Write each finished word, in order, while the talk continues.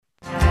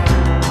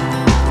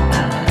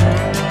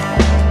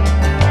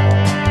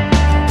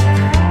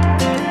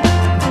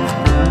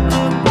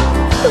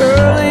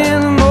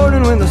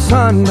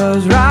sun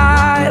does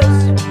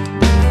rise,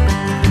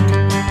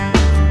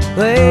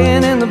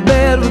 laying in the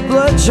bed with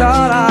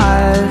bloodshot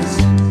eyes.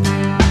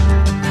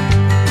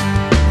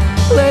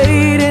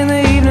 Late in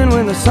the evening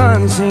when the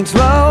sun sinks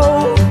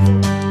low,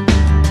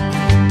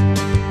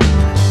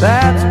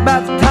 that's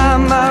about the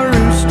time my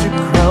rooster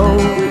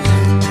crows.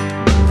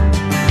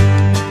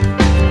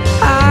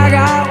 I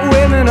got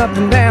women up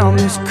and down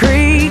this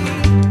creek,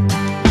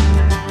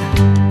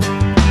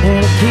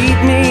 and it keep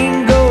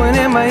me going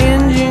and my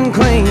engine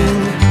clean.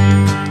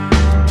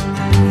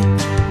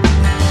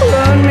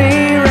 Run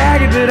me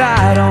ragged but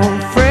I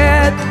don't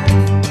fret,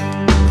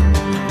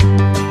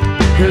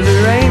 'cause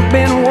there ain't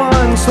been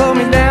one slow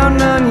me down,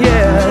 none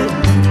yet.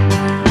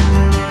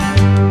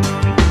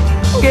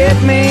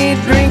 Get me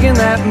drinking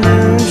that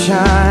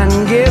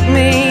moonshine, get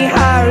me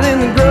higher than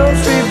the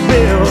grocery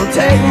bill.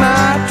 Take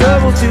my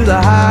troubles to the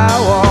high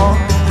wall,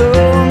 throw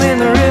them in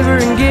the river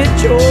and get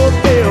your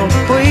fill.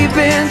 We've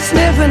been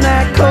sniffing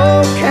that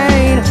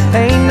cocaine,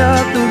 ain't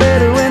nothing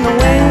better when the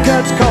wind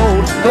cuts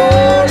cold.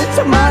 Oh, it's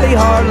a mighty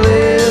hard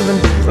living,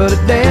 but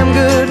a damn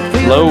good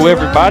feeling. Hello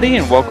everybody,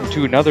 and welcome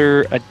to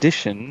another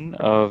edition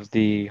of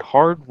the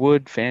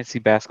Hardwood Fantasy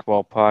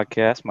Basketball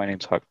Podcast. My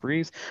name's Huck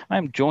Breeze.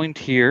 I'm joined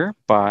here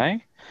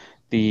by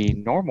the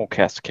normal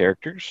cast of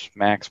characters,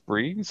 Max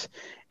Breeze,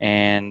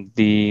 and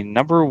the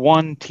number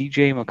one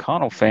TJ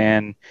McConnell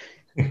fan,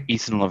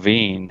 Ethan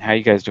Levine. How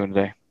you guys doing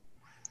today?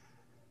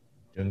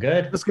 Doing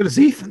good. Not as good as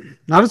Ethan.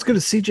 Not as good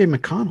as CJ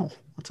McConnell.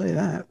 I'll tell you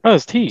that. Oh,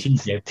 it's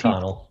TJ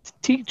McConnell.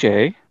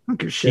 TJ. I don't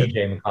give a shit.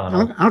 TJ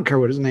McConnell. I don't care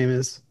what his name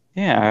is.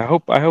 Yeah,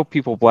 I hope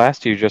people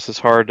blast you just as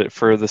hard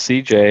for the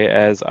CJ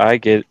as I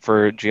get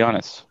for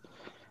Giannis.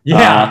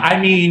 Yeah, I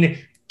mean,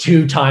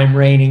 two-time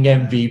reigning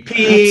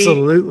MVP.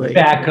 Absolutely.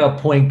 Backup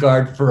point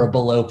guard for a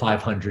below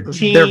 500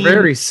 team. They're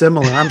very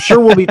similar. I'm sure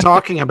we'll be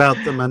talking about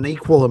them an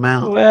equal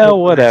amount. Well,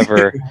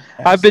 whatever.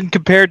 I've been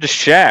compared to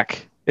Shaq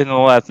in the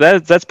last.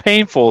 That's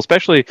painful,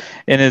 especially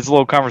in his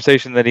little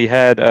conversation that he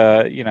had,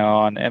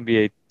 on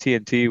NBA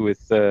TNT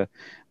with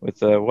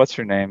what's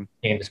her name?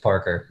 Candace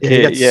Parker.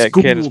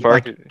 Candace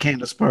Parker.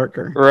 Candace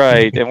Parker.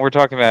 Right, and we're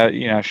talking about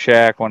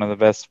Shaq, one of the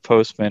best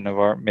postmen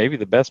maybe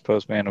the best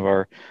postman of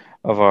our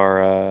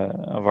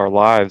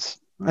lives.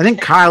 I think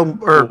Karl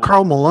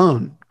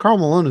Malone. Karl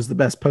Malone is the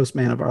best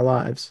postman of our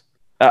lives.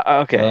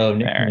 Okay. Oh, all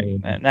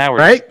right. Now we're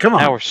right. Come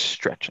on. Now we're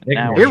stretching.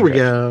 Here we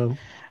go.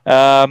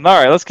 All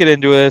right, let's get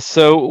into this.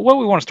 So what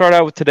we want to start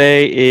out with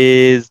today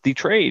is the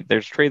trade.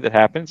 There's a trade that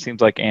happened. Seems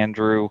like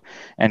Andrew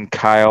and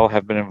Kyle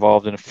have been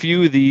involved in a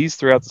few of these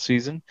throughout the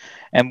season.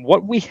 And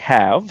what we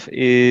have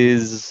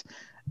is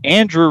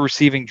Andrew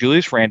receiving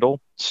Julius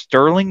Randle,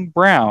 Sterling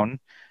Brown,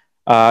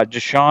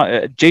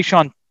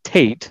 Jayshawn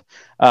Tate.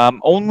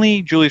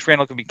 Only Julius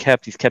Randle can be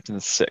kept. He's kept in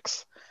the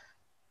 6th.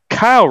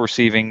 Kyle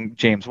receiving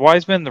James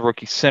Wiseman, the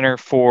rookie center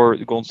for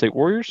the Golden State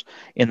Warriors,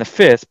 in the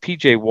 5th.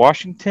 PJ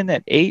Washington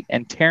at 8,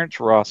 and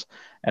Terrence Ross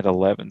at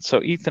 11.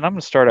 So, Ethan, I'm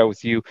going to start out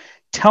with you.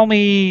 Tell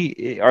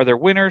me, are there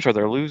winners? Are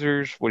there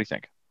losers? What do you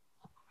think?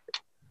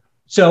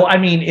 So, I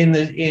mean, in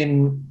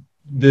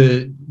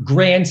the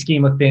grand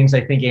scheme of things,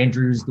 I think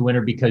Andrew's the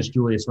winner because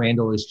Julius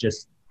Randle is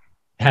just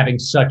having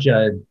such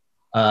a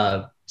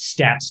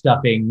stat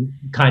stuffing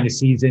kind of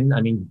season. I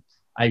mean,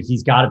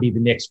 he's got to be the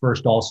Knicks'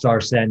 first All-Star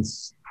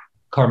since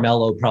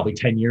Carmelo probably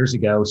 10 years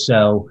ago.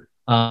 So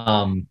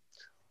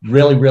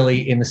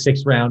really in the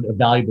 6th round, a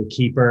valuable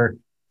keeper.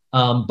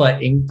 But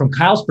from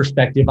Kyle's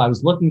perspective, I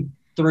was looking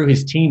through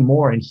his team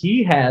more, and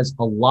he has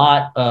a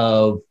lot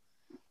of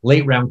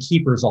late round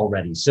keepers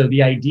already. So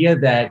the idea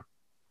that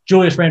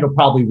Julius Randle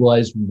probably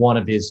was one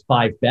of his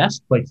 5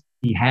 best, but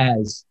he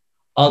has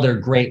other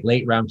great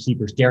late round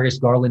keepers. Darius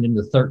Garland in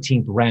the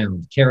 13th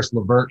round, Karis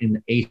LeVert in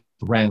the 8th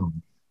round,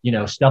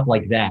 stuff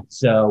like that.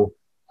 So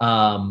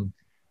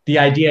the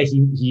idea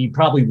he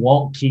probably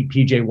won't keep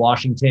PJ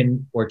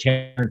Washington or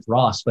Terrence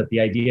Ross, but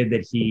the idea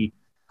that he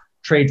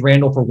trades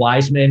Randle for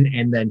Wiseman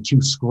and then 2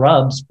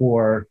 scrubs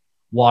for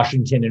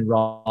Washington and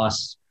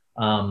Ross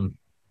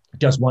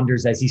does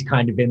wonders, as he's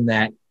kind of in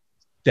that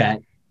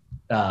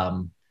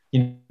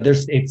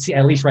it's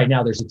at least right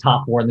now there's a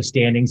top 4 in the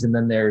standings, and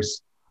then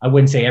there's, I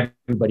wouldn't say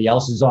everybody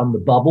else is on the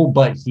bubble,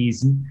 but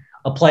he's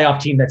a playoff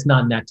team that's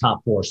not in that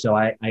top 4. So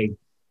I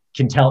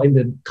can tell in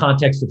the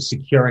context of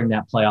securing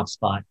that playoff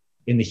spot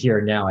in the here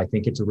and now, I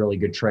think it's a really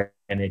good trade,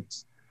 and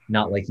it's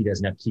not like he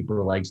doesn't have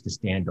keeper legs to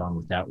stand on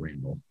without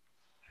Randle.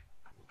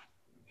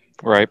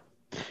 Right.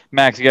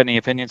 Max, you got any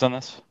opinions on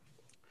this?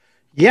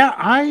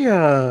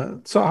 Yeah,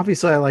 so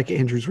obviously I like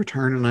Andrew's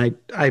return, and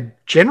I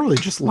generally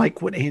just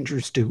like what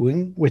Andrew's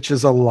doing, which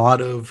is a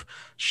lot of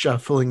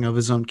shuffling of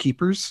his own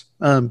keepers.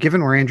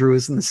 Given where Andrew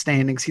is in the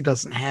standings, he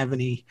doesn't have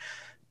any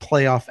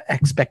playoff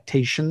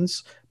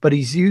expectations, but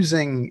he's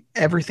using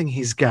everything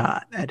he's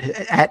got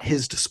at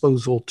his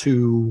disposal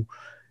to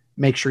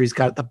make sure he's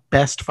got the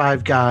best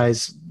 5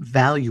 guys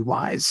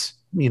value-wise,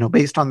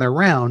 based on their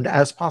round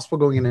as possible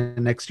going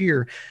into next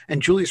year.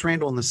 And Julius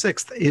Randle in the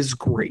 6th is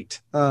great.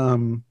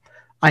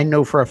 I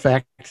know for a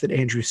fact that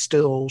Andrew's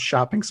still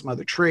shopping some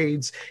other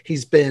trades.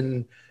 He's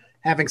been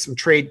having some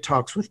trade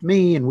talks with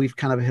me, and we've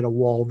kind of hit a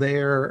wall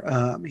there.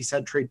 He's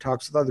had trade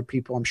talks with other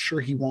people. I'm sure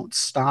he won't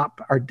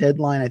stop. Our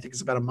deadline, I think,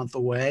 is about a month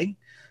away.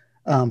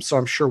 So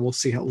I'm sure we'll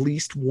see at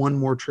least one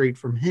more trade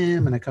from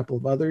him and a couple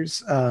of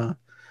others.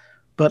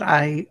 But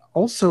I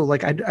also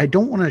I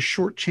don't want to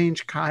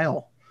shortchange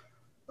Kyle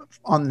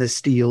on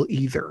this deal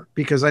either,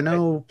 because I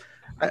know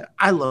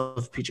I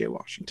love PJ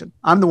Washington.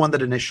 I'm the one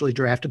that initially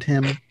drafted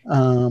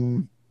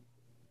him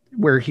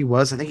where he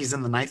was. I think he's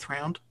in the eighth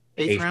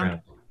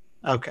round.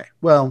 Okay.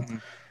 Well,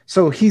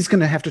 so he's going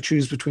to have to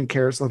choose between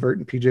Karis LeVert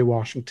and PJ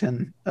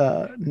Washington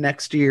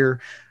next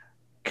year.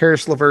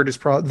 Karis LeVert is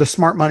probably the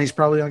smart money's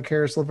probably on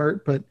Karis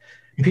LeVert, but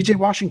PJ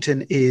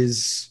Washington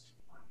is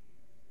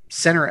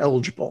center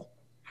eligible,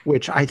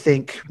 which I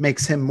think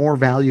makes him more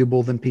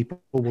valuable than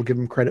people will give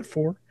him credit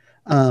for.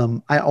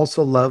 I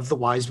also love the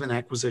Wiseman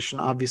acquisition,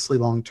 obviously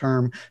long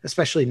term,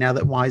 especially now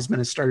that Wiseman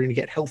is starting to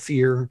get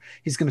healthier.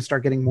 He's going to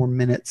start getting more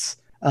minutes.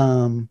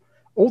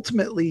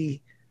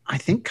 Ultimately, I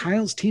think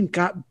Kyle's team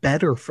got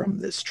better from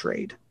this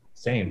trade.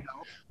 Same.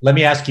 Let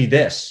me ask you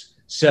this.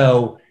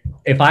 So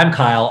if I'm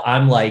Kyle,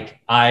 I'm like,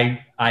 I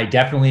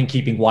definitely am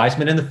keeping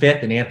Wiseman in the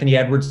 5th and Anthony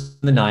Edwards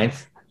in the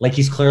 9th. Like,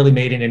 he's clearly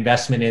made an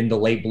investment in the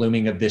late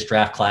blooming of this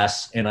draft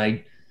class, and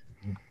I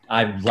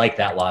like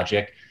that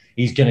logic.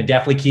 He's going to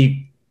definitely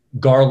keep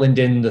Garland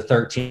in the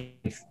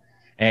 13th.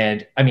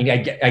 And I mean,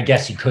 I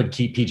guess he could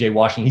keep PJ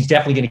Washington. He's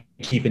definitely going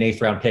to keep an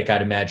 8th round pick,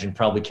 I'd imagine,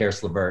 probably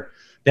Karis LeVert.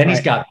 Then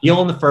he's got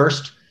Beal in the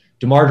 1st,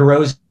 DeMar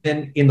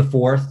DeRozan in the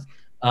 4th,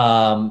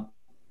 OG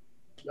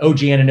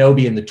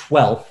Anunoby in the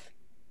 12th.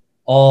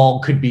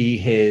 All could be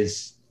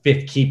his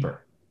 5th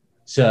keeper.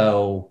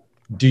 So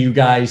do you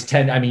guys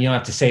tend, I mean, you don't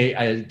have to say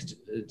a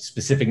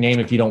specific name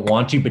if you don't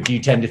want to, but do you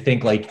tend to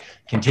think like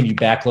continue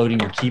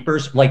backloading your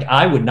keepers? Like,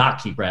 I would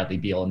not keep Bradley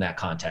Beal in that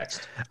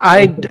context.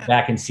 I'd go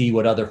back and see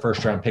what other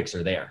 1st round picks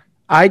are there.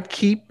 I'd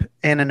keep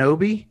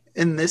Anunoby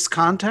in this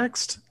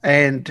context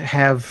and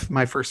have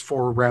my first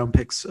 4 round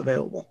picks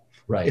available.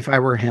 Right. If I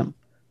were him.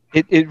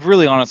 It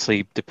really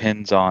honestly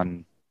depends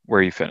on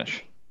where you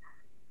finish,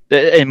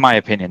 in my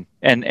opinion.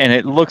 And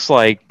it looks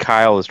like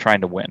Kyle is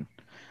trying to win.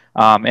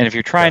 And if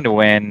you're trying to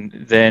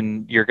win,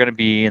 then you're going to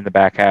be in the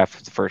back half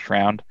of the 1st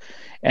round.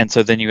 And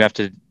so then you have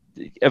to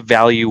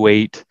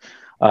evaluate,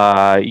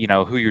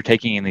 who you're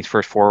taking in these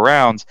first 4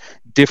 rounds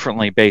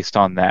differently based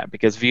on that.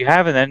 Because if you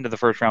have an end of the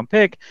 1st round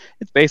pick,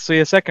 it's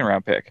basically a 2nd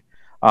round pick.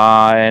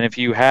 And if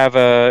you have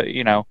a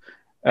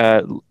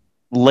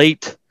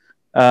late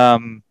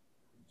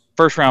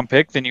 1st round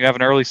pick, then you have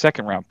an early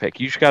 2nd round pick.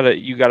 You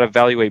gotta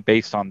evaluate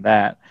based on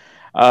that.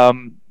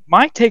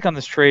 My take on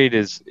this trade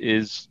is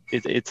it's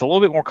a little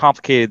bit more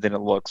complicated than it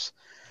looks.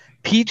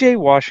 PJ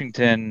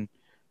Washington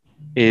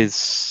is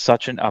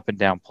such an up and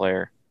down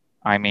player.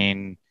 I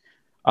mean,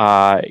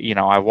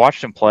 I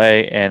watched him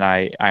play, and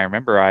I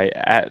remember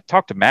I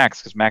talked to Max,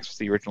 because Max was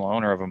the original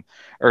owner of him,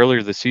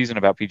 earlier this season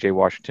about PJ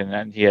Washington,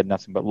 and he had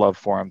nothing but love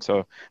for him,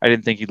 so I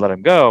didn't think he'd let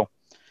him go.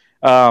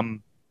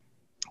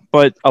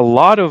 But a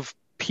lot of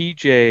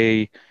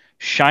PJ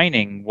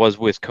shining was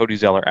with Cody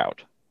Zeller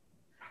out.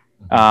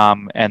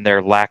 And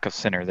their lack of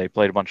center. They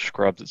played a bunch of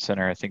scrubs at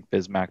center. I think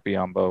Bismack,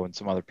 Biyombo, and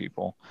some other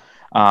people.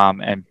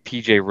 And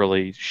PJ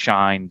really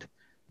shined,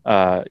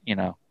 on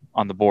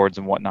the boards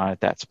and whatnot at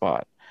that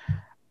spot.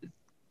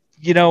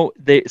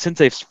 Since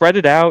they've spread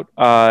it out,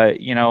 a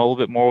little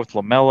bit more with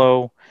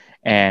LaMelo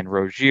and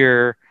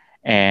Rozier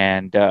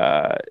and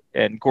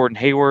Gordon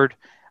Hayward,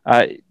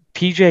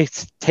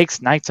 PJ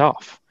takes nights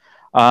off.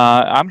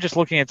 I'm just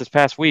looking at this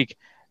past week.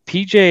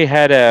 PJ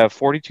had a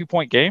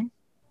 42-point game.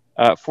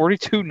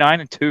 42, 9,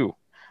 and 2,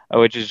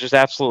 which is just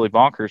absolutely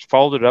bonkers.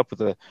 Followed it up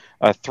with a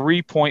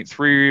 3.3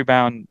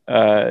 rebound,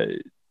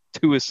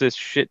 2 assists,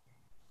 shit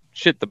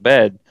the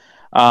bed.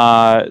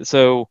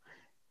 So,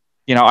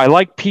 I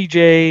like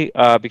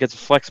PJ because of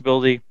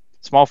flexibility,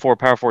 small forward,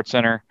 power forward,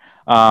 center.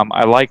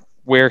 I like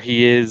where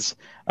he is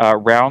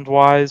round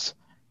wise.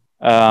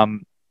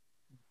 But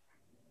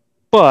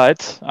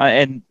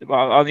and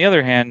on the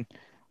other hand,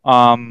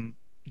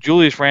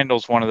 Julius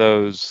Randle's one of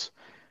those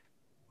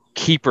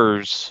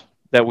keepers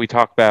that we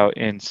talk about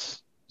in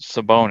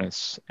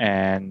Sabonis,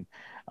 and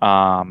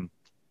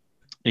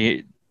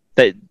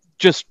that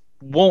just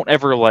won't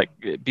ever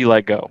be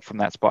let go from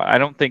that spot. I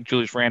don't think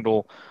Julius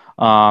Randle,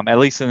 at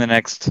least in the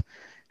next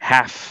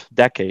half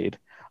decade,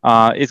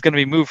 is going to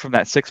be moved from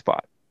that 6th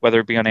spot, whether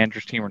it be on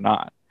Andrew's team or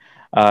not.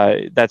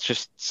 That's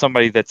just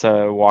somebody that's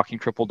a walking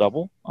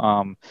triple-double.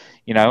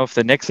 If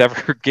the Knicks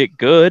ever get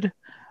good,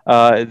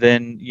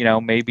 then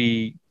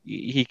maybe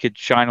he could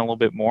shine a little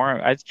bit more.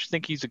 I just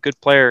think he's a good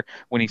player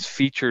when he's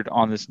featured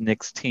on this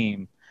Knicks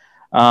team.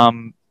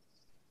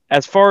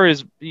 As far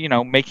as,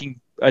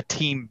 making a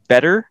team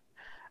better,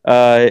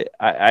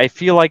 I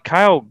feel like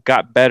Kyle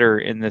got better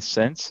in this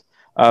sense,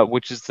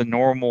 which is the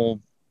normal,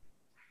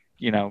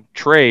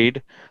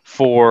 trade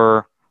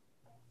for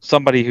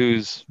somebody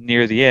who's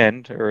near the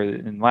end or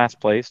in last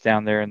place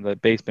down there in the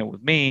basement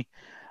with me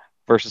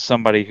versus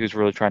somebody who's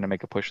really trying to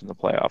make a push in the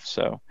playoffs.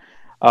 So,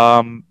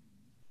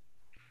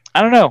 I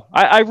don't know.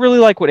 I really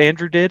like what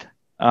Andrew did.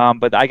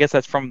 but I guess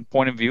that's from the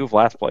point of view of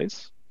last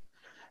place.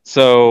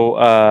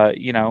 So,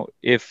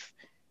 if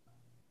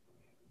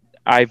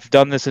I've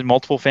done this in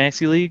multiple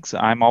fantasy leagues,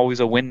 I'm always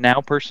a win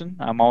now person.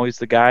 I'm always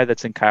the guy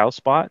that's in Kyle's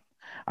spot.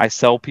 I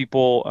sell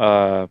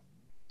people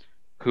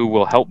who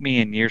will help me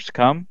in years to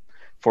come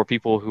for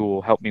people who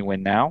will help me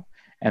win now,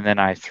 and then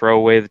I throw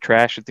away the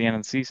trash at the end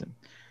of the season.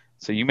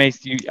 So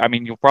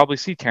you'll probably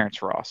see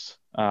Terrence Ross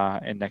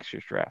in next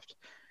year's draft.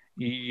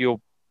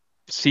 You'll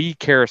see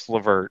Karis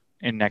LeVert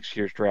in next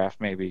year's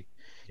draft, maybe.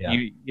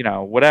 Yeah.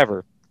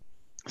 Whatever.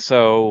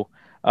 So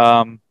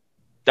I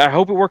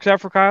hope it works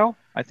out for Kyle.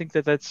 I think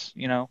that's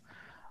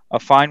a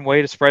fine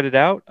way to spread it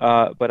out.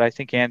 But I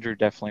think Andrew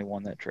definitely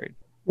won that trade.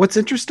 What's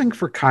interesting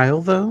for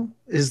Kyle, though,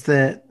 is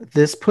that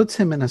this puts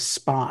him in a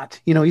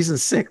spot. He's in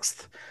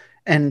sixth,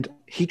 and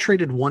he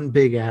traded one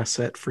big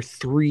asset for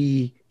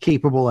three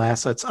capable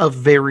assets of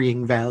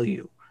varying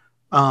value.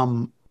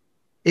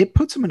 It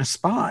puts him in a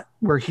spot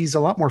where he's a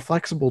lot more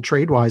flexible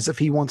trade-wise if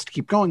he wants to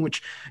keep going,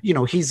 which,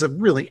 he's a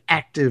really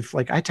active,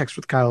 like I text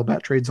with Kyle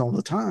about trades all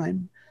the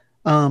time.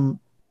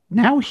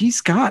 Now he's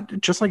got,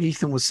 just like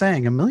Ethan was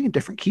saying, a million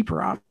different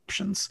keeper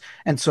options.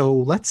 And so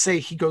let's say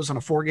he goes on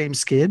a 4-game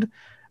skid,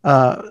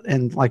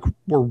 and like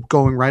we're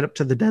going right up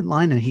to the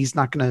deadline and he's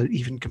not going to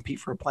even compete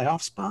for a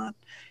playoff spot.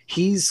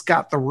 He's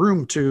got the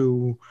room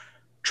to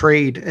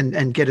trade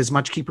and get as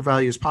much keeper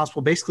value as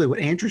possible, basically what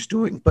Andrew's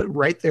doing, but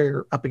right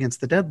there up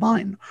against the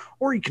deadline.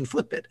 Or he can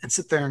flip it and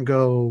sit there and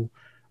go,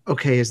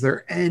 okay, is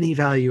there any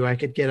value I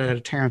could get out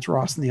of Terrence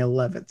Ross in the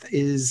 11th?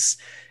 Is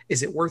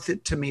it worth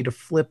it to me to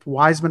flip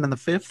Wiseman in the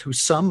 5th, who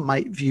some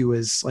might view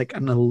as like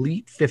an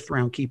elite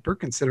 5th-round keeper,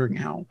 considering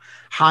how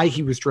high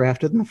he was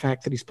drafted and the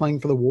fact that he's playing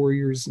for the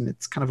Warriors and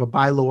it's kind of a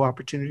buy low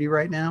opportunity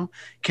right now?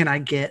 Can I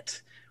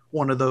get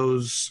one of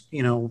those,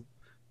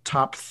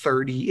 top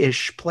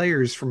 30-ish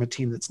players from a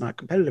team that's not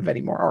competitive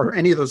anymore? Or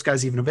any of those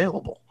guys even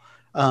available?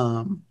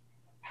 I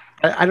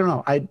don't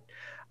know.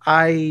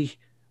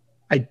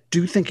 I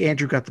do think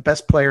Andrew got the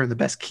best player and the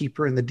best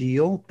keeper in the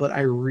deal, but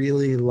I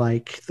really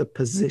like the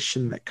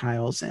position that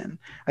Kyle's in.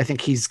 I think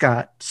he's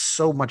got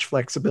so much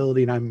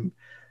flexibility, and I'm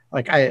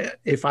like,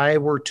 if I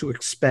were to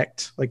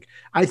expect, like,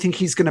 I think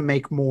he's going to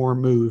make more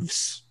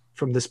moves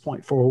from this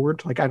point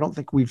forward. Like, I don't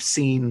think we've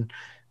seen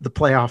the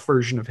playoff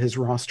version of his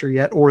roster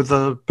yet, or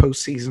the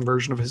postseason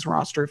version of his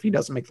roster if he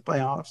doesn't make the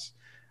playoffs.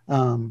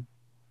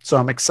 So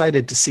I'm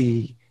excited to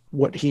see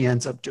what he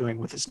ends up doing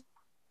with his.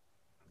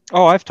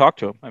 Oh, I've talked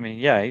to him. I mean,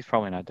 yeah, he's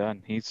probably not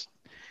done. He's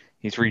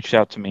reached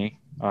out to me,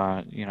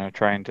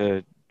 trying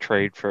to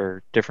trade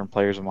for different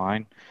players of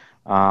mine.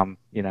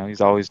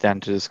 He's always down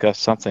to discuss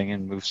something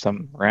and move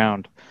something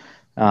around.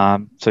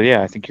 So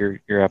yeah, I think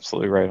you're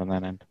absolutely right on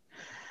that end.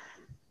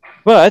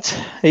 But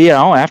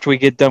after we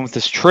get done with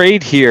this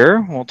trade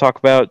here, we'll talk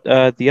about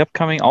the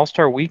upcoming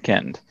All-Star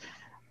Weekend.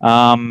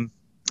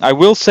 I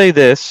will say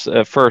this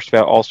first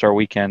about All-Star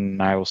Weekend,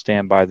 and I will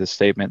stand by this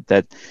statement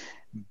that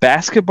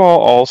Basketball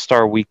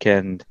All-Star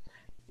Weekend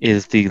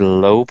is the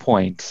low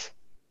point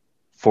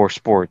for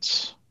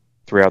sports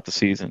throughout the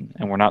season.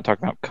 And we're not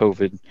talking about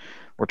COVID.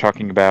 We're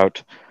talking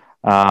about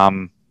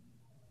the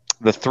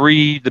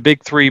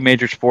big three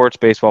major sports,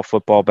 baseball,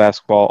 football,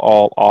 basketball,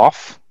 all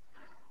off.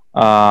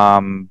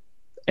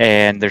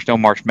 And there's no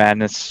March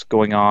Madness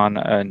going on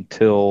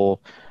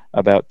until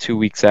about 2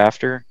 weeks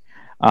after.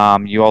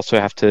 You also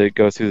have to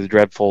go through the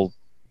dreadful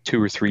 2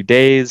 or 3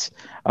 days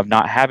of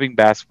not having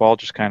basketball,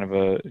 just kind of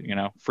a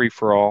free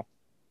for all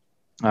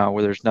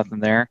where there's nothing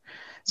there.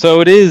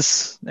 So it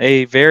is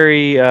a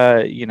very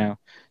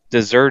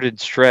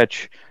deserted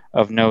stretch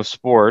of no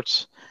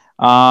sports.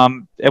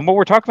 And what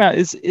we're talking about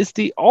is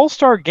the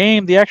All-Star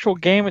game, the actual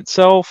game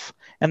itself,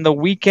 and the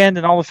weekend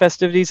and all the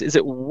festivities. Is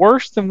it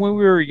worse than when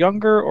we were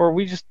younger, or are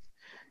we just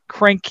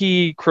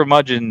cranky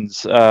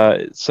curmudgeons?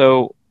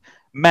 So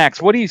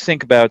Max, what do you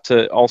think about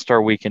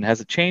All-Star Weekend?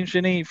 Has it changed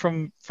any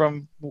from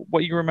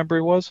what you remember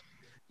it was?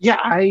 Yeah,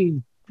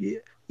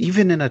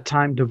 even in a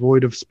time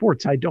devoid of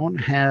sports, I don't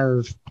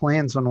have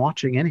plans on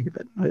watching any of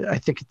it. I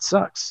think it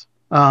sucks.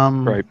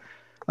 Right.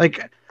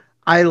 Like,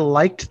 I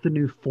liked the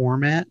new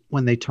format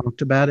when they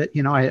talked about it.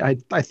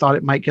 I thought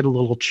it might get a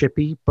little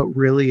chippy, but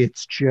really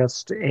it's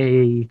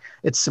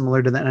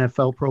similar to the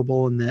NFL Pro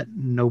Bowl in that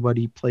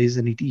nobody plays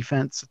any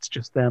defense. It's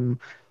just them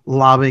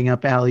lobbing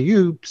up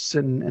alley-oops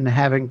and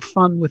having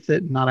fun with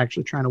it and not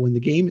actually trying to win the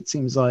game, it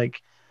seems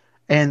like.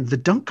 And the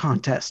dunk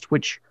contest,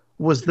 which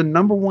was the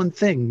number one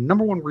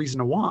reason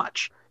to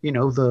watch,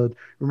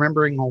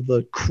 remembering all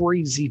the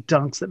crazy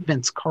dunks that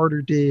Vince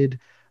Carter did.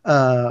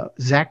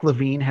 Zach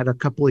LaVine had a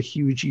couple of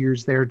huge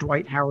years there.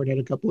 Dwight Howard had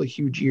a couple of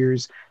huge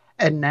years.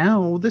 And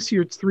now this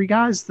year it's 3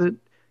 guys that,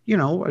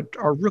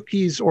 are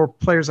rookies or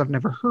players I've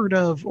never heard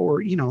of,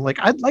 or,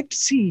 I'd like to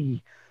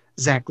see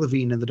Zach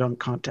LaVine in the dunk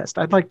contest.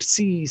 I'd like to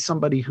see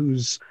somebody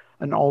who's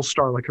an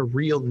all-star, like a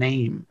real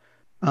name.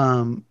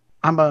 I'm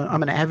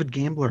an avid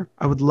gambler.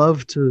 I would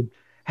love to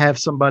have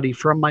somebody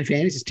from my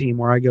fantasy team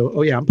where I go,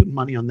 oh yeah, I'm putting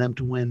money on them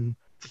to win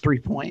the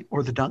 3-point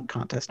or the dunk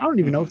contest. I don't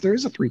even know if there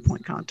is a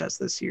 3-point contest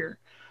this year.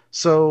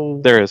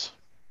 So there is.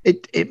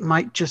 It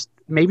might just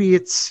maybe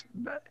it's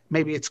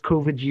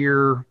COVID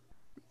year,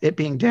 it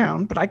being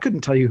down, but I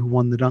couldn't tell you who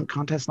won the dunk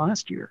contest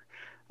last year.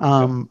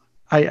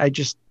 I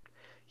just,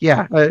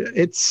 yeah,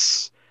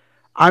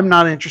 I'm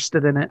not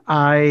interested in it.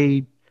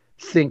 I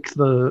think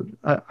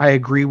I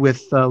agree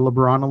with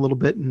LeBron a little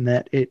bit in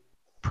that it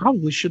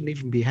probably shouldn't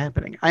even be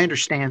happening. I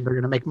understand they're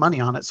going to make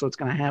money on it, so it's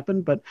going to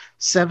happen, but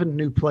 7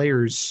 new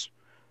players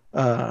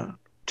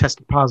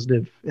tested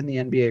positive in the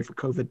NBA for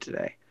COVID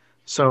today.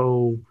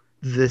 So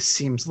this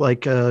seems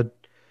like a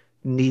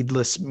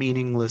needless,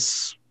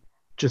 meaningless,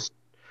 just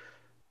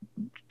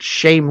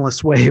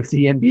shameless way of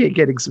the NBA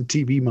getting some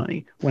TV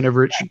money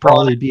whenever it should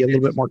probably be a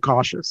little bit more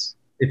cautious.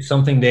 It's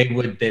something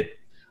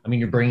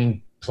you're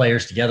bringing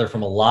players together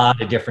from a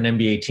lot of different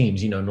NBA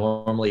teams.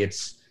 Normally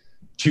it's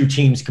 2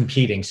 teams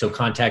competing, so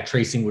contact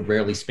tracing would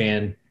rarely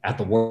span at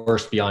the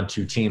worst beyond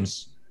 2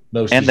 teams.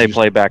 And they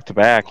play back to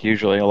back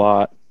usually a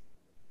lot.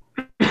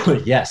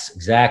 Yes,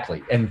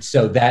 exactly. And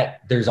so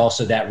that there's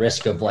also that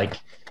risk of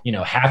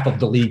half of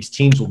the league's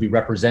teams will be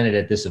represented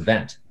at this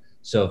event.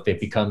 So if it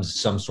becomes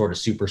some sort of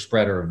super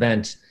spreader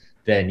event,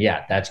 then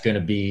that's going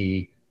to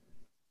be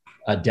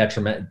a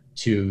detriment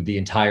to the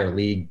entire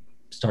league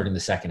starting the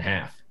second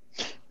half.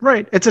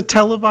 Right. It's a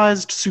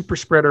televised super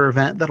spreader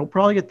event that'll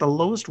probably get the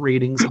lowest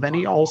ratings of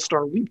any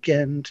All-Star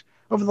weekend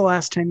over the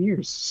last 10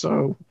 years.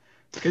 So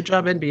good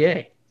job,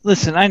 NBA.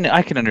 Listen,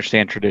 I can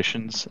understand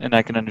traditions, and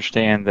I can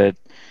understand that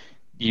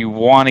you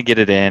want to get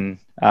it in.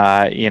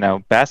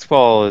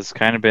 Basketball has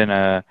kind of been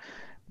a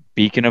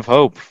beacon of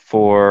hope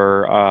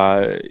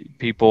for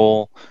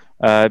people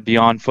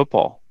beyond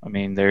football. I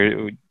mean,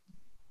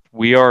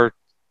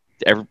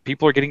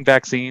 people are getting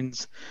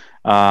vaccines.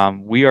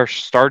 We are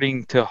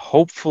starting to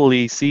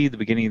hopefully see the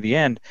beginning of the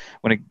end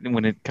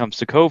when it comes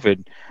to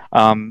COVID.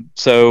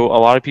 So a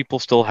lot of people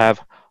still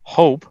have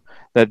hope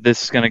that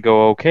this is going to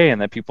go okay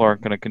and that people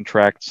aren't going to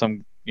contract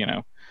some,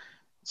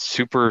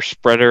 super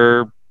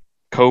spreader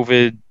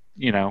COVID,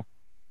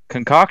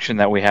 concoction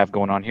that we have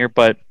going on here.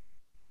 But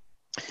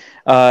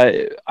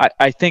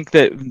I think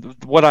that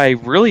what I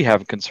really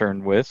have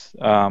concern with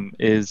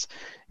is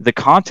the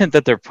content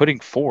that they're putting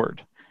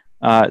forward.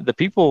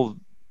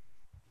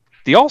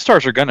 The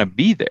All-Stars are going to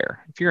be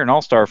there. If you're an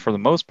All-Star, for the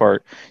most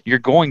part, you're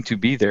going to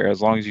be there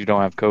as long as you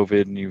don't have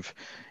COVID and you've,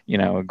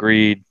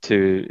 agreed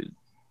to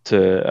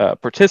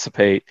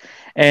participate.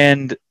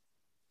 And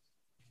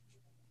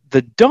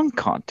the dunk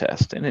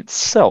contest in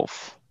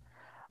itself.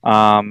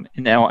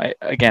 Now,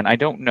 I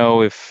don't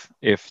know if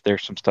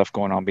there's some stuff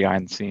going on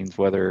behind the scenes,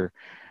 whether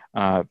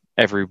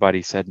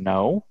everybody said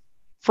no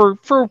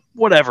for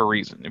whatever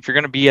reason. If you're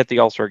going to be at the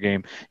All-Star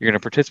game, you're going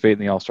to participate in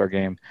the All-Star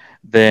game,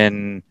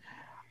 then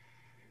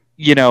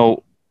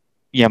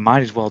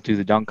might as well do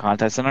the dunk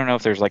contest. I don't know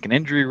if there's an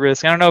injury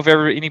risk. I don't know if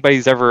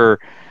anybody's ever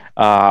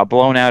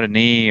blown out a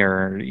knee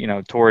or,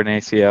 tore an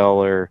ACL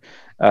or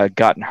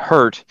gotten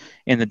hurt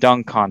in the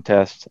dunk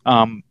contest.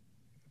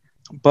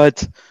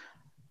 But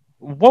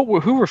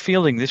who we're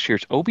fielding this year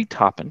is Obi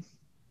Toppin,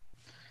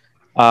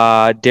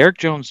 Derek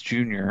Jones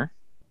Jr.,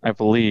 I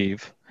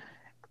believe,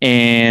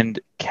 and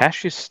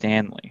Cassius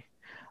Stanley.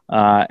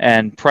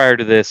 And prior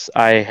to this,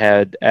 I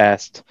had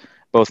asked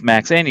both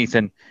Max and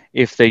Ethan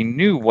if they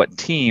knew what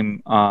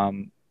team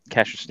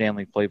Cassius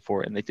Stanley played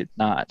for, and they did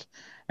not.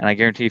 And I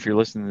guarantee if you're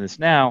listening to this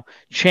now,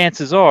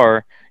 chances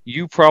are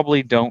you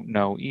probably don't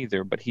know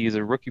either. But he is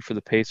a rookie for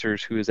the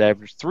Pacers who has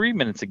averaged 3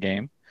 minutes a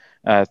game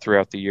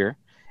throughout the year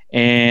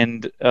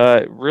and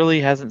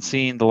really hasn't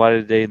seen the light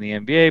of the day in the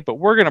NBA. But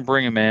we're going to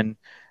bring him in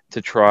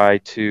to try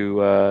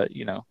to,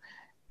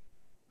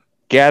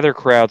 gather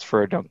crowds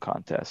for a dunk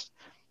contest.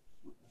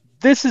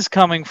 This is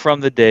coming from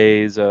the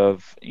days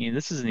of,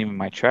 this isn't even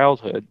my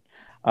childhood.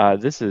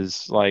 This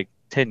is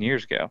 10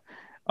 years ago.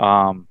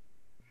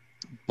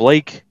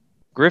 Blake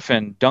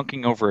Griffin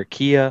dunking over a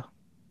Kia.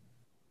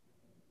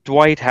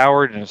 Dwight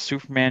Howard in a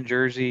Superman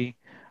jersey,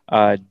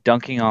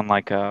 dunking on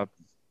a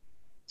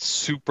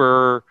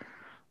super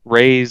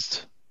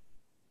raised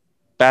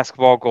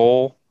basketball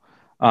goal.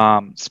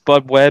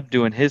 Spud Webb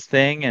doing his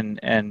thing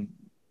and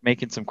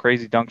making some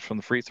crazy dunks from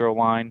the free throw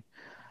line.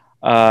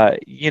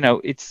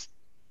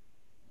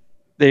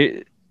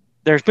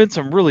 There's been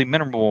some really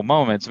memorable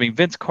moments. I mean,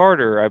 Vince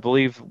Carter, I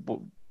believe,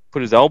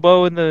 put his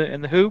elbow in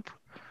the hoop.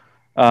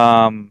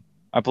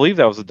 I believe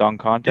that was a dunk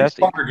contest.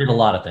 Vince Carter did a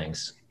lot of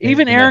things.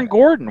 Even Aaron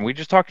Gordon. We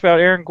just talked about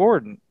Aaron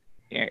Gordon.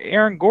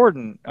 Aaron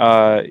Gordon,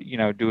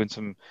 doing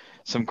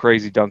some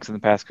crazy dunks in the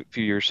past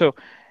few years. So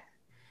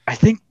I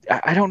think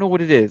I don't know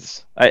what it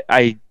is.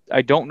 I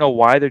don't know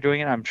why they're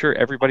doing it. I'm sure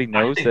everybody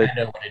knows that. I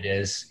know what it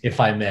is, if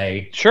I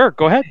may. Sure,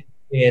 go ahead.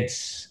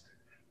 It's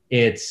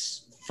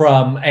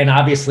from, and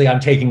obviously I'm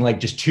taking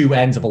just 2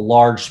 ends of a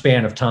large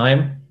span of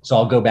time, so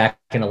I'll go back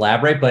and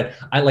elaborate. But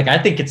I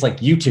think it's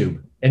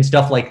YouTube and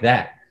stuff like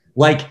that.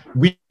 When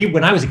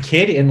I was a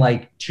kid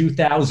in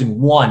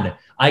 2001,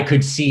 I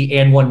could see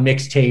And One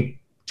Mixtape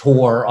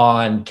tour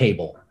on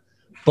cable.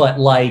 But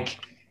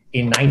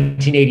in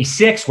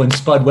 1986, when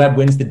Spud Webb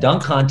wins the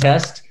dunk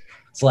contest,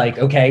 it's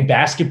okay,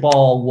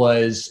 basketball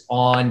was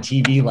on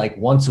TV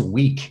once a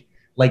week.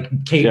 Like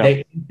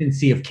the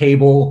infancy of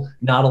cable,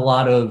 not a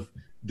lot of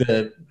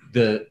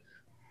the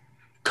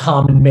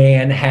common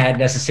man had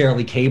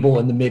necessarily cable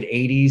in the mid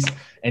 80s.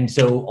 And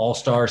so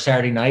All-Star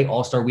Saturday night,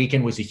 All-Star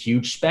weekend was a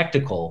huge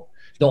spectacle.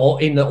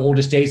 In the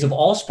oldest days of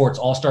all sports,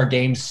 All-Star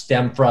games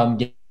stem from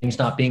games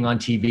not being on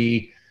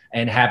TV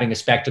and having a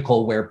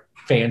spectacle where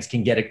fans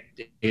can get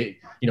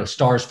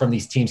stars from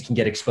these teams can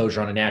get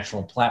exposure on a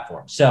national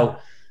platform. So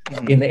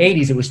in the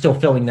 80s, it was still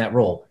filling that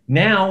role.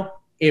 Now,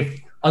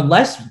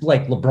 unless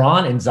like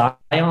LeBron and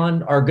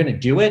Zion are going to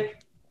do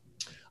it,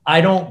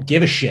 I don't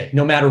give a shit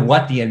no matter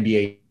what the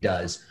NBA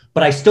does.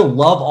 But I still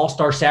love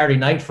All-Star Saturday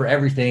night for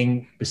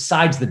everything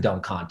besides the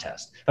dunk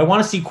contest. If I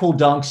want to see cool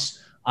dunks,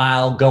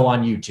 I'll go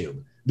on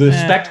YouTube. The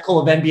spectacle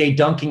of NBA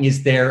dunking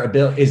is the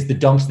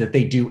dunks that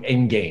they do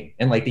in game.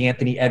 And like the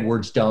Anthony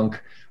Edwards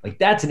dunk, like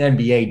that's an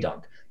NBA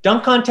dunk.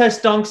 Dunk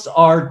contest dunks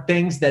are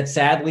things that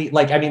sadly,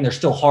 they're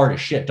still hard as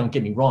shit, don't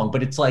get me wrong,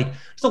 but it's like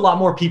there's a lot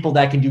more people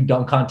that can do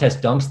dunk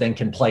contest dunks than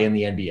can play in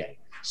the NBA.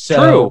 So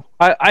true.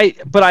 But I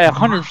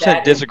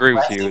 100% disagree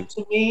with you.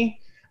 To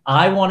me,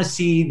 I want to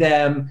see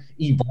them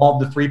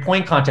evolve the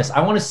 3-point contest.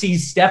 I want to see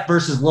Steph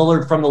versus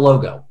Lillard from the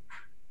logo.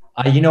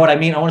 You know what I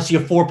mean? I want to see a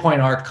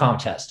 4-point arc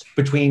contest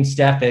between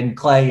Steph and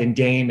Clay and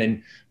Dame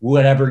and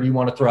whatever you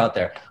want to throw out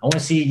there. I want to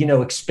see,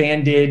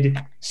 expanded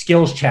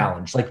skills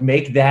challenge, like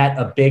make that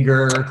a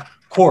bigger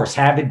course,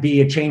 have it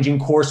be a changing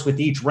course with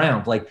each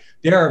round. Like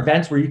there are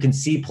events where you can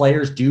see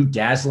players do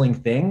dazzling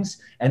things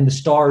and the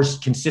stars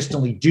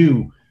consistently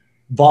do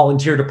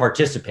volunteer to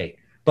participate.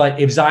 But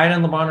if Zion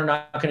and LeBron are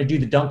not going to do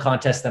the dunk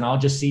contest, then I'll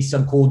just see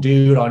some cool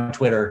dude on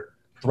Twitter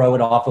throw it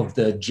off of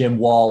the gym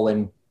wall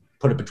and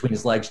put it between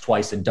his legs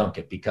twice and dunk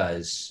it,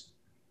 because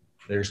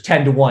there's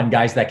 10-1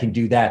 guys that can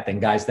do that than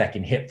guys that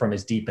can hit from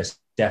as deep as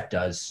Steph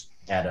does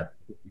at a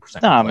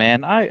 50%. Nah,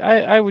 man,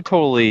 I would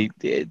totally.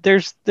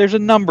 There's a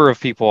number of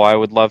people I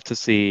would love to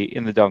see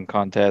in the dunk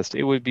contest.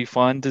 It would be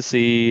fun to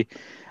see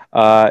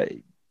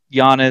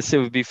Giannis. It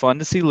would be fun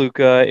to see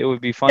Luka. It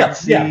would be fun to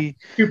see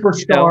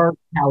superstar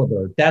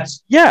caliber.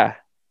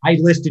 I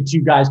listed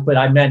 2 guys, but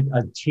I meant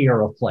a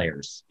tier of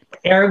players.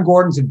 Aaron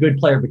Gordon's a good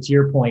player, but to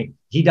your point,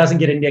 he doesn't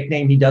get a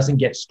nickname. He doesn't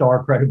get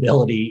star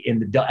credibility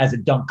as a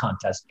dunk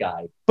contest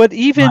guy. But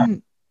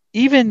even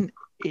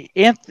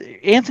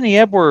Anthony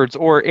Edwards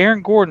or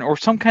Aaron Gordon or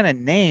some kind of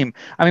name.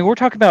 I mean, we're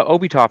talking about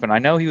Obi Toppin. I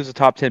know he was a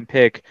top 10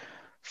 pick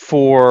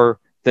for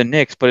the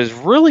Knicks, but has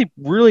really,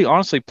 really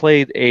honestly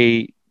played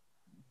a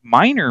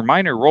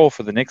minor role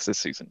for the Knicks this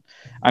season.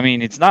 I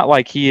mean, it's not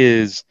like he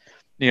is,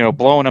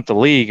 blowing up the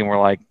league and we're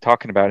like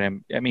talking about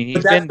him. I mean,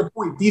 that's the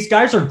point. These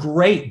guys are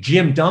great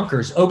gym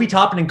dunkers. Obi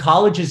Toppin in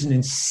college is an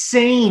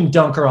insane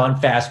dunker on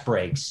fast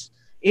breaks.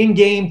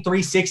 In-game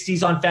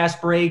 360s on fast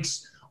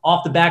breaks,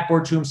 off the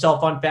backboard to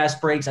himself on fast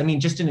breaks. I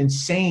mean, just an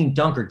insane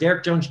dunker.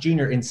 Derek Jones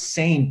Jr.,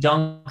 insane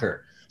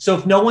dunker. So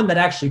if no one that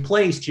actually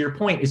plays, to your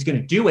point, is going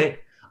to do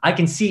it, I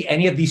can see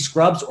any of these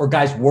scrubs or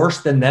guys worse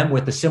than them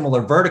with a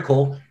similar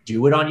vertical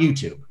do it on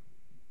YouTube.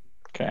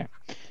 Okay.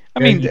 I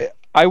mean,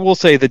 I will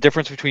say the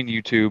difference between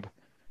YouTube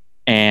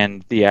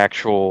and the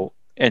actual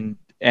and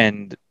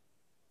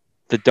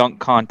the dunk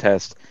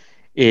contest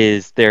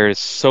is there is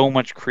so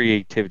much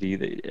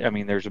creativity. I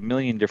mean, there's a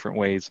million different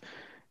ways.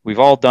 We've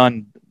all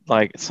done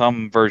like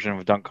some version of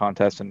a dunk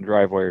contest in the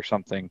driveway or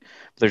something.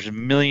 There's a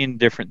million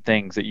different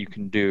things that you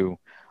can do.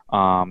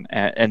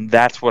 And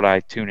that's what I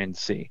tune in to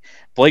see.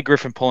 Blake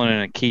Griffin pulling in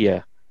a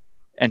Kia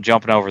and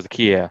jumping over the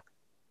Kia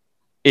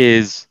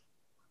is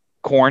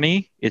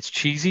corny. It's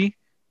cheesy.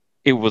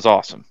 It was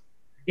awesome.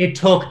 It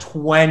took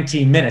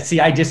 20 minutes. See,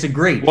 I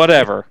disagree.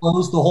 Whatever.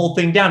 Close the whole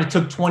thing down. It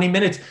took 20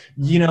 minutes.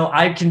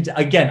 I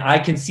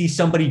can see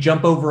somebody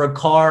jump over a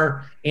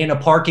car in a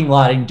parking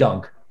lot and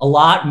dunk. A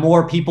lot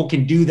more people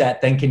can do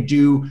that than can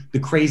do the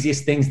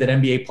craziest things that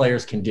NBA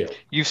players can do.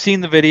 You've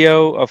seen the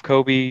video of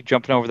Kobe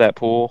jumping over that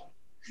pool?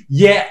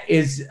 Yeah,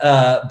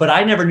 but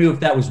I never knew if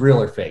that was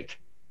real or fake.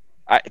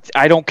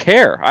 I don't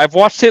care. I've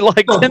watched it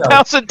like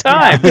 10,000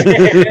 times.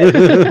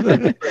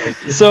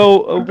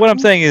 So what I'm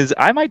saying is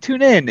I might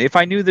tune in if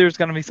I knew there's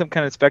going to be some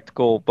kind of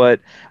spectacle.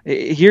 But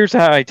here's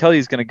how I tell you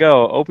it's going to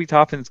go. Obi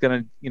Toppin's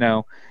going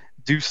to,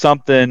 do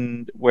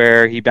something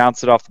where he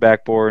bounces it off the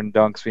backboard and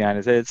dunks behind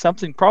his head. It's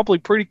something probably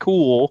pretty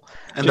cool.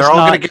 And they're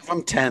all going to give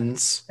him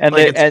 10s. And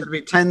it's going to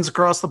be 10s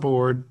across the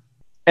board.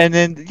 And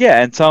then,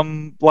 and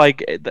some,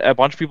 like, a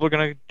bunch of people are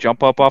going to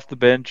jump up off the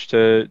bench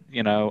to,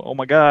 oh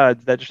my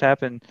God, that just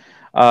happened.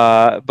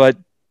 But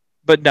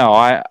no,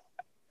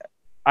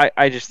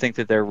 I just think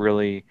that they're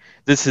really,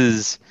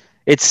 it's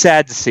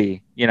sad to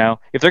see,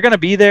 if they're going to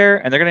be there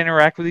and they're going to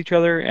interact with each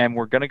other and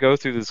we're going to go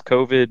through this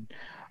COVID,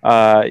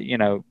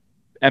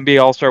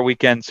 NBA All-Star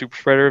Weekend Super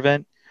Spreader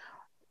event,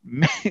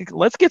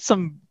 let's get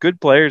some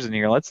good players in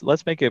here.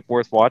 Let's make it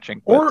worth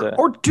watching.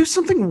 Or do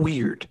something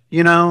weird,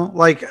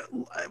 like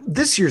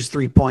this year's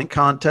 3-point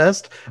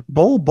contest.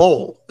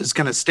 Bol is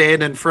going to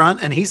stand in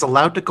front, and he's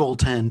allowed to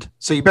goaltend.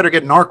 So you better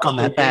get an arc on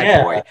that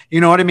bad boy. You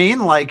know what I mean?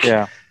 Like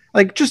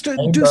just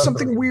to do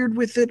something weird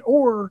with it,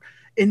 or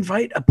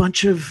invite a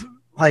bunch of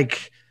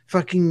like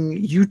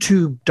fucking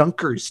YouTube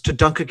dunkers to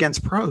dunk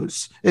against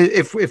pros.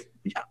 If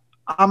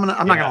I'm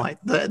not gonna lie,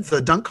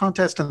 the dunk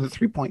contest and the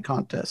 3-point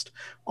contest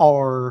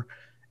are,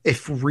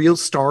 if real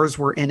stars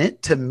were in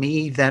it, to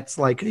me that's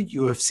like a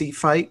UFC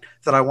fight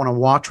that I want to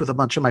watch with a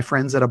bunch of my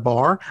friends at a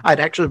bar. I'd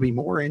actually be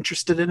more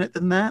interested in it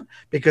than that,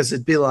 because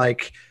it'd be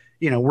like,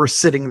 we're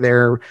sitting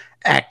there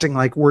acting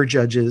like we're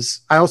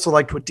judges. I also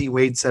liked what D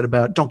Wade said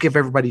about don't give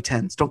everybody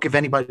 10s. Don't give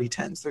anybody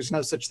 10s. There's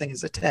no such thing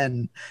as a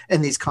 10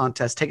 in these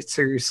contests. Take it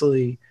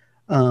seriously.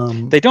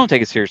 They don't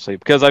take it seriously,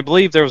 because I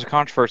believe there was a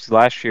controversy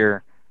last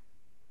year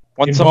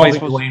when somebody's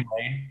Dwayne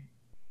Wade.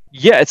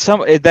 Yeah, it's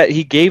that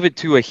he gave it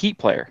to a Heat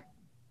player.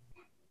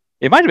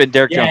 It might have been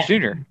Derek Jones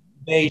Jr.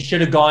 They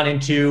should have gone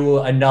into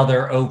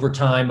another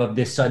overtime of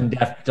this sudden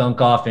death dunk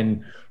off,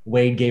 and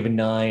Wade gave a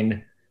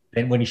 9,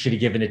 and when he should have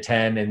given a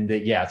 10. And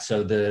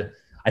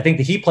I think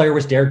the Heat player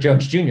was Derek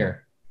Jones Jr.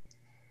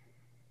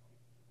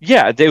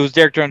 Yeah, it was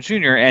Derek Jones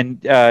Jr.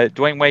 and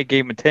Dwayne Wade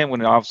gave him a 10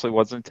 when it obviously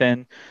wasn't a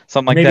 10,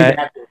 something like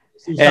that.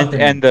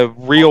 And the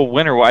real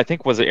winner, I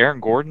think, was it Aaron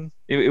Gordon?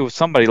 It was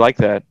somebody like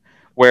that,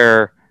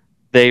 where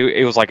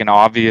it was like an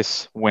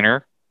obvious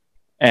winner,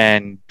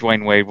 and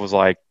Dwayne Wade was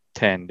like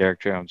 10. Derek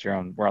Jones,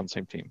 we're on the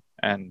same team,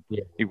 and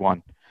he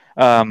won.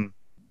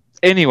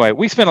 Anyway,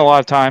 we spent a lot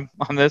of time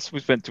on this. We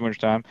spent too much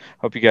time.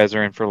 Hope you guys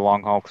are in for the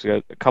long haul, because we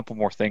got a couple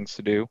more things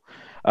to do.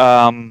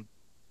 All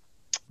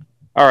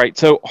right,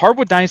 so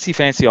Hardwood Dynasty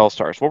Fantasy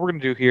All-Stars. What we're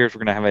going to do here is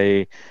we're going to have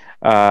a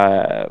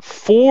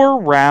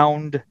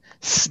 4-round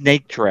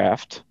snake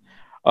draft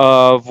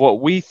of what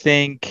we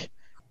think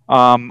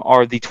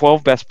are the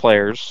 12 best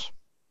players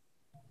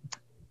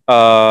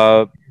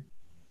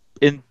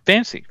in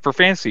fantasy, for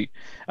fantasy.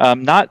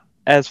 Not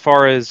as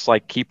far as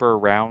like keeper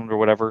round or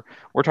whatever.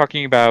 We're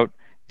talking about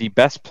the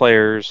best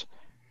players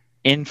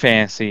in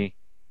fantasy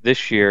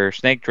this year.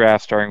 Snake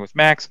draft starting with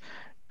Max,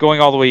 going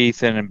all the way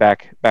Ethan and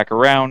back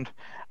around.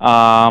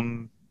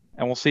 And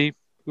we'll see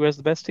who has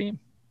the best team.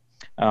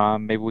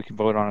 Maybe we can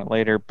vote on it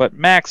later. But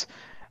Max,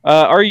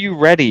 are you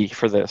ready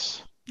for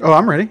this? Oh,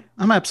 I'm ready.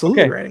 I'm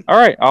absolutely ready. All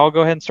right, I'll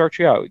go ahead and start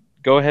you out.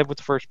 Go ahead with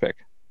the first pick.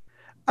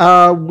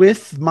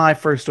 With my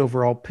first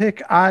overall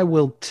pick, I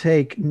will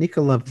take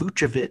Nikola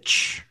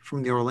Vucevic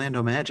from the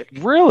Orlando Magic.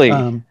 Really?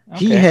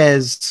 He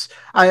has.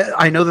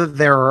 I know that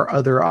there are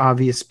other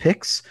obvious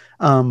picks,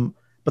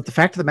 but the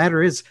fact of the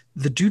matter is,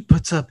 the dude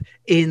puts up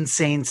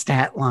insane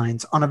stat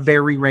lines on a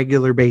very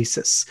regular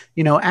basis.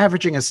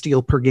 Averaging a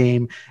steal per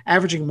game,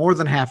 averaging more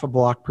than half a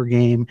block per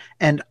game,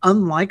 and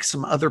unlike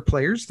some other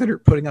players that are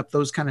putting up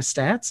those kind of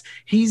stats,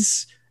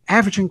 he's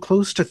averaging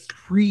close to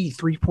 3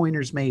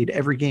 3-pointers made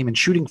every game and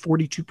shooting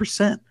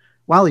 42%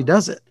 while he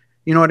does it.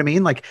 You know what I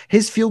mean? Like,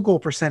 his field goal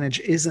percentage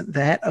isn't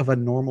that of a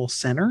normal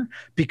center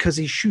because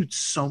he shoots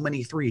so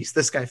many threes.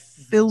 This guy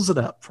fills it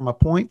up from a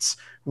points,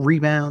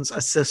 rebounds,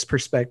 assists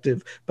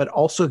perspective, but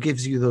also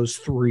gives you those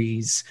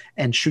threes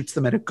and shoots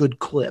them at a good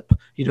clip.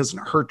 He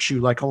doesn't hurt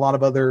you like a lot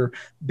of other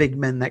big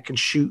men that can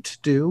shoot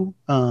do.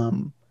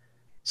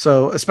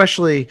 So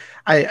especially,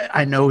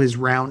 I know his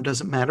round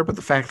doesn't matter, but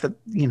the fact that,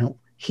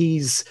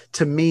 he's,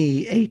 to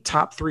me, a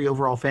top 3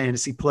 overall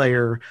fantasy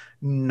player,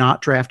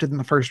 not drafted in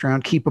the first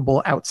round, keepable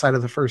outside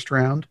of the first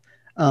round.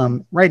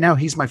 Right now,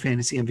 he's my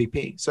fantasy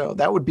MVP. So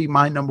that would be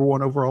my number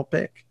 1 overall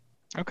pick.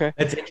 Okay.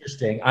 That's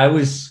interesting. I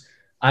was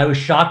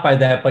shocked by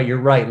that, but you're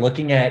right.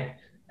 Looking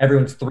at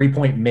everyone's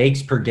 3-point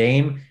makes per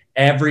game,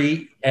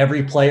 every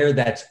player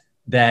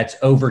that's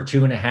over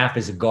 2.5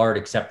 is a guard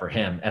except for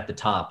him at the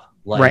top.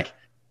 Like,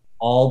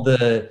 all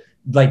the,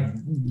 like,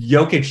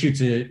 Jokic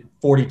shoots a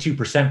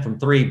 42% from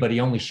 3, but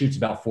he only shoots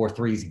about 4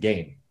 threes a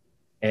game,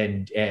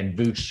 and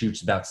Vooch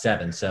shoots about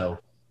 7. So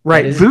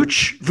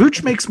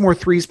Vooch makes more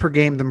threes per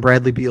game than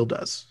Bradley Beal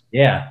does.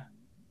 Yeah.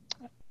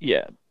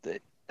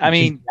 I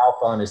mean,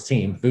 alpha on his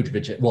team,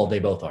 Vucevic. Well, they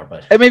both are,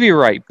 but maybe you're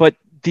right. But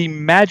the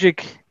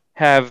Magic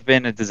have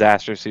been a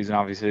disaster season.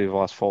 Obviously, they've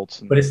lost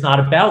Fultz. But it's not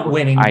about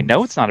winning. I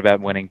know it's not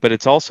about winning, but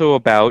it's also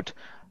about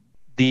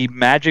the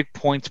Magic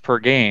points per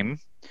game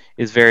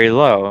is very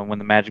low, and when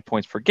the Magic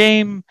points per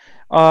game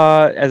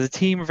as a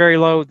team are very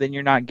low, then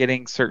you're not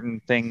getting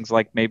certain things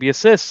like maybe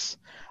assists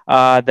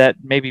that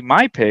maybe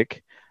my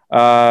pick,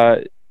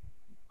 Jokic,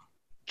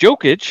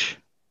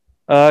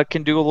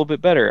 can do a little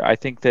bit better. I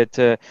think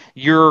that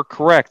you're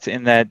correct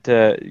in that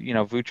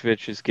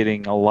Vucevic is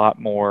getting a lot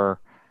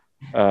more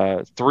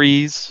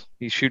threes.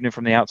 He's shooting it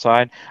from the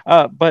outside,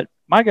 but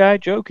my guy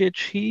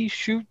Jokic, he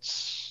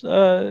shoots,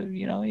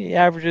 he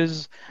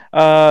averages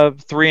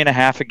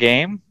 3.5 a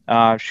game,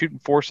 shooting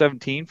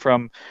 417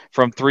 from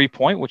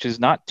 3-point, which is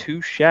not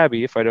too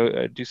shabby if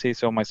I do say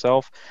so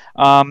myself.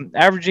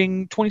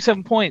 Averaging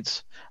 27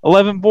 points,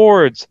 11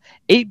 boards,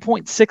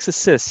 8.6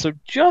 assists, so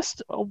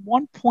just a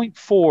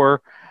 1.4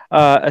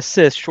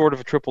 assists short of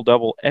a triple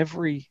double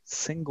every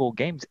single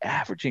game. He's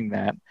averaging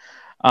that.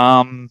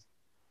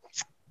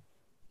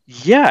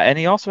 Yeah, and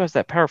he also has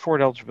that power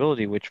forward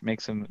eligibility, which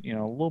makes him, a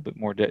little bit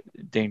more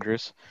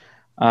dangerous.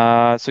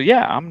 So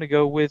yeah, I'm going to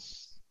go with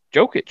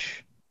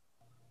Jokic.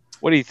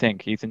 What do you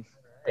think, Ethan?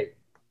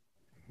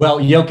 Well,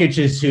 Jokic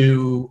is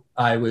who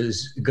I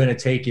was going to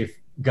take if,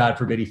 God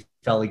forbid, he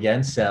fell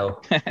again.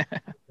 So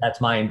that's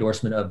my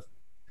endorsement of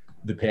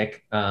the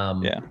pick.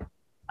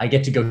 I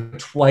get to go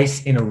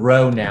twice in a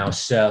row now.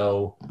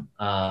 So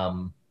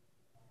I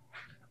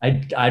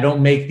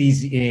don't make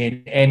these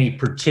in any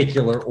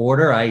particular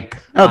order.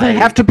 They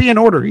have to be in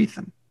order,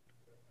 Ethan.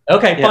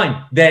 Okay,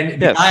 fine. Then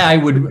the guy I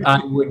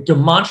would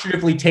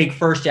demonstratively take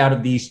first out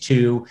of these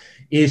two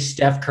is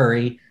Steph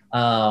Curry.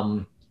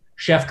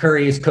 Chef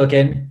Curry is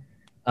cooking,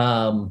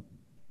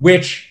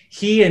 which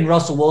he and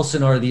Russell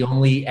Wilson are the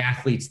only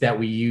athletes that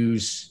we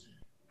use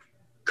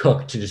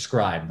cook to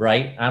describe,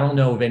 right? I don't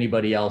know of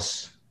anybody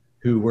else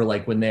who were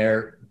like, when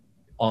they're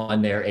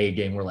on their A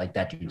game, we're like,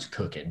 that dude's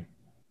cooking.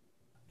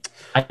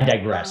 I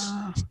digress.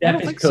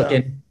 Steph is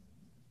cooking. So.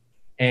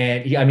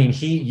 And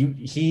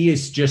he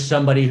is just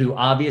somebody who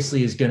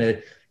obviously is going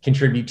to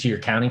contribute to your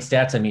counting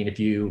stats. I mean, if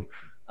you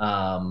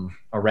are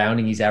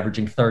rounding, he's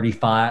averaging 30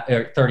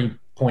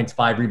 points,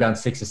 5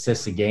 rebounds, 6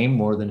 assists a game,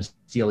 more than a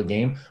steal a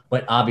game.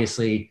 But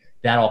obviously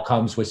that all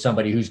comes with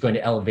somebody who's going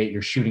to elevate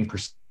your shooting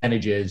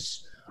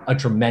percentages a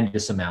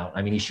tremendous amount.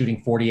 I mean, he's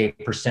shooting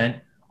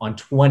 48% on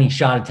 20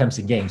 shot attempts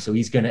a game. So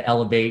he's going to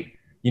elevate,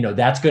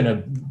 that's going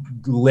to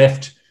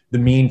lift the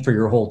mean for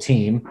your whole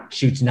team.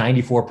 Shoots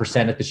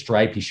 94% at the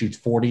stripe. He shoots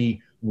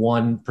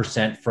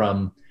 41%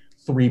 from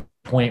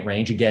 3-point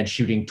range. Again,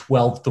 shooting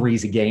 12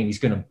 threes a game. He's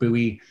going to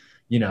buoy,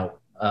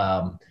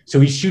 so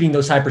he's shooting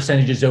those high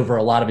percentages over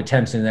a lot of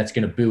attempts, and that's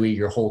going to buoy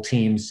your whole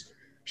team's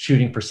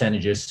shooting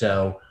percentages.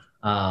 So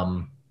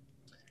I'm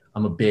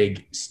a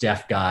big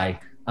Steph guy.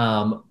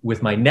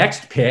 With my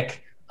next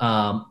pick,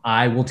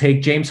 I will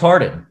take James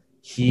Harden.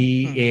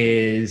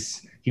 He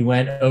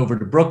went over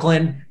to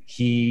Brooklyn.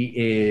 He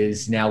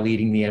is now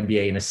leading the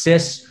NBA in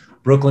assists.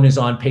 Brooklyn is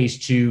on pace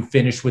to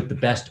finish with the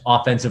best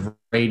offensive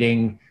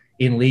rating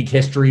in league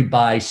history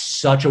by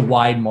such a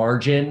wide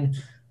margin.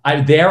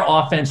 Their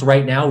offense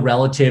right now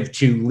relative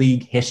to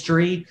league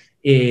history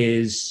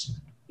is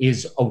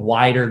a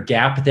wider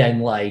gap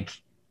than like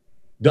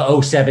the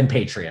 2007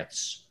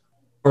 Patriots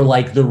or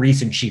like the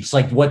recent Chiefs.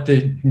 Like what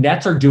the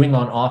Nets are doing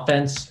on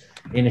offense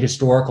in a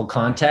historical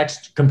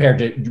context compared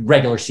to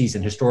regular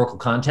season historical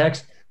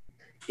context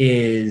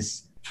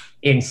is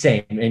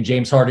insane. And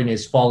James Harden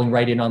is falling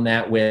right in on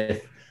that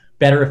with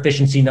better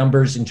efficiency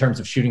numbers in terms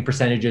of shooting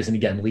percentages. And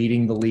again,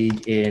 leading the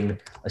league in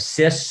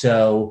assists.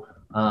 So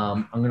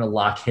I'm going to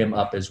lock him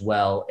up as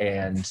well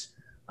and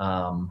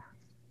try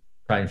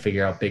and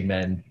figure out big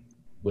men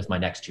with my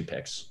next 2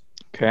 picks.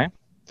 Okay.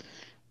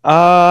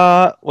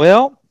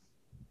 Well,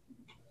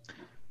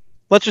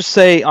 let's just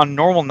say on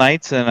normal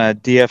nights in a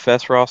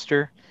DFS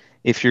roster,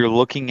 if you're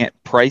looking at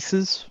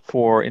prices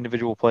for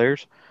individual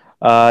players,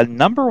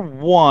 number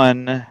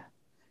 1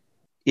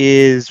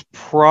 is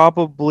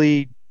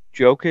probably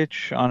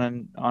Jokic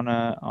on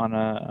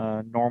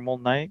a normal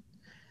night,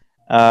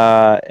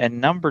 and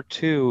number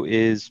 2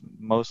 is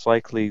most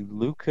likely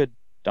Luka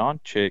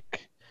Doncic.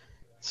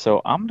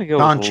 So I'm gonna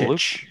go with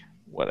Luka,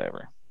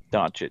 whatever.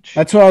 Doncic.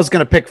 That's what I was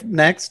gonna pick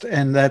next,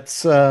 and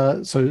that's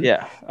a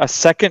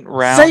second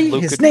round. Say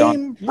his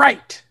name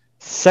right.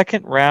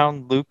 Second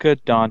round Luka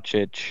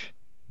Doncic.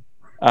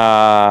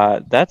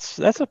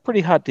 That's a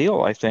pretty hot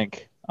deal, I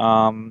think.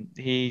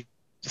 He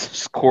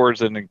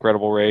scores at an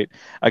incredible rate.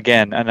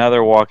 Again,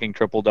 another walking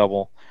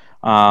triple-double.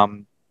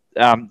 I'm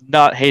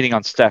not hating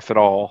on Steph at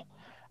all,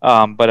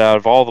 but out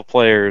of all the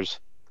players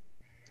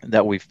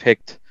that we've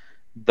picked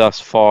thus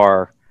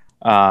far,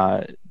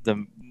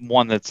 the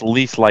one that's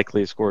least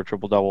likely to score a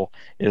triple-double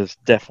is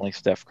definitely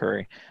Steph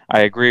Curry.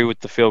 I agree with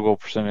the field goal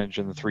percentage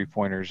and the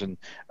three-pointers and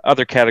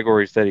other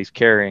categories that he's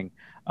carrying,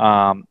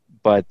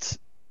 but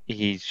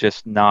he's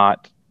just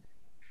not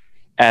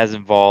as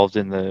involved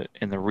in the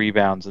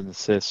rebounds and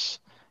assists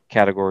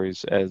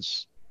categories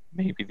as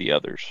maybe the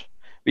others.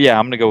 But yeah,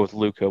 I'm gonna go with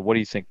Luka. What do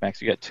you think, Max?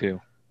 You got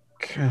 2.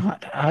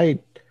 God,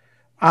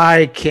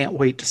 I can't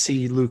wait to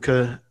see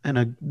Luka in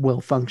a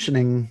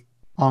well-functioning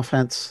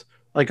offense,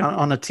 like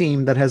on a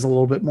team that has a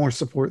little bit more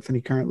support than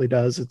he currently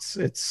does.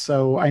 It's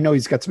so, I know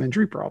he's got some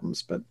injury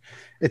problems, but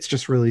it's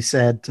just really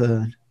sad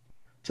to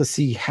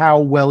see how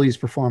well he's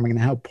performing and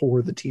how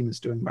poor the team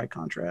is doing by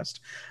contrast.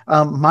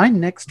 My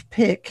next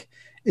pick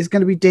is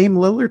going to be Dame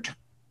Lillard,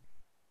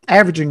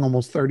 averaging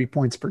almost 30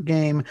 points per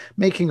game,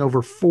 making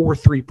over 4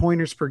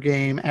 3-pointers per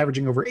game,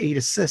 averaging over 8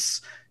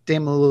 assists.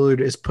 Dame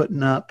Lillard is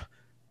putting up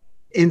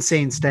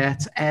insane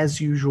stats as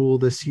usual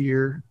this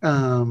year.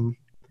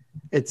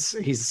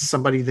 He's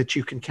somebody that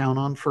you can count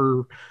on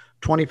for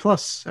 20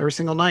 plus every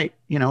single night.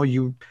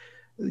 You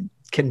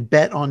can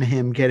bet on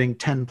him getting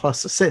 10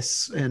 plus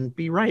assists and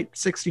be right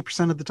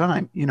 60% of the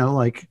time.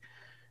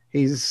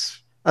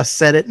 He's a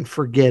set it and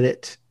forget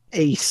it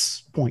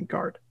ace point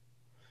guard.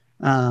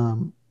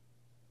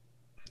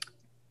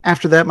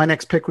 After that, my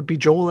next pick would be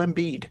Joel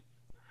Embiid.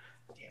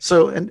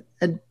 So, and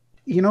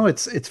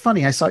it's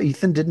funny. I saw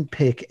Ethan didn't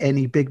pick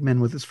any big men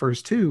with his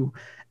first 2.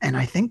 And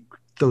I think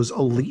those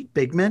elite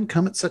big men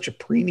come at such a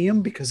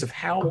premium because of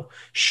how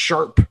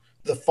sharp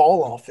the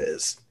fall off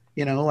is.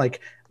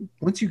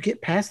 once you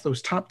get past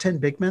those top 10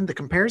 big men, the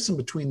comparison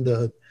between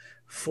the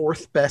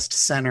fourth best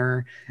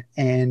center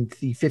and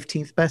the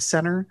 15th best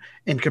center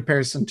in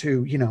comparison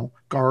to,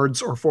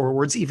 guards or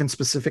forwards, even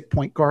specific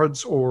point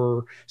guards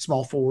or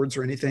small forwards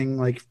or anything,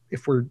 like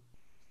if we're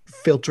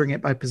filtering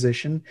it by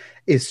position,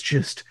 is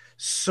just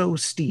so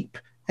steep.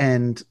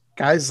 And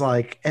guys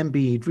like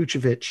Embiid,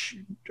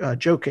 Vucevic,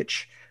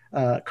 Jokic,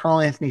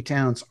 Karl Anthony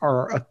Towns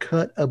are a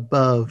cut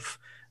above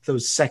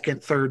those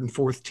second, third, and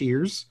fourth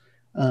tiers.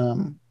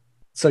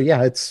 So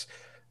yeah, it's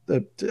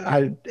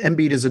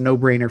Embiid is a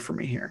no-brainer for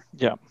me here.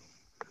 Yeah.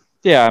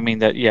 Yeah, I mean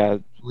that. Yeah,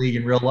 league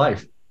in real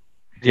life.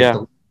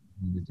 Yeah.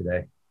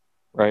 Today.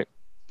 Right.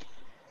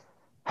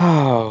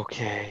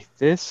 Okay,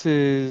 this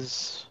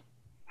is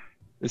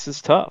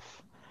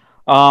tough.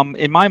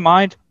 In my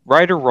mind,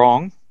 right or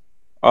wrong,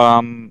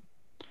 I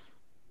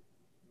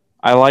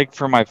like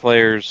for my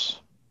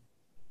players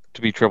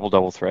to be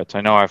triple-double threats.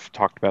 I know I've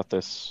talked about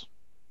this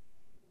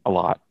a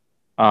lot.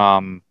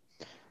 I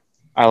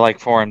like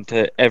for him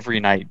to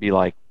every night be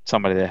like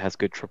somebody that has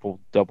good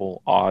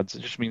triple-double odds.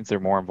 It just means they're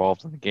more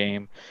involved in the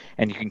game,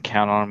 and you can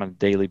count on them on a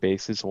daily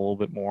basis a little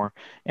bit more.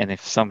 And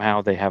if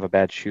somehow they have a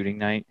bad shooting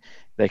night,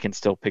 they can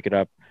still pick it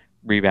up,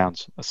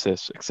 rebounds,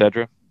 assists,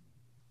 etc.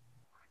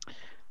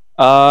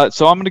 So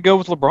I'm going to go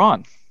with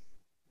LeBron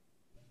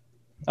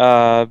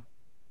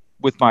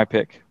with my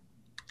pick.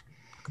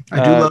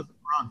 I do love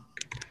LeBron.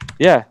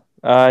 Yeah,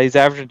 he's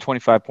averaging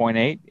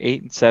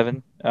 25.8,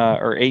 8-7,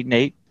 or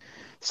 8-8.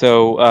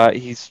 So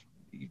he's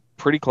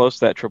pretty close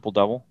to that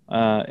triple-double,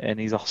 and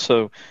he's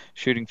also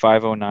shooting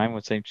 509,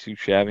 which ain't too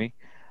shabby.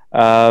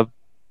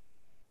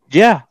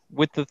 Yeah,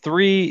 with the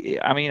three,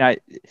 I mean,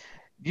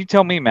 you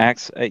tell me,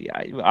 Max.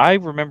 I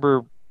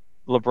remember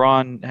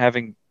LeBron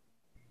having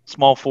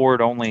small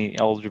forward only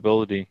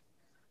eligibility.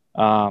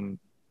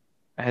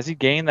 Has he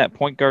gained that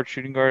point guard,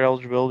 shooting guard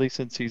eligibility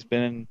since he's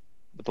been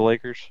with the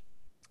Lakers?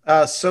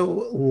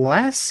 So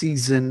last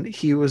season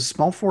he was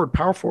small forward,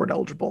 power forward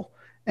eligible,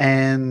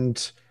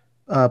 and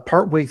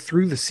partway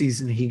through the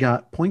season he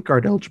got point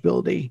guard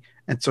eligibility,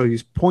 and so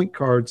he's point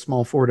guard,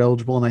 small forward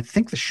eligible, and I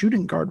think the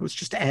shooting guard was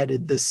just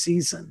added this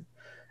season.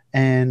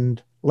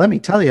 And let me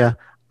tell you,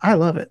 I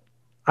love it.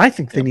 I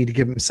think they need to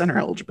give him center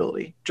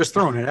eligibility. Just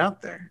throwing it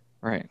out there.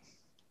 Right.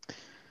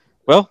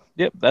 Well,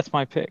 yep, that's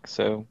my pick.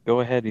 So go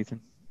ahead, Ethan.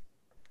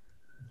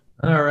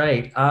 All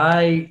right.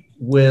 I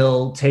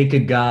will take a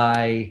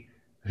guy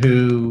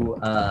who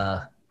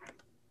I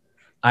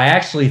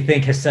actually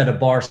think has set a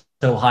bar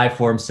so high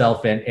for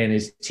himself and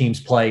his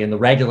team's play in the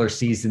regular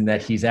season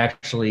that he's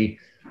actually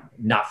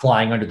not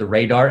flying under the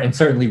radar. And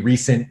certainly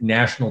recent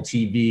national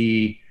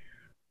TV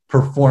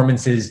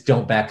performances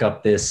don't back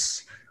up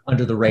this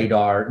under the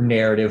radar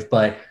narrative.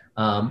 But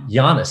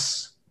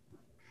Giannis,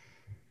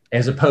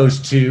 as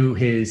opposed to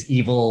his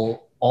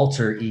evil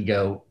alter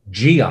ego,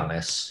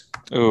 Giannis.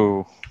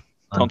 Oh,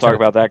 don't talk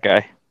about that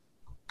guy.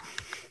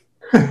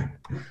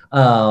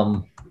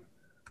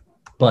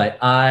 But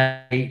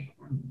I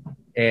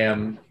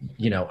am,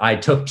 I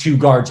took two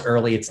guards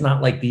early. It's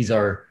not like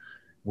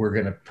we're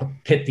going to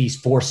pit these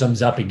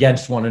foursomes up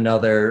against one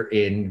another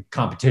in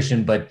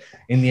competition, but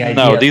in the idea.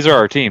 No, these are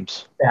our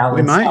teams.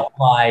 Balance out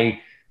my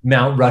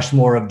Mount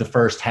Rushmore of the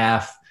first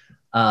half.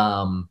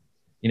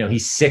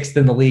 He's sixth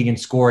in the league in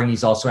scoring.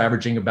 He's also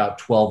averaging about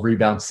 12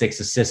 rebounds, 6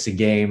 assists a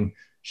game,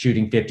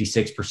 shooting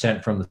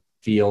 56% from the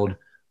field.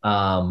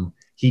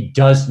 He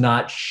does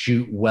not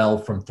shoot well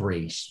from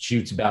three.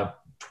 Shoots about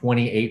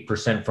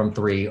 28% from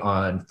three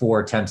on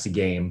 4 attempts a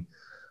game.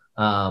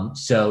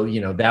 So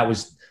that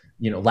was,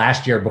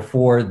 last year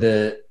before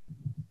the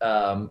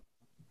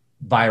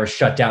virus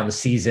shut down the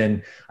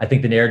season. I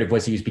think the narrative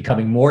was he was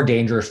becoming more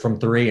dangerous from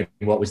three. And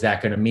what was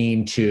that going to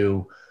mean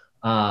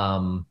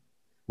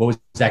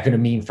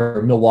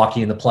for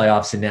Milwaukee in the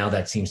playoffs? And now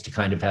that seems to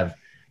kind of have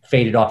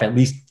faded off, at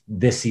least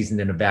this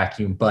season, in a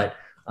vacuum. But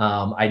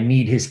I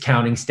need his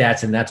counting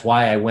stats, and that's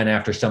why I went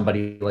after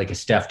somebody like a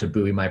Steph to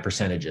buoy my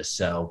percentages.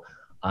 So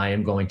I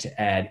am going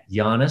to add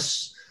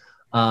Giannis.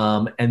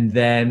 And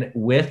then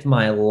with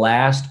my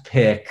last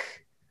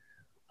pick,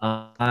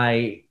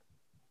 I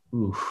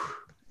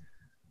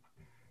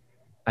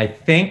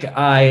think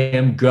I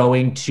am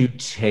going to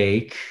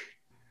take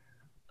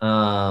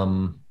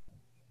fuck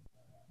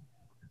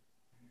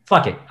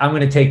it. I'm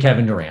going to take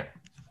Kevin Durant.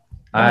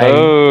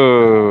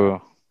 I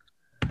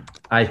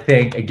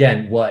think,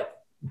 again, what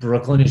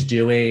Brooklyn is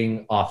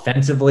doing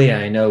offensively,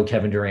 I know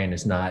Kevin Durant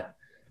is not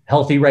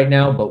healthy right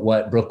now, but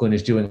what Brooklyn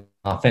is doing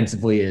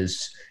offensively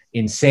is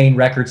insane,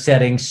 record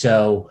setting.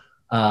 So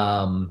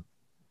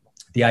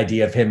the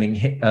idea of having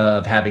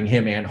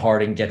him and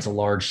Harden gets a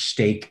large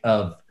stake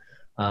of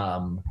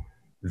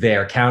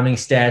their counting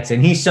stats.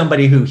 And he's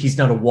somebody who, he's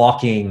not a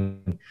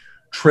walking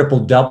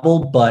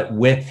triple-double, but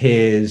with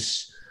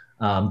his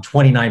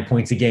 29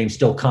 points a game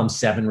still comes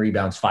 7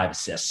 rebounds, 5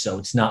 assists. So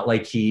it's not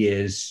like he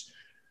is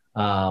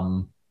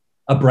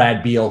a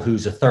Brad Beal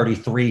who's a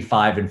 33,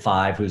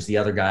 5-5, who's the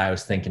other guy I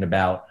was thinking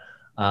about,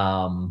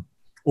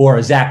 or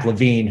a Zach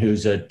LaVine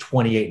who's a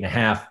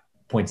 28.5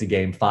 points a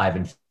game,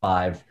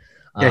 5-5.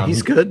 Yeah,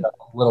 he's good.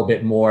 A little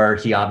bit more.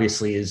 He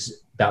obviously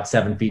is about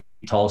 7 feet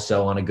tall,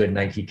 so on a good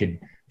night, he could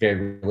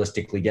very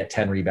realistically get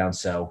 10 rebounds.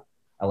 So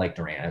I like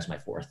Durant as my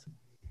fourth.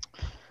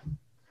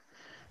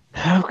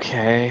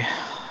 Okay.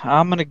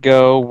 I'm going to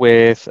go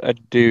with a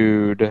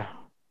dude Good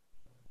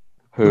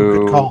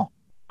who call.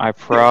 I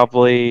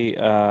probably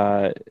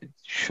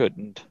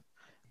shouldn't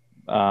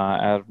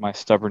out of my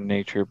stubborn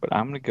nature, but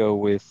I'm going to go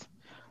with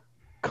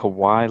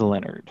Kawhi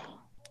Leonard.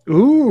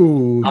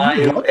 Ooh, I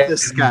you am love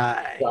this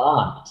guy.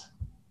 shocked.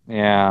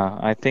 Yeah,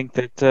 I think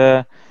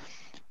that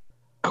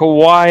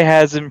Kawhi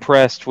has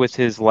impressed with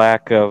his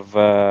lack of,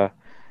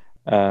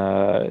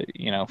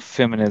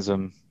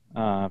 feminism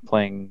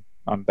playing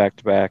on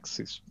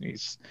back-to-backs.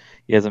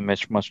 He hasn't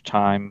missed much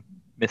time.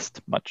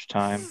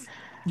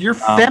 Your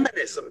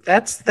feminism.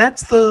 That's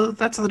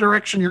the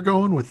direction you're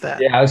going with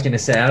that. Yeah, I was going to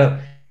say,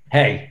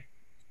 hey.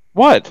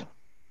 What?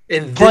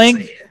 It's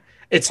playing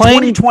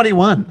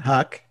 2021,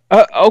 Huck.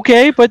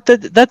 Okay, but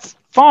that's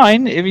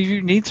fine. If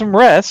you need some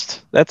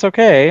rest, that's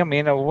okay. I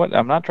mean,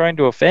 I'm not trying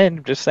to offend.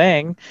 I'm just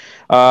saying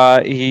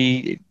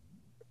he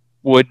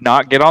would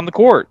not get on the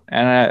court.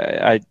 And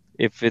I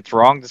if it's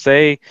wrong to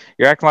say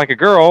you're acting like a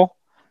girl,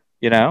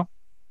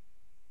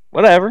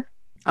 whatever.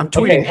 I'm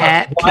tweeting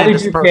at why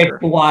Candace did you Parker. pick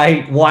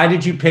Kawhi? Why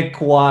did you pick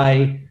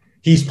Kawhi?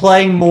 He's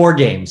playing more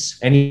games,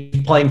 and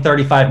he's playing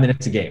 35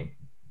 minutes a game.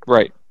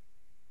 Right.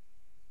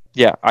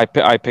 Yeah, I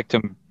picked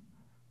him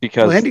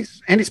because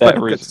Andy's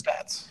putting up good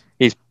stats.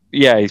 He's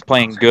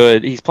playing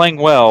good. He's playing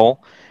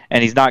well,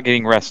 and he's not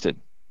getting rested.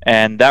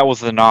 And that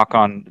was my knock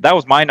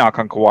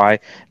on Kawhi,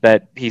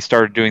 that he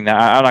started doing that.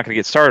 I'm not going to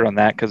get started on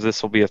that because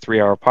this will be a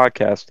 3-hour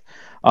podcast.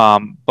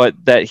 But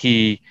that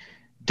he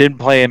didn't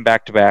play in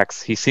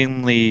back-to-backs. He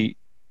seemingly,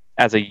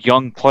 as a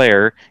young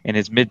player in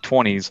his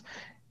mid-20s,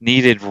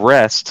 needed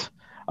rest.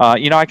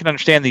 I can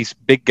understand these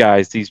big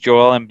guys, these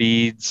Joel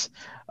Embiids.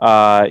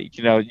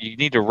 You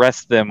need to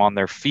rest them on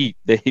their feet.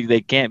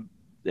 They can't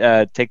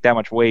take that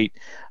much weight,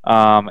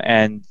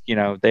 and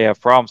they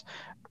have problems.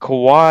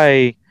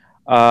 Kawhi,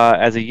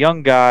 as a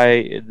young guy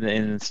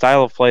in the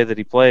style of play that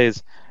he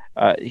plays,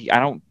 I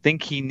don't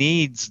think he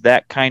needs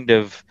that kind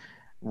of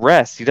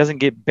rest. He doesn't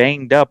get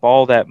banged up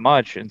all that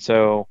much, and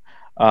so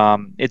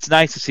it's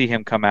nice to see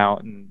him come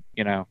out and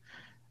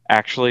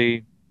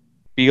actually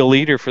be a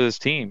leader for this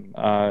team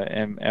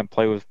and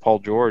play with Paul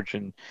George.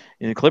 And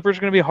the Clippers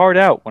are going to be hard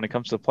out when it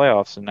comes to the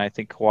playoffs, and I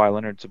think Kawhi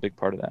Leonard's a big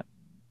part of that.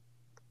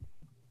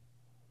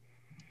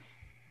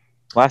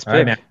 Last pick. All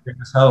right, man, bring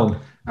us home.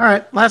 All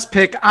right, last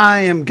pick. I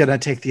am gonna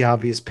take the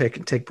obvious pick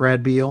and take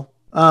Brad Beal.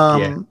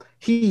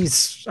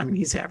 He's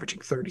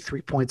averaging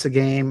 33 points a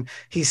game.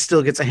 He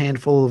still gets a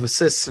handful of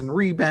assists and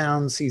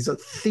rebounds. He's a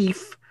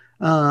thief,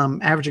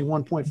 averaging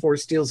 1.4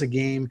 steals a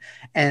game.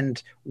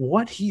 And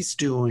what he's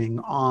doing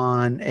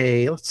on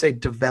a, let's say,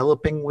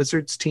 developing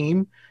Wizards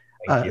team,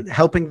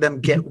 helping them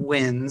get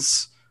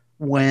wins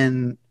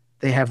when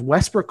they have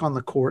Westbrook on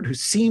the court, who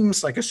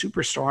seems like a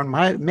superstar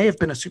and may have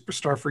been a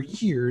superstar for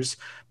years,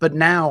 but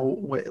now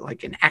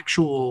like an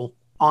actual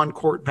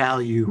on-court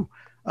value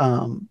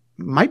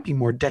might be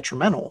more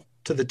detrimental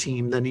to the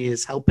team than he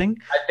is helping.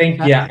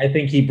 I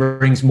think he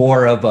brings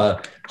more of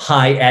a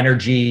high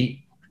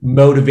energy,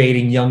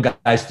 motivating young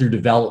guys through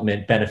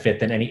development benefit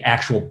than any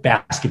actual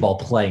basketball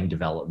playing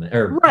development.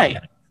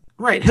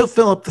 Right. He'll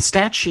fill up the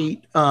stat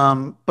sheet,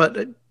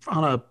 but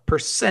from a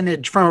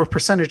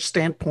percentage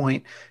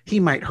standpoint, he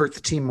might hurt the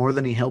team more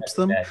than he helps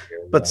them.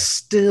 But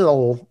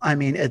still, I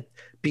mean,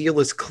 Beal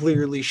is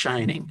clearly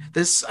shining.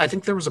 I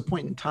think there was a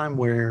point in time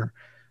where,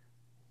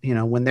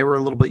 when they were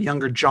a little bit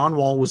younger, John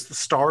Wall was the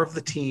star of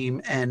the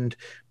team and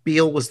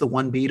Beal was the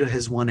 1B to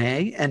his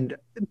 1A. And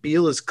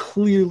Beal is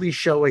clearly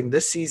showing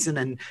this season,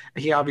 and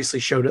he obviously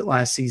showed it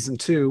last season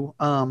too.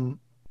 The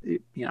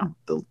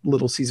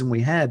little season we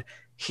had,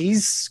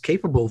 he's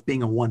capable of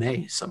being a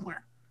 1A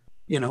somewhere.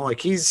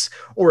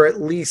 Or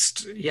at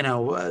least,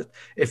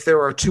 if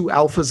there are two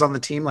alphas on the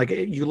team, like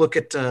you look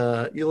at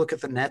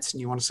the Nets and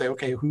you want to say,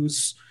 okay, who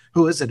is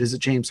it? Is it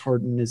James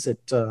Harden? Is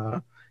it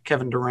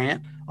Kevin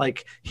Durant?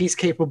 Like, he's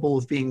capable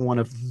of being one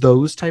of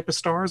those type of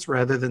stars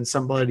rather than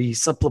somebody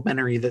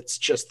supplementary that's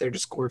just there to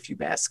score a few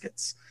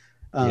baskets.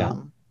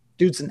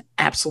 Dude's an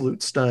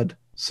absolute stud.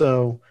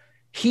 So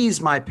he's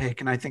my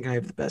pick, and I think I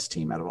have the best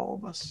team out of all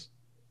of us.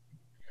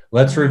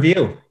 Let's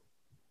review.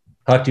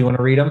 Huck, do you want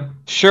to read them?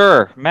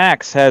 Sure.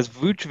 Max has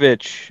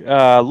Vucevic,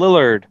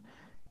 Lillard,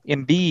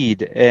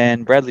 Embiid,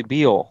 and Bradley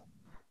Beal.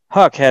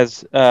 Huck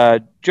has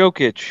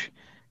Jokic,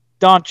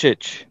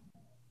 Doncic,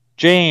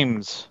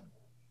 James,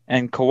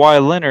 and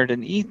Kawhi Leonard.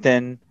 And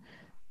Ethan,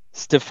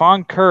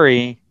 Stephon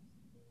Curry,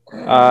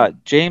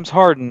 James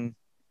Harden,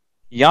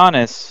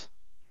 Giannis,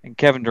 and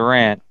Kevin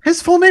Durant.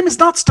 His full name is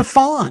not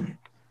Stephon.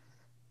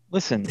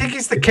 Listen. I think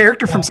he's the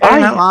character from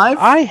Saturday Night Live.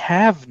 I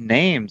have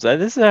names.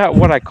 This is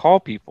what I call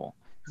people.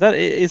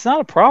 It's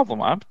not a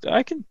problem.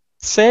 I can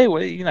say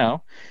what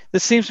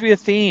This seems to be a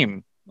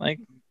theme. Like,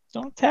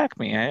 don't attack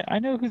me. I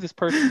know who this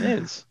person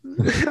is.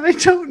 I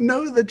don't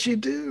know that you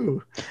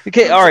do.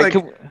 Okay, all right.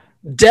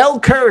 Del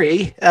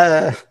Curry.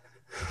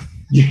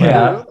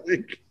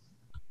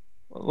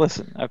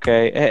 Listen,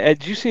 okay.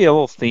 Did you see a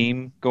little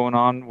theme going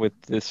on with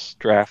this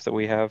draft that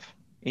we have?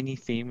 Any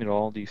theme at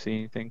all? Do you see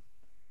anything?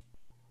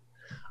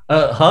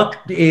 Huck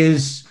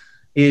is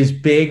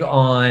big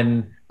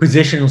on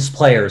positionless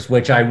players,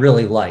 which I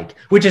really like.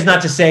 Which is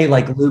not to say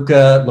like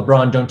Luka,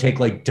 LeBron don't take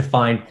like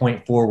defined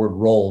point forward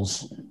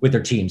roles with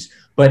their teams,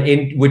 but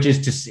in which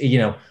is to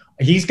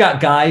he's got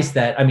guys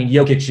that I mean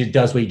Jokic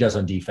does what he does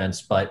on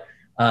defense, but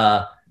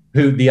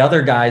who the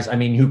other guys I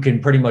mean who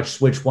can pretty much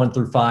switch 1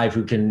 through 5,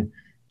 who can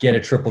get a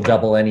triple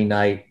double any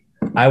night.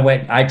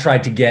 I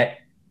tried to get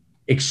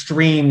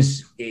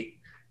extremes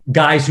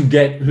guys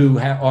who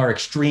are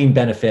extreme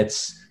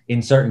benefits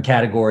in certain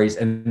categories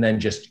and then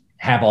just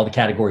have all the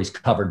categories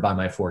covered by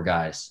my 4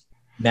 guys.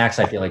 Max,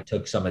 I feel like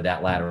took some of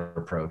that latter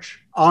approach.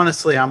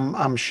 Honestly,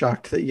 I'm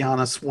shocked that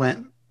Giannis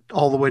went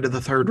all the way to the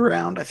 3rd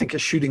round. I think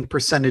his shooting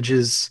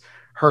percentages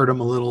hurt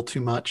him a little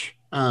too much.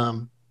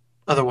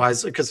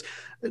 Otherwise, because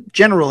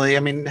generally,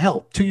 I mean,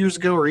 hell, 2 years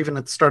ago or even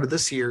at the start of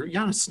this year,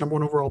 Giannis number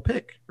 1 overall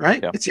pick,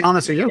 right? Yeah. It's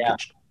Giannis or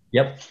Jokic.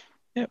 Yeah. Yep.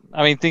 Yeah,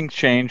 I mean things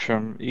change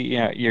from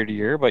year to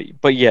year,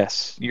 but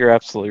yes, you're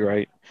absolutely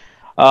right.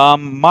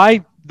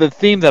 The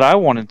theme that I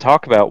wanted to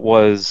talk about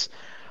was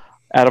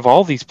out of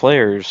all these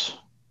players,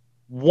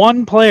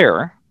 one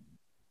player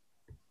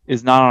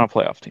is not on a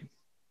playoff team.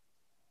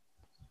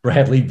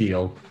 Bradley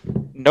Beal.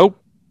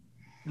 Nope,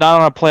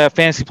 not on a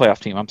fantasy playoff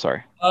team. I'm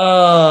sorry.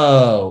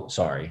 Oh,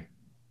 sorry.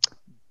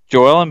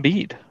 Joel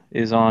Embiid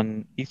is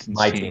on Ethan's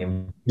My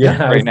team.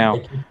 Yeah, right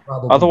now.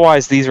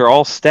 Otherwise, these are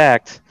all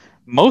stacked.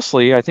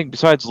 Mostly, I think,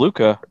 besides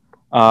Luka,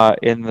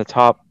 in the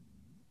top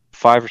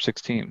 5 or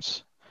 6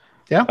 teams.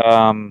 Yeah.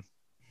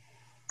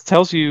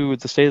 Tells you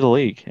the state of the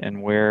league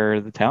and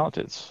where the talent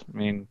is. I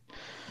mean,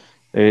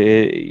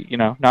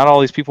 not all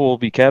these people will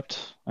be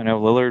kept. I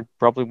know Lillard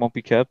probably won't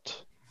be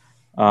kept.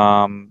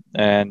 And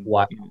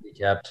why won't be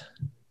kept?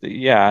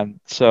 Yeah,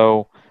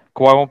 so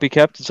Kawhi won't be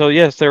kept. So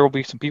yes, there will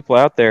be some people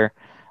out there.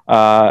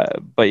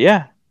 But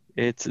yeah,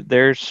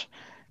 there's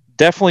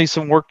definitely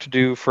some work to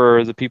do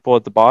for the people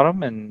at the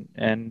bottom,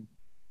 and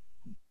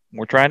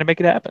we're trying to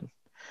make it happen.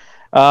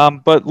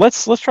 But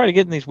let's try to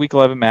get in these Week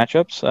 11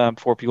 matchups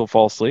before people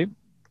fall asleep.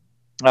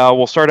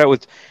 We'll start out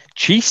with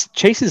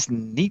Chase's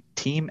Neat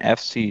Team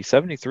FC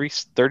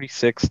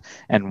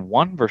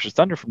 73-36-1 versus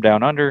Thunder from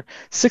Down Under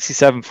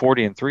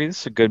 67-40-3. This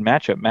is a good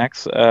matchup,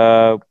 Max.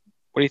 What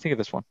do you think of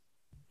this one?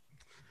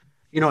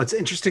 It's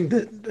interesting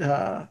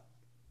that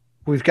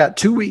we've got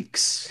 2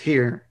 weeks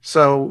here.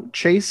 So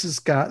Chase has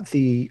got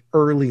the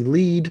early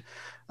lead.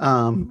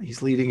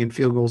 He's leading in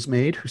field goals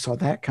made. Who saw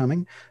that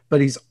coming?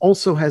 But he's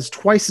also has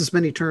twice as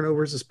many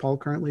turnovers as Paul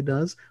currently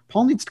does.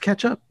 Paul needs to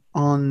catch up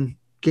on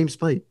games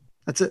played.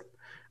 That's it.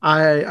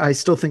 I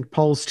still think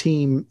Paul's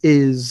team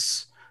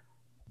is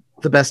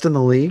the best in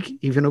the league,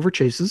 even over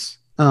Chase's.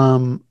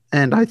 And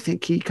I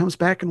think he comes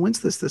back and wins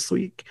this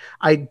week.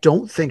 I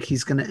don't think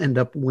he's going to end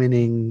up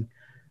winning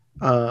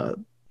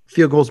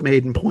field goals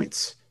made and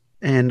points.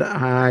 And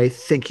I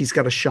think he's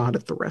got a shot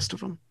at the rest of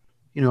them.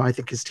 I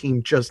think his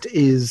team just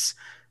is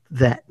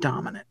that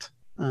dominant.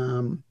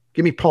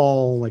 Give me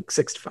Paul like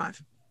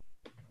 6-5.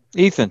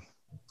 Ethan.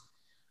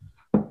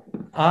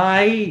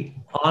 I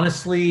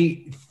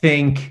honestly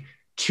think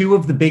 2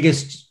 of the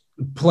biggest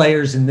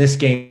players in this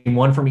game,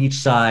 one from each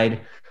side,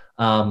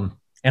 and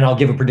I'll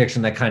give a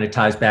prediction that kind of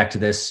ties back to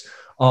this,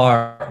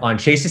 are on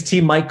Chase's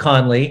team, Mike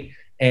Conley,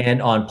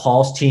 and on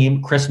Paul's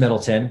team, Chris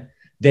Middleton.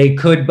 They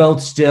could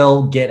both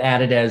still get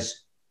added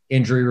as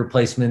injury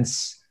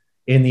replacements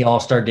in the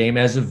All-Star game.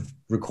 As of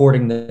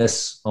recording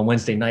this on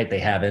Wednesday night, they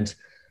haven't.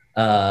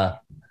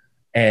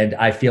 And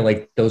I feel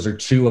like those are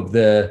 2 of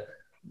the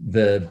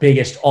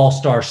biggest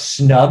All-Star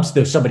snubs,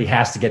 though somebody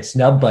has to get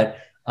snubbed. But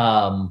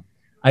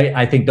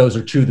I think those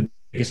are 2 of the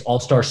biggest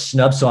All-Star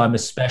snubs. So I'm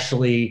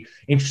especially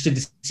interested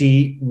to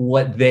see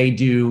what they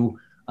do,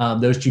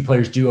 those 2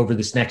 players do over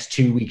this next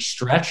 2-week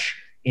stretch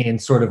in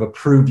sort of a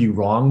prove you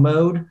wrong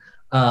mode.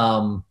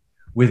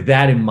 With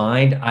that in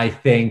mind, I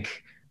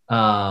think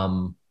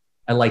I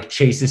like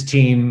Chase's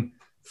team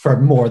for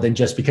more than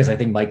just because I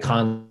think Mike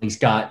Conley's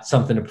got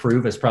something to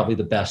prove as probably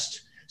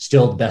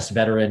still the best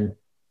veteran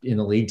in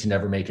the league to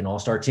never make an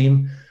All-Star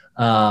team.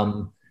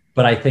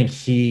 But I think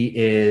he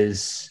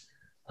is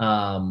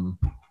also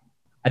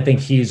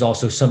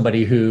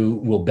somebody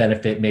who will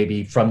benefit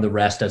maybe from the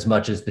rest as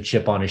much as the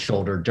chip on his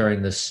shoulder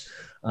during this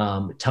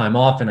time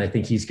off. And I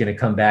think he's going to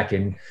come back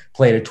and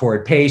play at a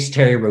torrid pace.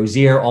 Terry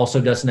Rozier also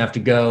doesn't have to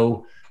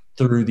go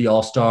through the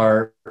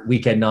All-Star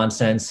weekend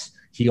nonsense.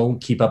 He'll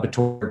keep up a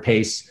torrid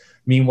pace.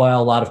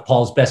 Meanwhile, a lot of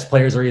Paul's best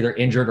players are either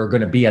injured or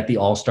going to be at the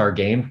All-Star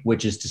game,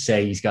 which is to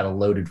say he's got a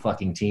loaded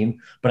fucking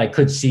team. But I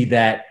could see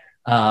that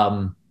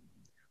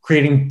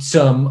creating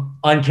some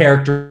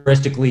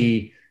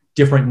uncharacteristically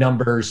different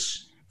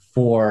numbers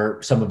for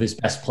some of his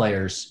best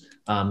players,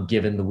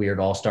 given the weird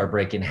All-Star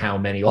break and how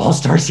many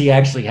All-Stars he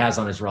actually has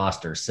on his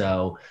roster.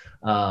 So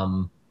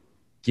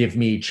give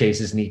me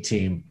Chase's neat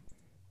team.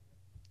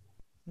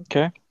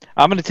 Okay.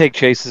 I'm going to take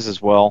Chase's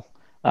as well.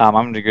 I'm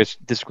going to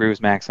disagree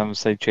with Max. I'm going to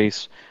say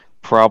Chase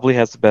probably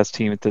has the best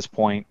team at this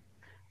point.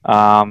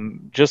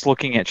 Just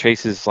looking at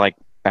Chase's like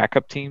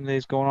backup team that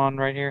he's going on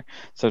right here.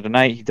 So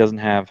tonight he doesn't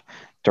have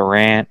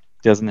Durant,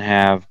 doesn't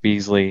have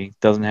Beasley,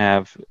 doesn't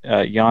have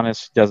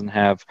Giannis, doesn't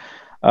have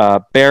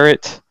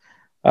Barrett,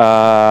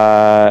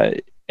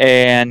 and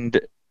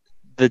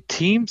the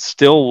team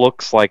still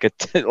looks like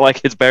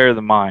like it's better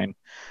than mine.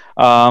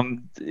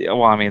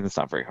 Well, I mean, it's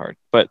not very hard,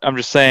 but I'm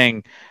just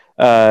saying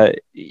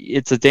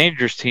it's a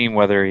dangerous team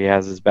whether he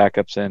has his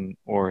backups in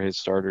or his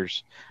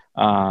starters.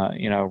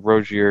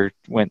 Rozier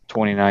went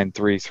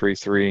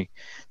 29-3-3-3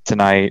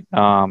 tonight,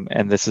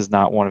 and this is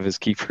not one of his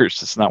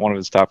keepers. It's not one of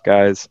his top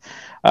guys.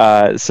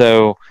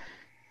 So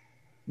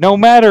no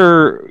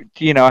matter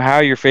how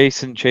you're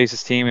facing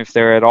Chase's team, if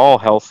they're at all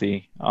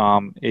healthy,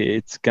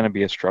 it's going to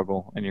be a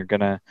struggle, and you're going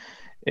to,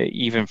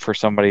 even for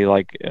somebody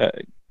like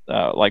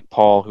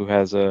Paul, who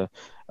has a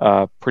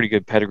pretty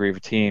good pedigree of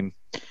a team.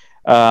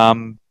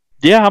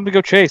 Yeah, I'm gonna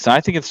go Chase. And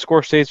I think if the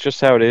score stays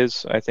just how it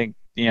is, I think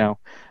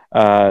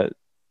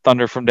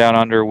Thunder from down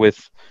under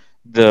with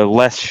the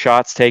less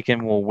shots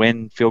taken will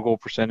win field goal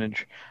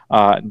percentage,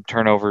 and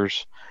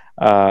turnovers,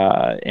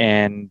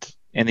 and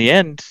in the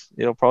end,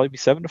 it'll probably be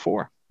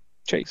 7-4,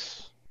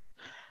 Chase.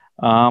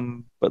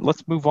 But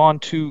let's move on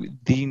to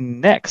the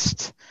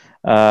next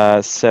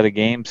set of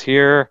games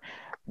here.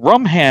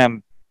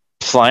 Rumham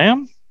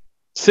Slam,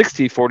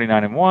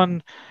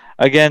 60-49-1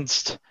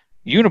 against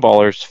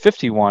Uniballers,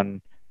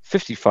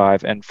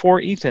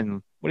 51-55-4. Ethan,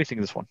 what do you think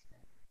of this one?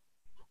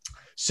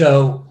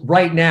 So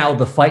right now,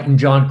 the Fightin'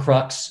 John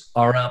Crux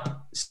are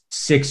up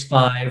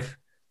 6-5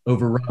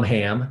 over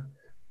Rumham.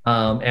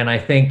 And I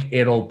think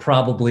it'll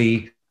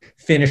probably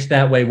finish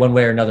that way one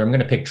way or another. I'm going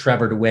to pick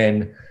Trevor to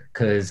win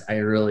because I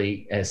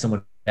really, as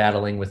someone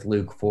battling with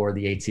Luke for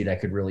the 8 seed, I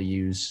could really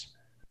use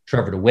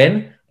Trevor to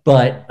win.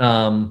 But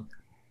a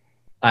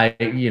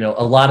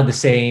lot of the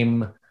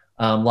same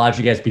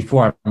logic as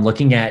before. I'm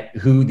looking at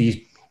who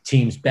these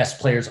teams' best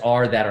players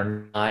are that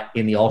are not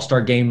in the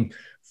All-Star game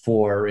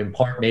for, in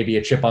part, maybe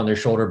a chip on their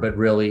shoulder, but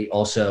really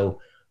also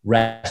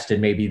rest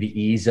and maybe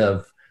the ease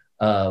of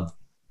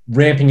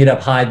ramping it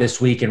up high this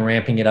week and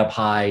ramping it up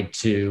high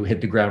to hit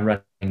the ground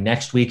running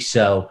next week.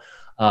 So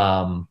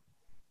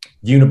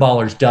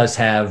Uniballers does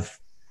have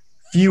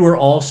fewer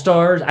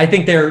All-Stars. I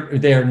think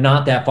they're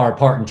not that far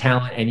apart in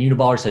talent, and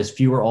Uniballers has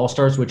fewer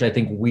All-Stars, which I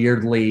think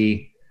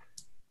weirdly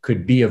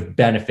could be of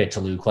benefit to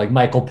Luke. Like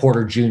Michael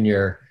Porter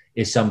Jr.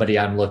 is somebody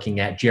I'm looking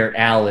at. Jarrett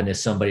Allen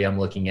is somebody I'm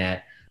looking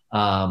at.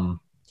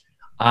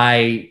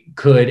 I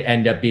could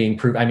end up being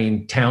I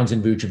mean, Towns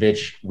and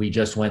Vucevic, we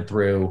just went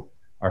through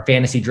our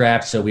fantasy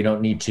draft, so we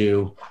don't need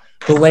to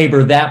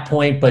belabor that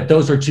point. But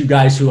those are two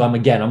guys who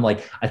I'm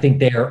like, I think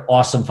they're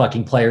awesome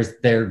fucking players.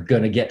 They're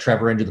going to get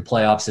Trevor into the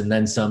playoffs and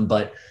then some.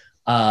 But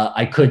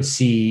I could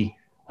see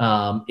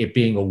it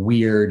being a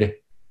weird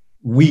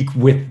week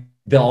with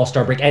the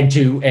All-Star break. And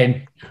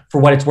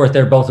for what it's worth,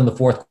 they're both in the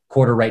fourth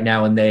quarter right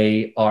now, and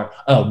they are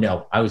 – oh,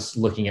 no, I was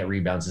looking at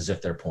rebounds as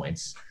if they're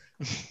points.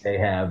 They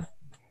have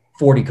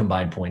 40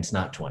 combined points,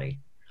 not 20.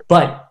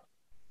 But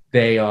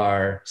they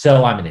are –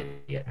 so I'm an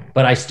idiot.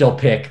 But I still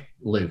pick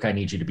Luke. I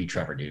need you to be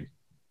Trevor, dude.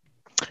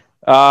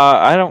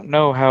 I don't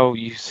know how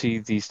you see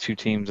these two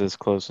teams as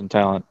close in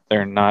talent.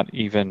 They're not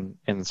even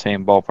in the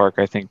same ballpark.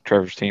 I think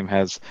Trevor's team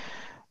has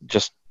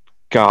just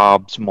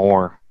gobs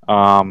more.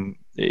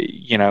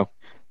 Vucevic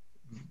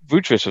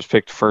was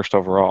picked first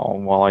overall,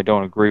 and while I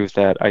don't agree with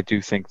that, I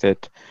do think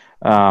that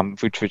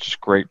Vucevic is a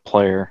great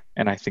player,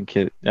 and I think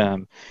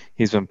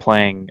he's been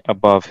playing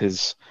above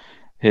his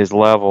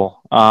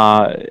level.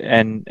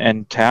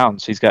 And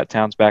Towns, he's got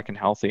Towns back and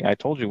healthy. I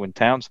told you when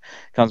Towns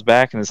comes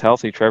back and is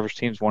healthy, Trevor's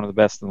team's one of the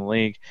best in the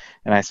league,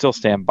 and I still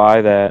stand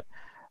by that.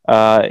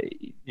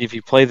 If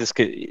you play this,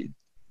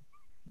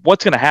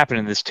 what's going to happen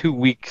in this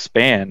 2-week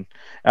span,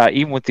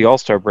 even with the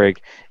All-Star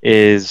break,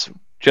 is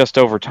just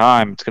over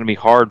time, it's going to be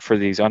hard for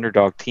these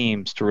underdog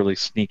teams to really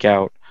sneak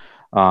out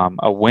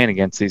a win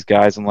against these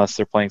guys unless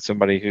they're playing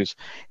somebody who's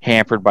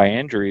hampered by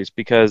injuries,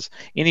 because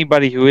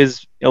anybody who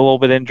is a little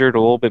bit injured, a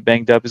little bit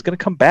banged up is going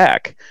to come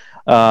back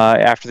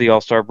after the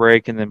All-Star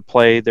break and then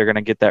play. They're going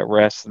to get that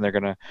rest, and they're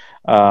going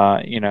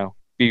to,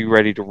 be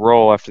ready to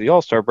roll after the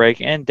All-Star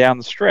break and down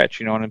the stretch.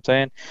 You know what I'm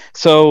saying?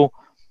 So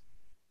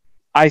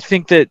I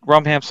think that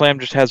Rumham Slam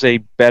just has a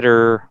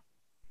better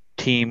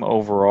team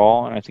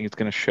overall, and I think it's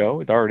going to show.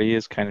 It already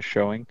is kind of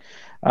showing.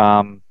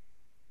 And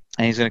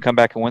he's going to come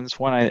back and win this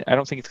one. I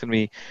don't think it's going to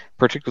be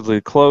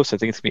particularly close. I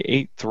think it's going to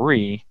be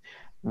 8-3.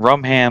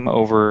 Rumham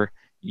over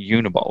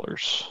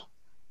Uniballers.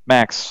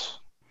 Max,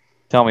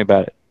 tell me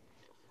about it.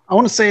 I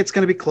want to say it's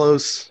going to be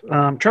close.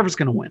 Trevor's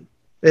going to win.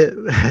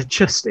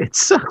 It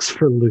sucks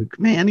for Luke,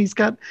 man. He's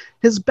got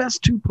his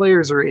best two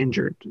players are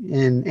injured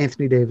in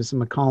Anthony Davis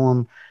and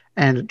McCollum,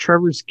 and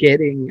Trevor's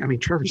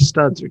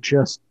studs are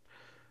just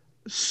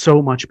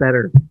so much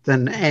better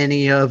than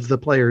any of the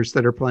players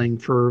that are playing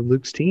for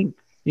Luke's team.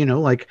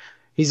 Like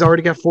he's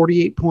already got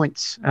 48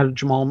 points out of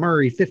Jamal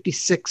Murray,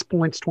 56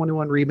 points,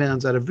 21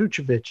 rebounds out of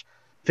Vucevic,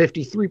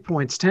 53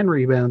 points, 10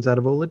 rebounds out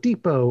of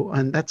Oladipo.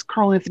 And that's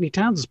Karl Anthony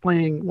Towns is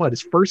playing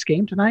his first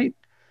game tonight?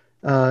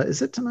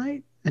 Is it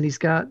tonight? and he's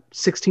got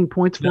 16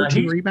 points,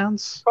 14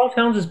 rebounds. Karl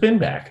Towns has been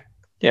back.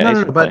 Yeah,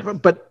 no,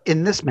 but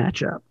in this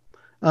matchup.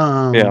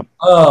 Yeah.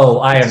 Oh,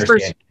 I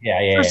understand.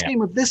 First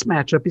game of this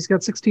matchup, he's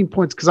got 16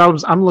 points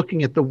because I'm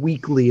looking at the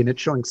weekly and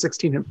it's showing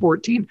 16 and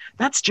 14.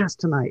 That's just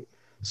tonight.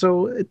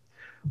 So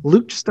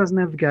Luke just doesn't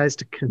have the guys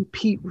to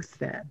compete with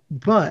that.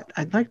 But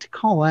I'd like to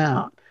call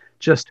out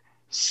just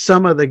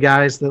some of the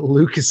guys that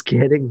Luke is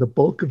getting the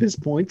bulk of his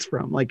points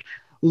from. Like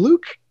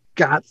Luke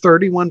got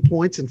 31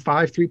 points and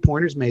 5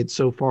 3-pointers made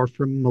so far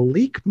from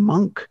Malik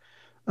Monk.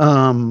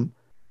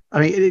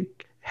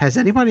 Has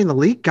anybody in the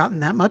league gotten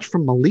that much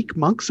from Malik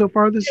Monk so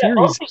far this year?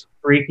 He's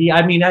freaky.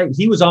 I mean,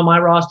 he was on my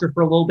roster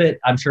for a little bit.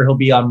 I'm sure he'll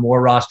be on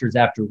more rosters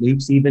after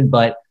Luke's even,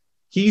 but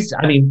he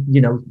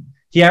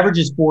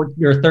averages 4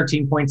 or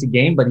 13 points a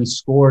game, but he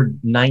scored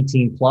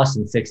 19 plus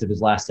in 6 of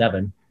his last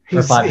 7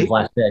 or 5 of his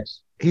last 6.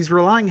 He's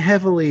relying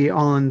heavily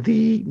on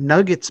the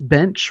Nuggets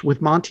bench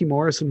with Monty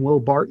Morris and Will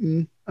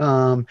Barton.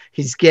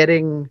 He's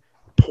getting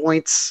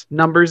points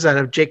numbers out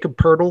of Jacob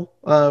Poeltl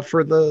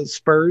for the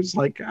Spurs.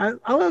 Like I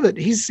love it.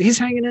 He's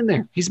hanging in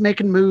there. He's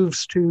making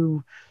moves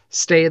to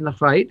stay in the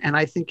fight, and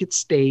I think it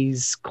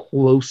stays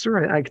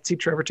closer. I could see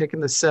Trevor taking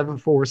the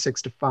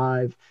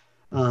 7-4,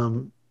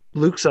 6-5.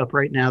 Luke's up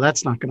right now.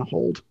 That's not going to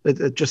hold.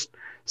 It just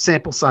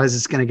sample size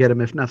is going to get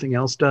him if nothing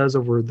else does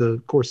over the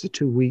course of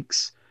 2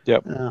 weeks.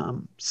 Yep.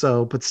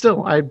 But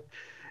still,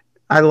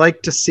 I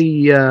like to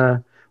see.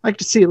 Like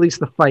to see at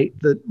least the fight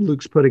that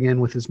Luke's putting in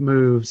with his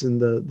moves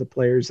and the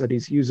players that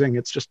he's using.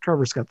 It's just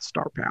Trevor's got the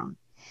star power.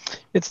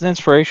 It's an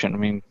inspiration. I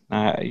mean,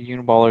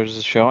 Uniballers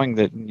is showing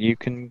that you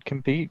can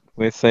compete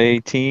with a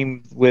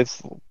team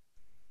with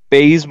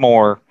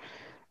Bazemore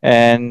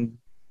and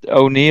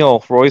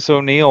Royce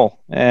O'Neal,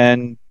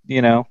 and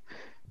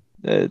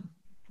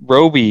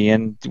Roby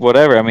and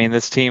whatever. I mean,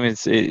 this team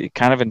is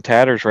kind of in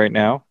tatters right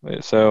now.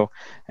 So,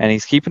 and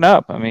he's keeping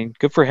up. I mean,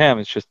 good for him.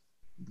 It's just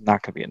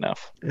not going to be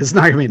enough. It's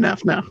not going to be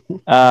enough now.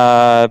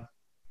 I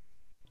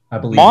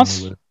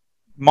believe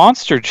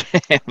Monster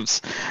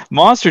Jams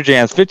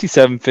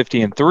 57,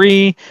 50 and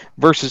 3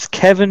 versus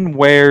Kevin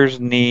Ware's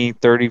knee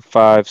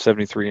 35,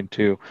 73 and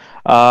 2.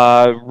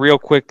 Real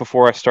quick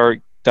before I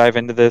dive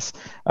into this,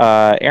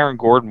 Aaron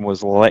Gordon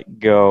was let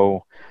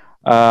go.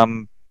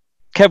 Kevin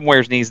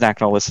Ware's knee's not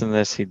going to listen to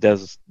this. He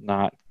does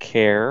not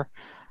care.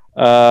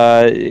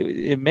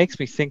 It makes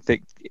me think that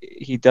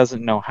he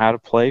doesn't know how to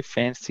play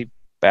fantasy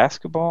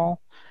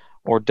basketball,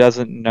 or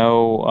doesn't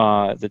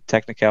know the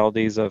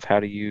technicalities of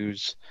how to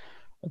use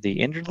the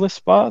injured list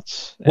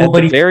spots at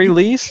the very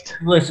least.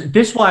 Listen,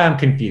 this is why I'm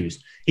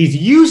confused. He's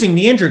using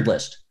the injured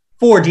list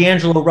for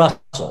D'Angelo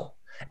Russell,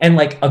 and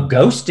like a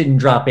ghost didn't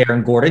drop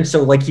Aaron Gordon,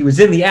 so like he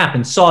was in the app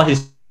and saw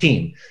his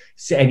team,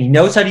 and he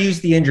knows how to use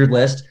the injured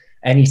list,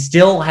 and he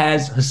still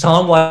has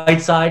Hassan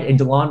Whiteside and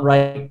DeLon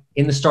Wright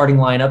in the starting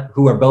lineup,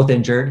 who are both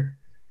injured.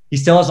 He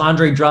still has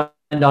Andre Drummond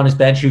on his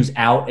bench, who's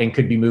out and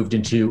could be moved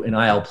into an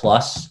IL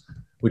plus,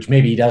 which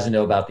maybe he doesn't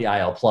know about the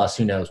IL plus,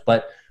 who knows?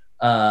 But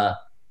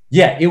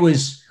it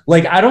was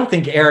like, I don't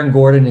think Aaron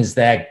Gordon is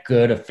that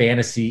good a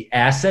fantasy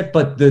asset,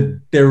 but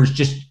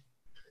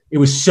it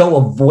was so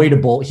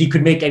avoidable. He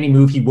could make any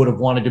move he would have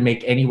wanted to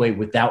make anyway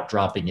without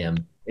dropping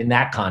him. In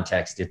that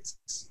context, it's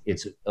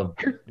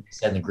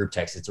said in the group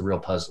text, it's a real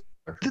puzzle.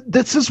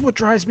 This is what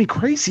drives me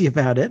crazy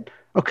about it.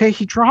 Okay,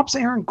 he drops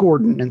Aaron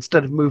Gordon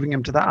instead of moving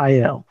him to the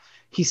IL.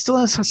 He still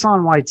has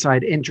Hassan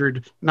Whiteside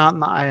injured, not in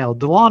the IL.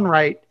 DeLon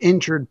Wright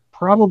injured,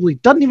 probably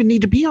doesn't even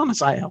need to be on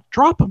his IL.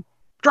 Drop him.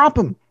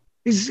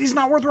 He's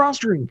not worth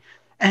rostering.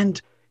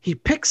 And he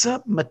picks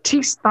up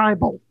Matisse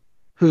Thybulle,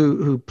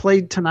 who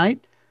played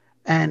tonight,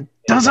 and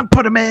doesn't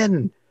put him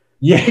in.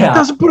 Yeah, he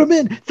doesn't put him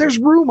in. There's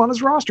room on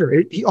his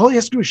roster. All he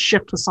has to do is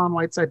shift Hassan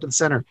Whiteside to the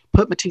center,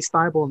 put Matisse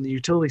Thybulle in the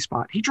utility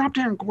spot. He dropped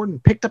Aaron Gordon,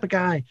 picked up a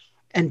guy,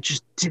 and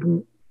just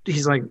didn't.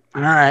 He's like,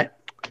 all right,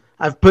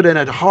 I've put in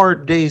a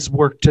hard day's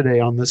work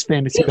today on this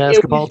fantasy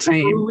basketball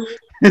team.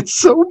 It's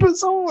so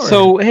bizarre.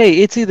 So,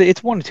 hey,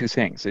 it's one of two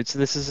things.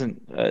 This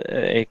isn't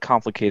a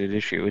complicated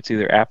issue. It's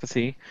either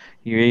apathy.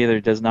 He either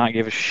does not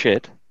give a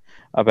shit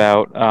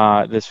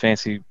about this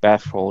fantasy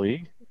basketball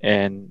league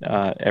and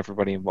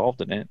everybody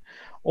involved in it,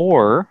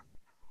 or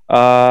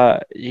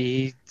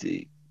he's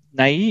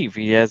naive.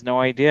 He has no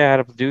idea how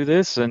to do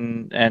this,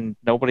 and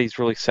nobody's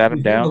really sat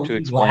him down to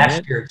explain it.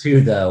 Last year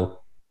too, though.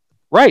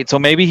 Right, so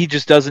maybe he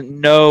just doesn't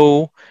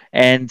know,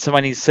 and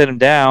somebody needs to sit him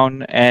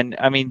down. And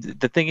I mean,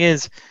 the thing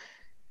is,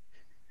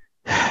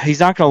 he's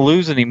not going to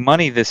lose any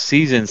money this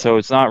season, so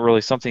it's not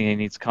really something he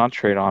needs to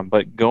concentrate on.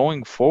 But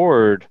going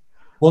forward,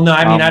 well, no,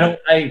 I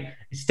mean,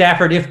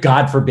 Stafford, if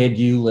God forbid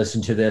you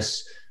listen to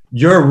this,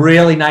 you're a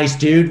really nice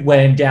dude.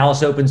 When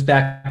Dallas opens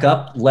back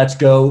up, let's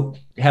go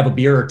have a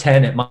beer or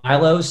 10 at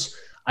Milo's.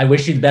 I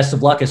wish you the best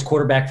of luck as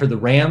quarterback for the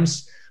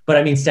Rams, but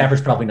I mean,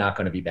 Stafford's probably not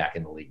going to be back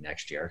in the league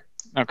next year.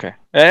 Okay.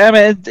 I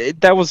mean,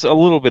 that was a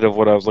little bit of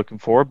what I was looking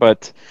for,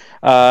 but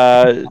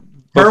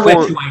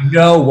Hurwitz, who I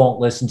know won't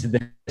listen to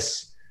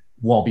this,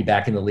 won't be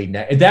back in the league.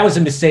 That was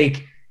a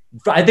mistake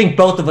I think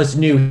both of us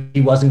knew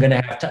he wasn't going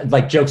to have time,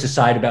 like jokes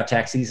aside about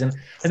tax season.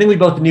 I think we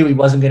both knew he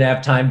wasn't going to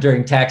have time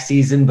during tax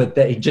season, but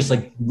that he just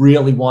like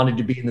really wanted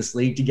to be in this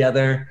league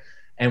together,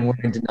 and we're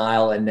in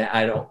denial. And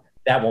that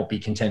won't be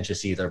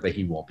contentious either, but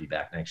he won't be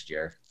back next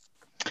year.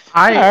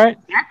 Matt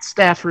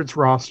Stafford's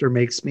roster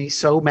makes me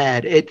so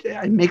mad.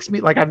 It makes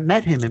me like, I've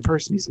met him in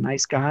person. He's a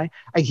nice guy.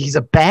 He's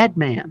a bad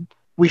man.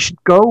 We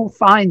should go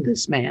find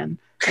this man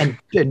and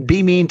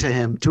be mean to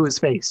him to his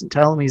face and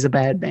tell him he's a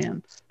bad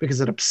man, because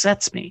it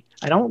upsets me.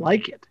 I don't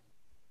like it.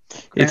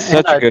 It's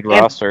such a good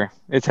roster.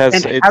 It's got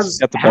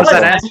the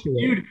best.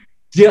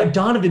 Dude,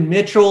 Donovan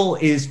Mitchell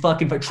is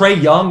fucking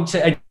Trae Young.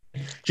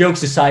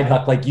 Jokes aside,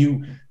 Huck, like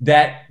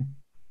that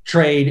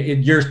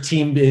trade, your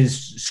team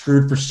is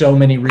screwed for so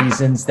many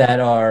reasons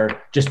that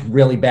are just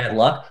really bad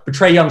luck. But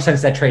Trae Young,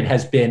 since that trade,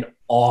 has been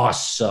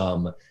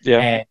awesome. Yeah.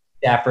 And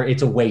Stafford,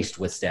 it's a waste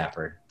with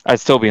Stafford. I'd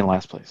still be in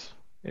last place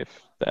if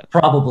that.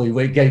 Probably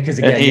because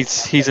again,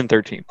 he's in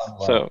 13th,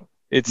 so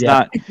it's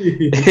not.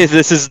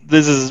 This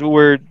is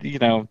where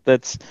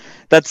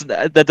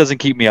that doesn't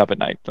keep me up at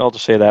night. I'll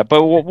just say that.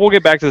 But we'll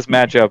get back to this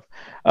matchup.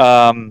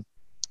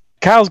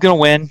 Kyle's gonna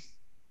win.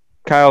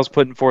 Kyle's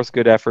putting forth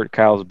good effort.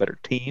 Kyle's a better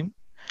team.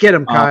 Get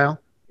him, Kyle.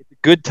 It's a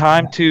good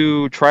time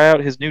to try out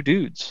his new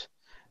dudes.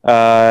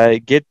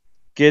 Get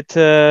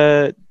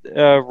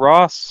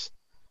Ross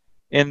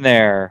in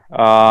there.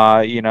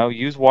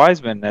 Use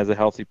Wiseman as a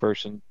healthy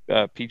person.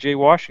 PJ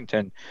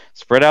Washington.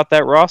 Spread out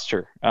that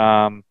roster.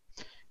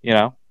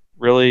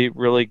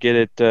 Really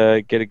get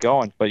it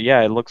going. But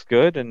yeah, it looks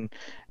good, and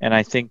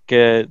I think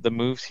the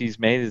moves he's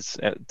made is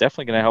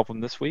definitely going to help him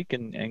this week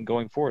and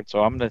going forward.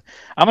 So I'm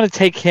gonna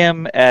take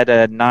him at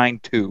a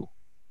 9-2.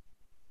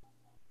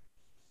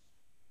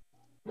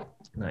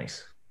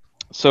 Nice.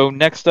 So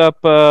next up,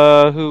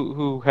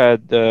 who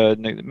had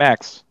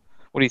Max?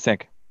 What do you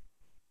think?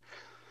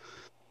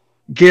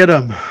 Get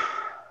him,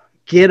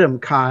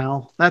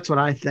 Kyle. That's what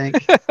I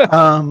think.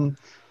 I'm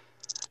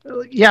going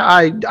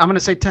to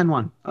say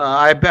 10-1.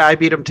 I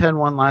beat him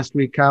 10-1 last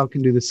week. Kyle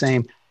can do the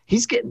same.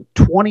 He's getting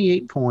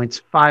 28 points,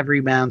 5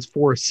 rebounds,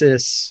 4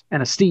 assists,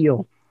 and a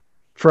steal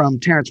from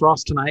Terrence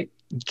Ross tonight.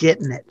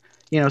 Getting it.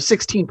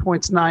 16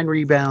 points, 9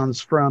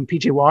 rebounds from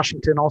PJ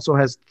Washington. Also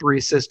has 3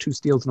 assists, 2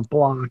 steals, and a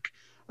block.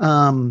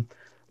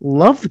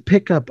 Love the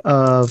pickup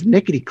of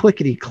Nickety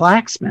Clickety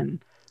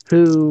Claxton,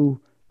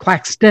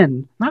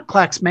 not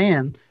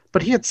Claxman,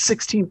 but he had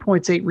 16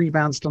 points, 8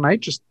 rebounds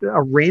tonight. Just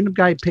a random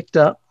guy picked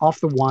up off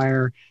the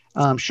wire,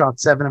 shot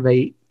 7 of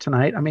 8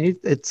 tonight. I mean,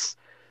 it's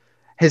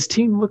his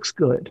team looks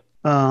good,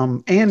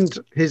 and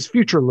his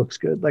future looks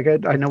good. Like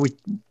I know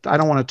I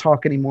don't want to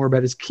talk any more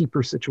about his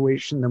keeper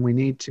situation than we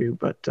need to,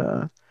 but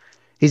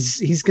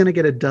he's going to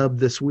get a dub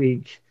this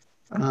week.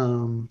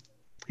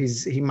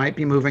 He might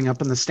be moving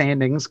up in the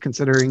standings,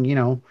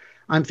 considering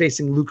I'm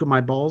facing Luka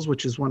My Balls,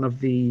 which is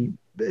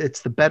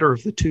it's the better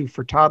of the 2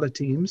 Furtada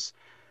teams.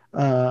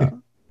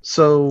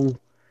 So,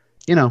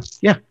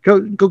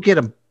 go get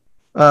him.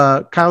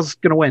 Kyle's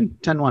going to win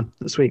 10-1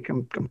 this week.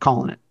 I'm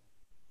calling it.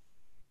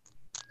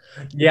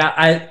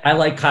 Yeah, I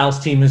like Kyle's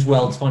team as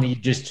well. It's funny.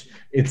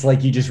 It's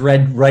like you just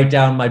read right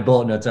down my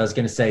bullet notes. I was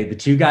going to say the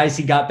 2 guys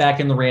he got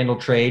back in the Randall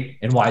trade,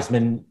 and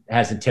Wiseman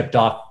hasn't tipped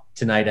off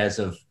tonight as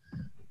of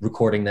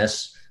recording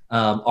this,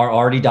 are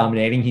already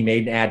dominating. He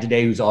made an ad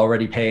today who's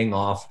already paying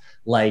off.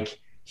 Like,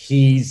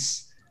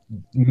 he's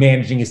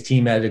managing his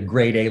team at a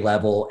grade A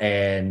level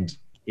and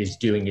is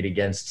doing it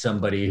against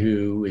somebody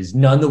who is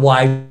none the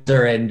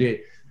wiser and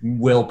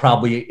will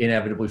probably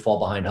inevitably fall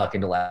behind Huck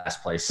into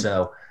last place.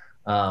 So,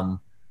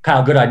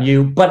 Kyle, good on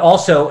you. But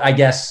also, I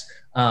guess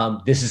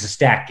this is a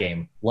stack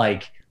game.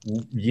 Like,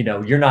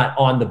 you're not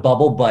on the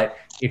bubble, but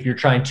if you're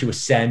trying to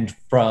ascend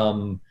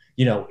from,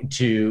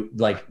 to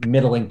like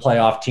middling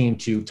playoff team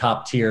to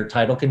top tier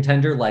title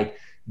contender, like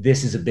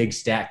this is a big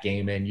stack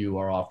game and you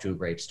are off to a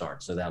great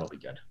start. So that'll be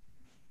good.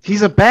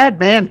 He's a bad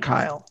man,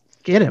 Kyle.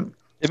 Get him.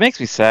 It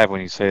makes me sad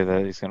when you say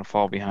that he's going to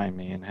fall behind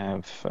me and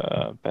have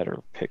a better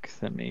pick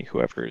than me,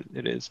 whoever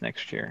it is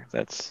next year.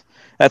 That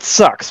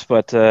sucks,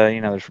 but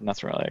there's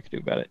nothing really I can do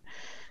about it.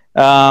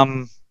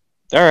 All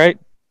right.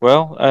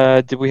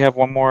 Well, did we have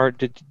one more?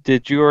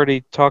 Did you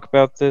already talk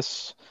about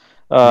this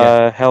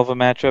hell of a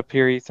matchup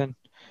here, Ethan?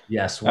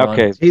 Yes.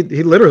 Okay.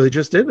 He literally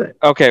just did it.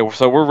 Okay,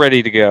 so we're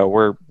ready to go.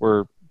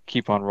 We're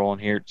keep on rolling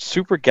here.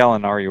 Super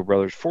Galinario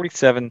brothers,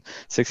 47,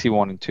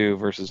 61, and 2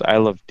 versus I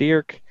Love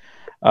Dirk,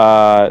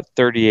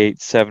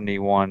 38,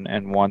 71,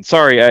 and 1.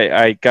 Sorry,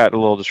 I got a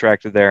little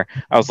distracted there.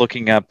 I was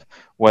looking up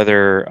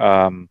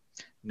whether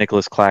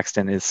Nicholas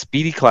Claxton is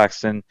Speedy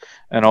Claxton,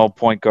 an old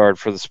point guard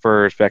for the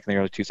Spurs back in the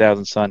early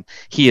 2000s, son.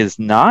 He is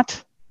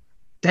not.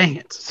 Dang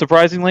it.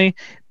 Surprisingly,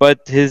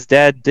 but his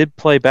dad did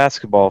play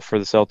basketball for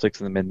the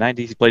Celtics in the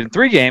mid-90s. He played in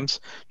 3 games.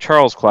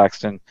 Charles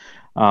Claxton.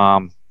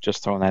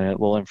 Just throwing that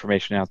little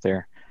information out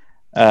there.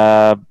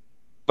 But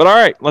all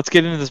right, let's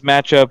get into this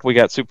matchup. We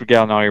got Super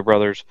Galinario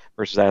brothers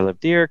versus I Love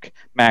Dirk.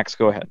 Max,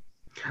 go ahead.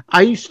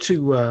 I used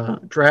to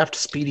draft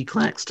Speedy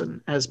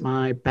Claxton as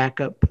my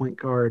backup point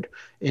guard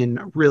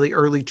in really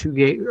early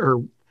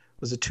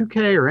was it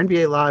 2K or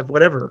NBA Live,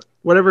 whatever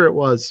it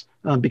was,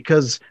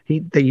 because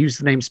they used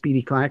the name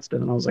Speedy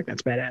Claxton, and I was like,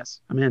 that's badass.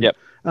 I'm in. Yep.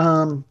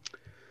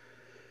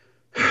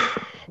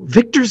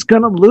 Victor's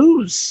gonna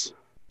lose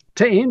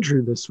to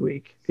Andrew this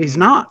week. He's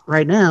not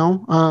right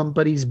now,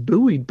 but he's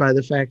buoyed by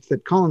the fact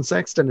that Colin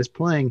Sexton is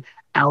playing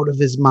out of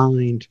his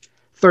mind.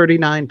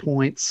 39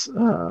 points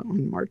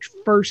on March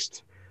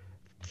 1st,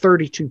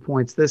 32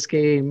 points this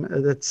game.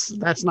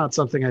 That's not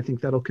something I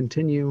think that'll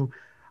continue.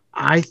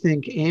 I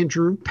think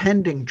Andrew,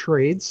 pending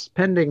trades,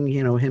 pending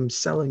him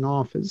selling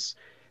off his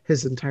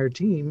entire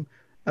team,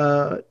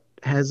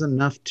 has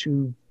enough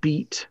to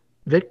beat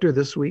Victor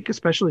this week,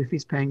 especially if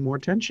he's paying more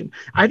attention.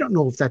 I don't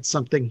know if that's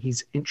something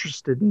he's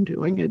interested in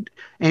doing.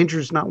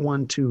 Andrew's not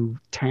one to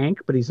tank,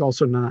 but he's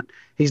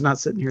not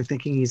sitting here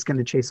thinking he's going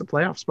to chase a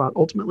playoff spot.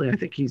 Ultimately, I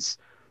think he's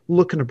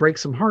looking to break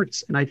some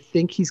hearts, and I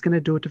think he's going to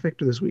do it to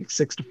Victor this week,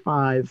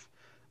 6-5.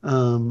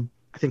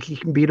 I think he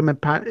can beat him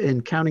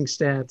in counting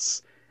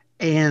stats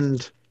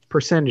and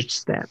percentage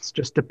stats,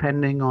 just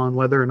depending on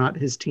whether or not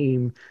his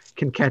team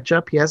can catch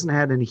up. He hasn't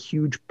had any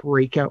huge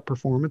breakout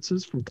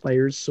performances from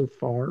players so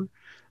far.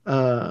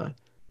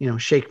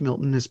 Shake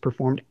Milton has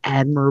performed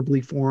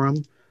admirably for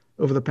him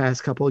over the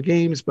past couple of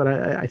games, but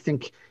I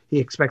think he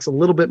expects a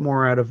little bit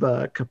more out of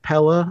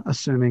Capella,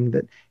 assuming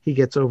that he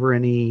gets over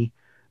any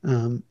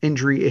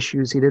injury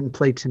issues. He didn't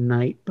play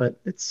tonight, but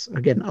it's,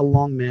 again, a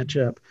long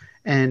matchup,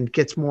 and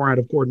gets more out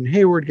of Gordon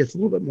Hayward, gets a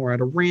little bit more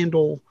out of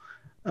Randall.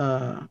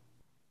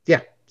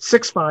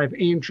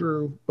 6-5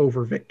 Andrew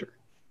over Victor.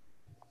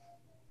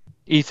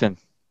 Ethan,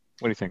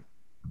 what do you think?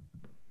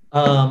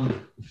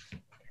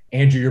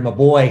 Andrew, you're my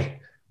boy.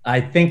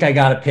 I think I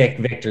got to pick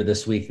Victor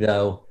this week,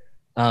 though.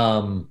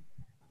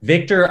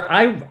 Victor,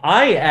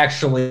 I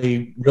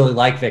actually really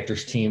like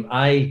Victor's team.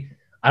 I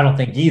don't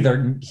think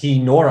either he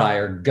nor I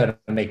are going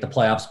to make the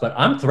playoffs, but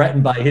I'm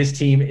threatened by his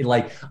team.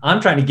 Like,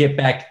 I'm trying to get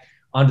back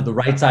onto the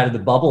right side of the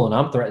bubble, and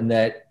I'm threatened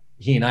that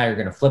he and I are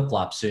going to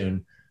flip-flop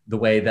soon, the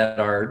way that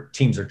our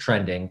teams are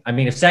trending. I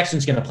mean, if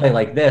Sexton's going to play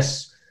like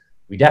this,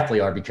 we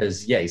definitely are,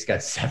 because, he's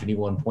got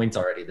 71 points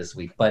already this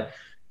week. But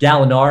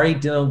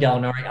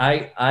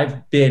Gallinari,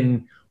 I've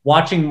been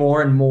watching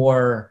more and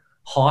more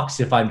Hawks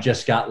if I've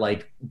just got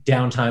like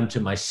downtime to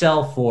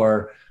myself,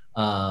 or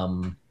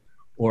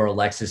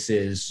Alexis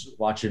is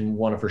watching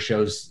one of her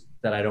shows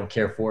that I don't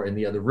care for in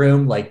the other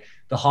room. Like,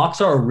 the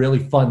Hawks are a really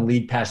fun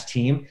lead pass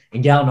team,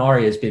 and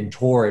Gallinari has been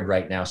torrid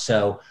right now.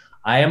 So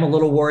I am a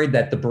little worried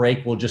that the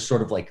break will just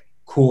sort of like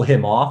cool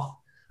him off.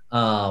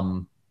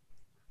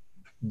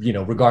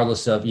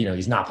 Regardless of,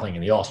 he's not playing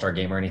in the All-Star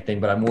game or anything,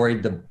 but I'm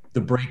worried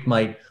the break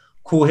might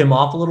cool him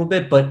off a little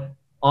bit. But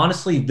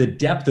honestly, the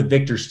depth of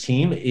Victor's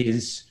team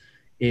is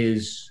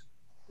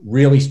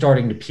really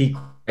starting to peak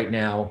right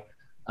now,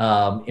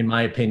 in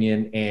my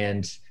opinion.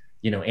 And,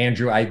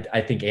 Andrew,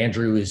 I think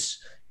Andrew is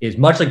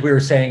much like we were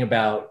saying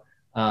about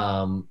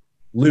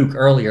Luke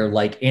earlier.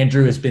 Like,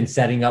 Andrew has been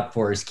setting up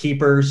for his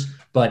keepers,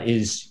 but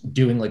is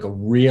doing like a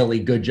really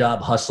good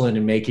job hustling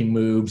and making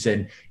moves,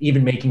 and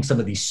even making some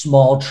of these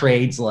small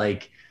trades,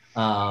 like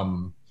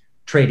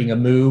trading a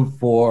move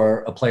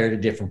for a player at a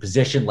different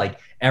position. Like,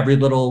 every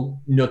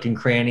little nook and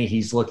cranny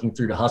he's looking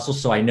through to hustle.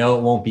 So I know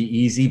it won't be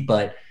easy,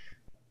 but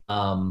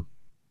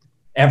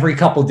every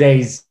couple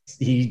days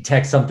he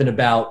texts something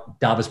about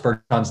Davis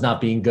Bertans not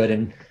being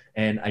good,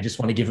 and I just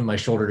want to give him my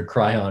shoulder to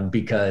cry on,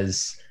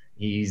 because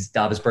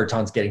Davis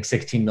Bertans getting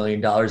 $16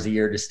 million a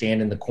year to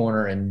stand in the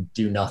corner and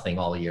do nothing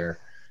all year.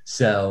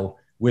 So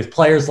with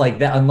players like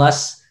that,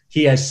 unless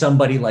he has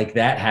somebody like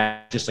that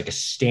have just like a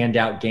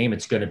standout game,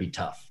 it's going to be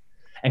tough.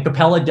 And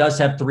Capella does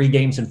have 3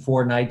 games in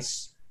 4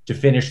 nights to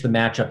finish the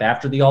matchup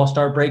after the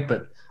All-Star break,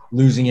 but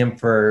losing him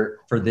for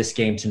this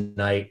game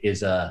tonight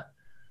is a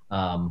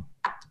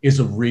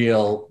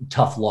real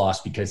tough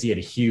loss, because he had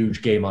a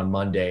huge game on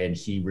Monday, and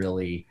he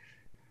really –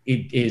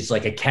 it is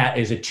like a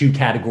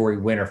 2-category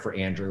winner for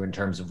Andrew in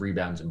terms of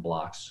rebounds and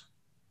blocks.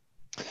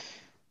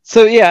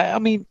 So, I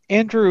mean,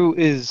 Andrew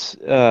is,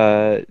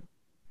 we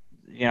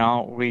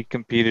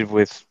competed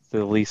with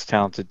the least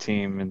talented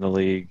team in the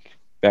league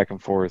back and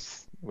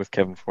forth with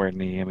Kevin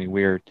Fournier. I mean,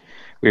 we are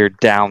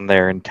down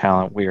there in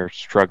talent. We are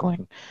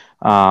struggling.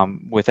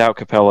 Without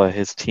Capella,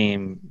 his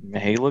team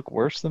may look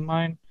worse than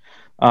mine.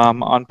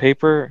 On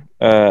paper,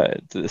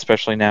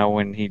 especially now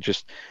when he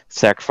just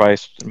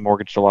sacrificed and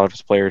mortgaged a lot of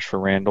his players for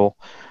Randall.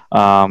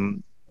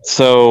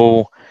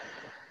 So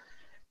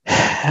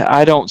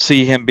I don't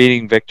see him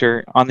beating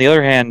Victor. On the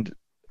other hand,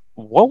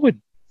 what would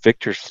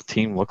Victor's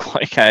team look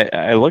like?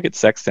 I look at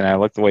Sexton, I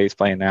look the way he's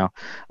playing now.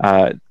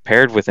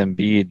 Paired with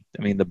Embiid,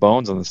 I mean, the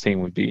bones on this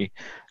team would be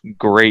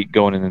great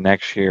going into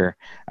next year.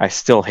 I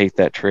still hate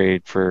that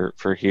trade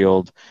for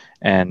Hield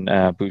and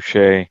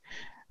Boucher.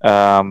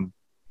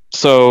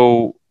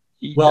 He'll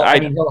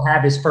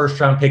have his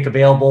first-round pick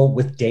available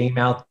with Dame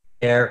out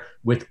there,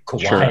 with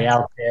Kawhi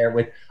out there,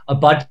 with a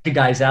bunch of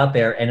guys out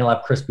there, and he'll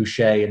have Chris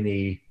Boucher in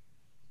the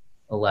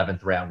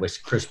 11th round,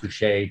 which Chris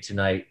Boucher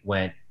tonight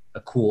went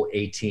a cool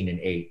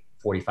 18-8,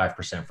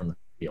 45% from the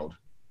field.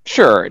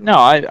 Sure. No,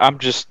 I'm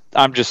just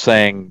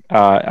saying.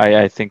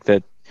 I think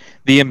that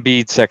the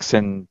Embiid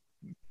Sexton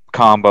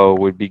combo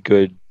would be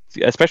good,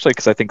 especially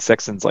because I think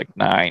Sexton's like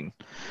 9.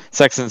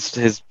 Sexton's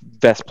his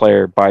best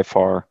player by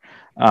far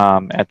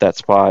at that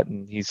spot,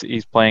 and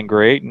he's playing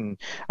great. And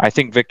I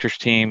think Victor's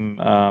team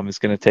is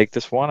going to take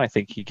this one. I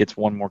think he gets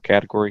one more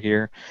category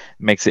here,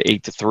 makes it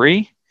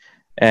 8-3,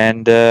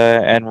 and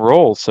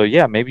rolls. So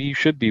yeah, maybe you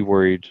should be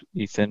worried,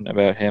 Ethan,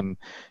 about him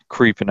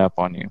creeping up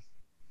on you.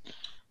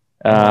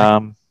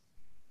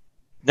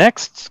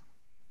 Next,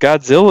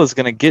 Godzilla is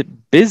going to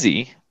get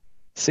busy.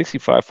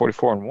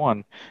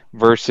 65-44-1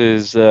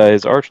 versus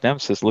his arch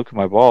nemesis, Luke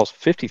My Balls,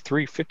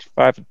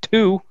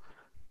 53-55-2.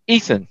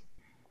 Ethan,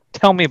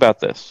 tell me about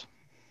this.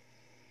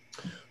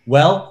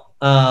 Well,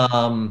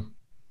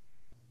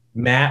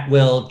 Matt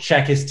will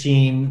check his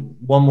team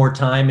one more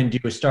time and do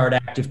a start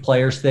active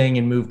players thing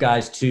and move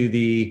guys to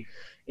the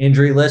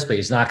injury list, but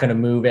he's not going to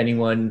move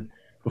anyone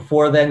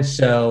before then.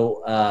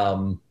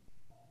 So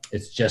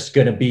it's just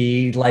going to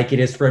be like it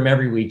is for him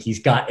every week. He's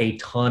got a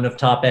ton of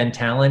top end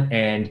talent,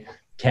 and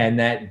can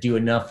that do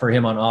enough for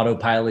him on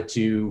autopilot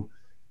to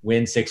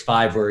win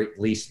 6-5 or at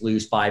least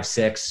lose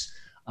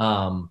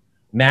 5-6?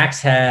 Max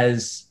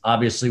has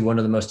obviously one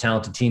of the most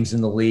talented teams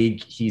in the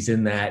league. He's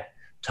in that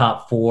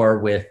top 4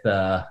 with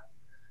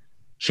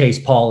Chase,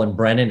 Paul, and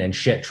Brennan. And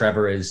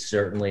Trevor is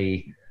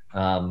certainly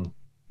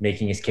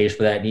making his case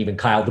for that. And even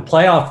Kyle. The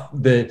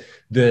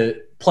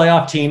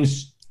playoff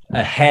teams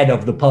ahead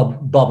of the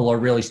bubble are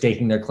really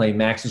staking their claim.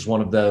 Max is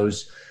one of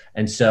those.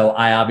 And so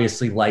I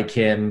obviously like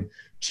him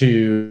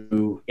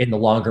to, in the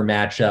longer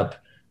matchup,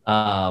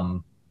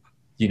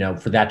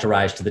 for that to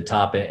rise to the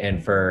top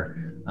and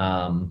for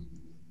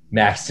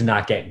Max to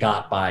not get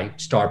got by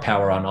star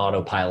power on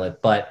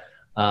autopilot. But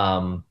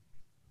I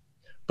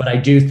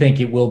do think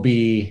it will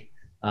be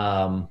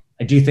a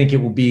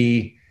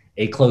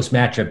close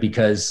matchup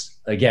because,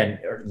 again,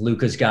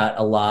 Luka's got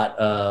a lot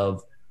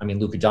of,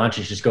 Luka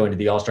Doncic is going to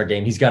the All-Star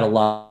game. He's got a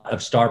lot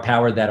of star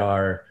power that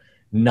are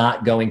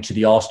not going to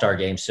the All-Star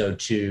game. So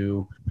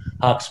to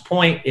Huck's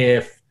point,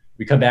 if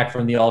we come back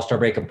from the All-Star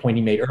break, a point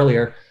he made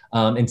earlier,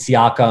 and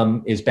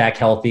Siakam is back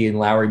healthy, and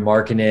Lowry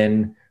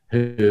Markkanen,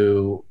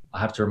 who I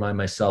have to remind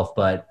myself,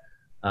 but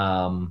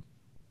I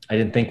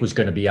didn't think was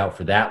going to be out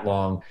for that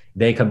long.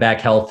 They come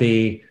back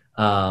healthy.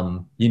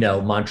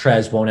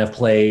 Montrez won't have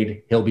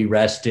played. He'll be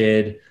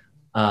rested.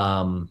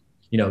 Joe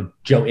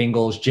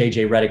Ingles,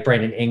 JJ Redick,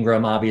 Brandon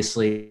Ingram,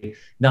 obviously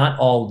not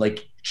all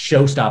like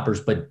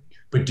showstoppers, but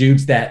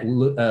dudes that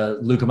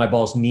Luka My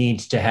Balls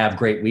needs to have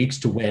great weeks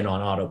to win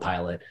on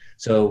autopilot.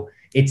 So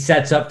it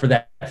sets up for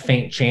that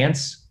faint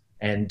chance.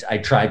 And I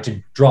tried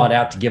to draw it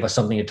out to give us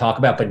something to talk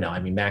about, but no,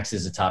 Max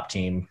is a top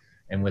team.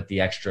 And with the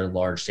extra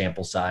large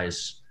sample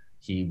size,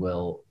 he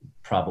will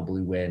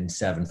probably win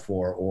 7-4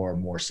 or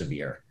more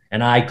severe.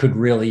 And I could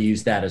really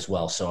use that as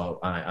well. So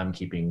I'm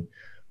keeping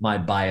my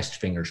biased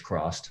fingers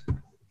crossed.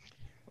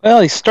 Well,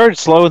 he started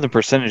slow in the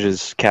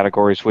percentages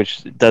categories,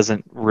 which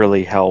doesn't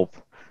really help.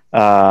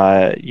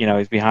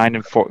 He's behind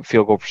in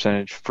field goal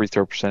percentage, free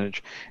throw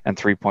percentage, and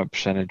 3-point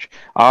percentage.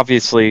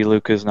 Obviously,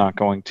 Luka's not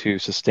going to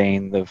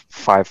sustain the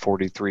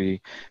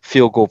 543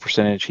 field goal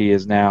percentage he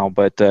is now,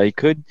 but he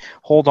could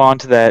hold on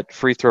to that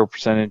free throw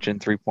percentage and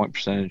 3-point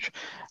percentage.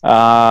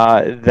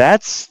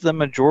 That's the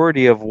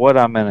majority of what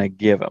I'm going to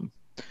give him.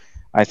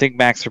 I think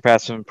Max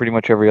surpassed him in pretty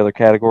much every other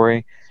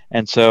category,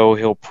 and so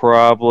he'll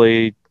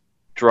probably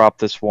drop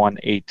this one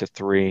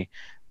 8-3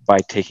 by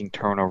taking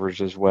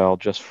turnovers as well,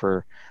 just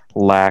for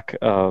lack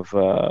of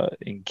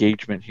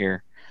engagement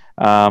here.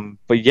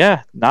 But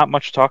yeah, not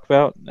much to talk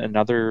about.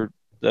 Another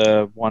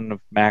one of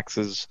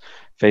Max's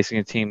facing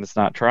a team that's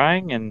not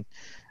trying, and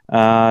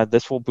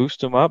this will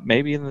boost him up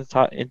maybe into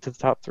the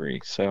top 3.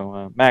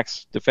 So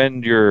Max,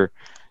 defend your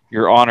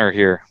honor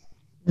here.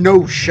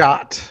 No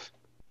shot.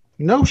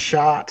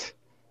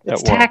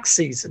 It's tax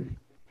season.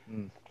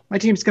 My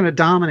team's going to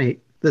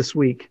dominate this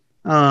week.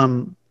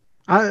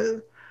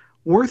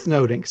 Worth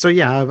noting. So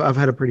yeah, I've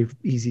had a pretty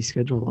easy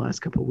schedule the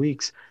last couple of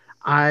weeks.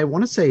 I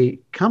want to say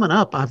coming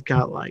up, I've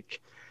got like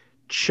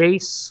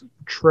Chase,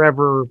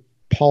 Trevor,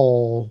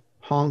 Paul,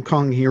 Hong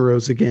Kong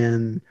Heroes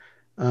again.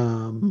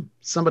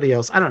 Somebody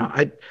else. I don't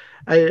know.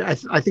 I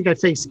think I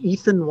face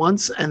Ethan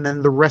once, and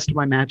then the rest of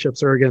my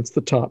matchups are against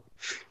the top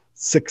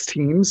 6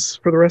 teams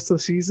for the rest of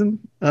the season.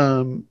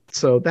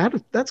 So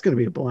that's going to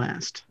be a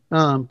blast.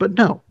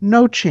 But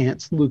no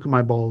chance Luka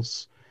My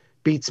Balls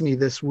beats me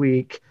this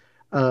week.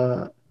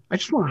 I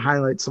just want to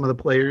highlight some of the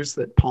players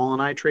that Paul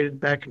and I traded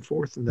back and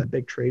forth in that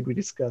big trade we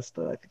discussed,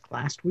 I think,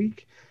 last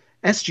week.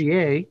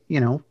 SGA,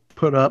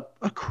 put up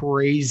a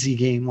crazy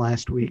game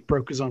last week,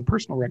 broke his own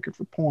personal record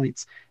for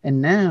points.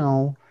 And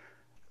now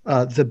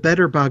the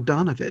better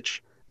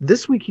Bogdanovic.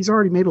 This week, he's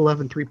already made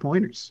 11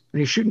 3-pointers. And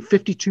he's shooting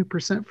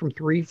 52% from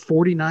 3,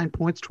 49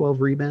 points,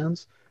 12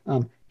 rebounds.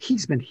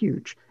 He's been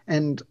huge.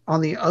 And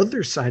on the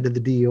other side of the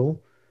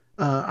deal,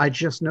 I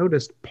just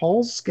noticed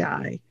Paul's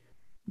guy,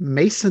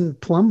 Mason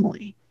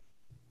Plumlee,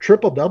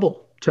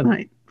 triple-double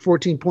tonight.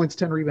 14 points,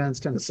 10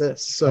 rebounds, 10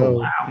 assists.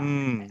 So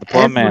the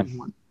Plum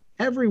Man.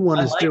 Everyone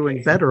is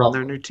doing better on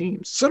their new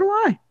teams. So do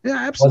I. Yeah,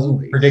 absolutely.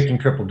 Wasn't predicting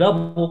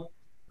triple-double.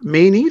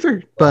 Me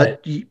neither.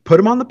 But you put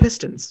him on the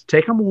Pistons.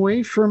 Take him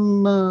away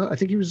from. I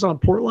think he was on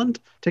Portland.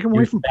 Take him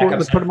away from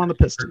Portland. Put him on the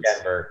Pistons.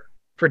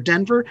 For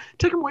Denver.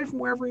 Take him away from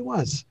wherever he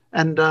was.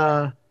 And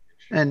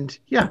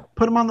yeah,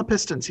 put him on the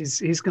Pistons.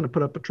 He's going to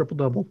put up a triple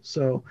double.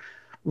 So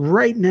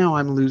right now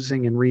I'm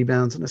losing in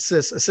rebounds and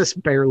assists. Assists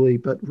barely,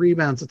 but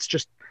rebounds it's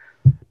just.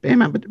 Bam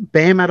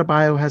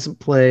Adebayo hasn't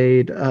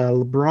played.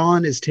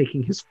 LeBron is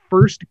taking his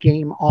first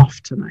game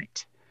off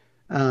tonight.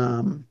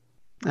 And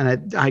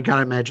I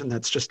gotta imagine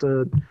that's just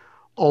a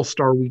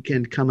all-star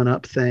weekend coming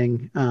up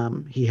thing.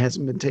 He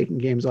hasn't been taking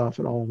games off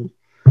at all.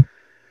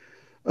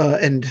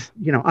 And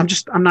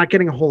I'm not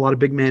getting a whole lot of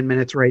big man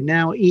minutes right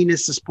now.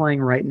 Enos is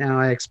playing right now.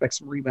 I expect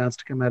some rebounds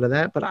to come out of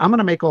that, but I'm going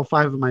to make all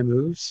 5 of my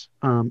moves.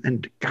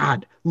 And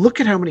God, look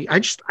at how many,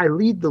 I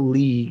lead the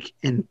league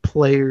in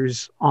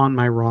players on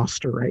my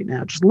roster right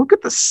now. Just look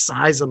at the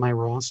size of my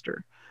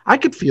roster. I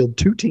could field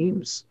 2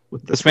 teams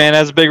with this man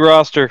has a big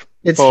roster.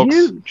 It's folks.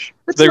 Huge.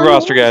 It's big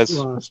roster, guys.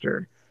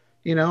 Roster.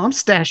 I'm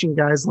stashing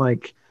guys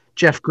like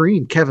Jeff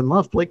Green, Kevin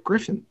Love, Blake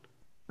Griffin.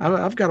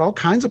 I've got all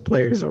kinds of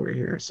players over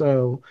here.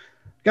 So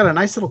got a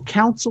nice little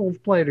council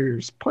of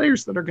players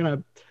that are going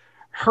to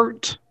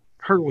hurt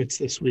Hurwitz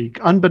this week,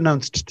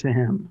 unbeknownst to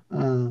him.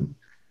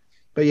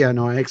 But yeah,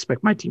 no, I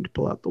expect my team to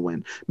pull out the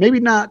win.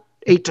 Maybe not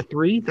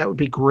 8-3. That would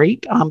be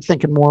great. I'm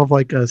thinking more of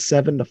like a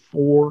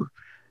 7-4.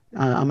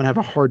 I'm going to have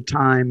a hard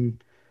time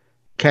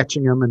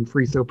catching them in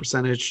free throw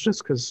percentage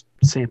just because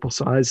sample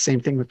size. Same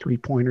thing with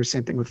 3-pointers.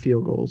 Same thing with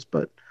field goals.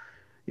 But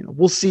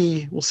we'll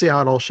see. We'll see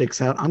how it all shakes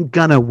out. I'm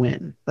gonna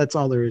win. That's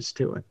all there is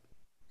to it.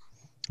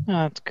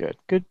 Oh, that's good.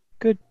 Good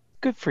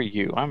for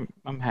you.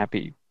 I'm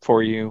happy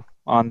for you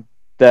on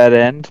that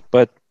end,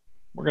 but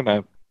we're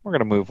gonna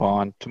move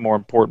on to more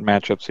important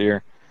matchups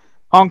here.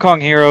 Hong Kong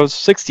Heroes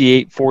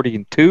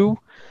 68-40-2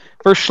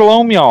 versus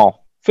Shalom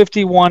Y'all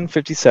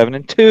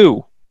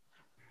 51-57-2.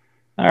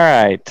 All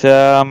right.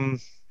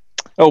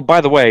 Oh,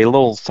 by the way, a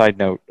little side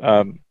note.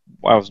 I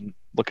was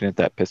looking at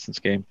that Pistons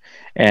game,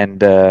 and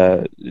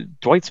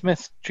Dwight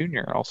Smith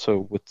Jr.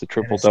 also with the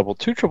triple-double.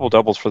 2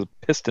 triple-doubles for the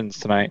Pistons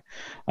tonight.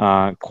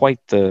 Quite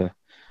the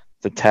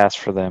task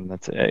for them.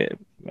 That's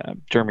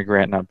Jeremy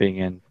Grant not being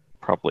in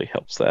probably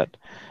helps that.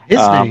 His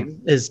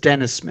name is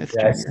Dennis Smith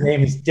Jr. His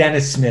name is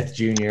Dennis Smith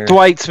Jr.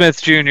 Dwight Smith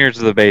Jr. is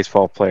the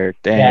baseball player.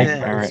 Dang.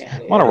 Yeah. All right.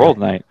 I'm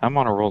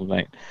on a roll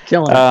tonight.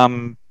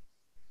 Killing.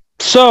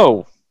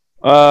 So,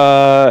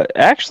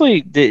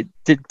 actually, did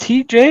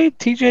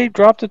TJ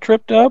drop the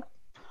trip up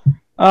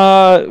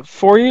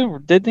for you?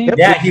 Didn't he?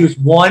 Yeah, he was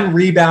 1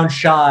 rebound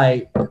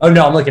shy. Oh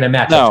no, I'm looking at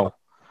matchups. No,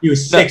 he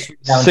was 6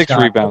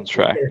 rebounds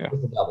shy. Yeah.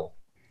 Double.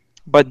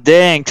 But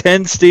dang,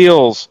 10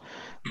 steals.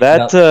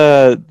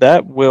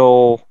 That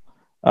will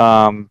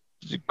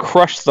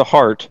crush the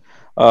heart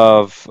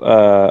of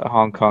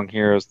Hong Kong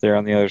Heroes there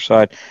on the other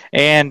side,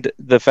 and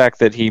the fact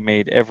that he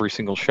made every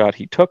single shot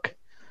he took,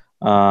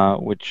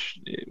 which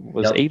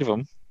was 8 of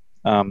them.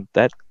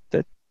 That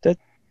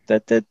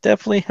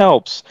definitely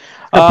helps.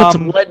 Put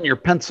some lead in your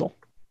pencil.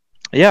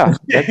 Yeah,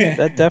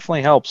 that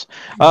definitely helps.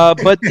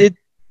 But it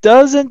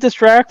doesn't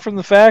distract from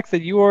the fact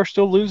that you are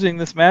still losing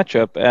this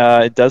matchup.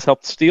 It does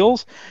help the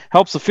steals,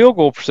 helps the field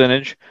goal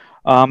percentage.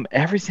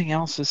 Everything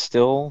else is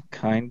still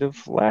kind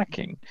of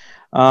lacking.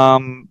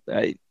 When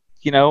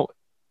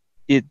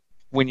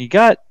you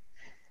got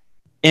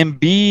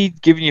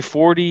Embiid giving you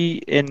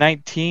 40 and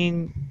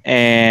 19,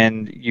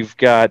 and you've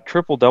got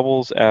triple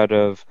doubles out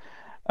of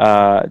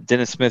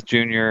Dennis Smith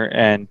Jr.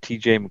 and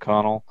T.J.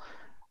 McConnell,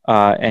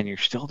 and you're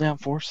still down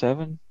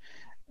 4-7.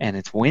 And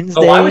it's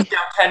Wednesday. Oh, I was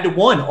down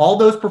 10-1. All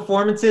those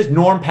performances.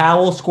 Norm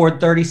Powell scored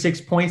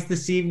 36 points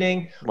this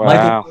evening. Wow.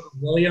 Michael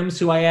Williams,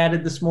 who I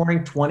added this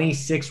morning,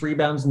 26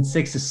 rebounds and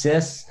 6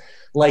 assists.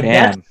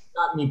 That's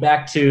got me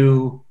back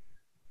to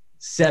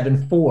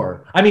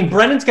 7-4. I mean,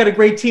 Brennan's got a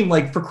great team.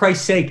 For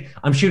Christ's sake,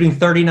 I'm shooting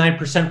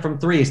 39% from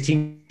 3. His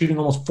team shooting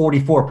almost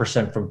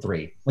 44% from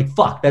 3.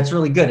 Fuck, that's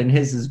really good, and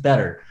his is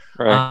better.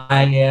 Right.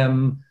 I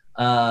am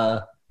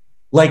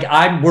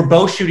we're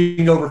both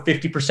shooting over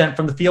 50%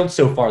 from the field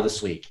so far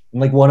this week.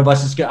 And one of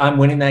us is I'm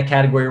winning that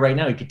category right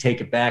now. You could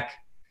take it back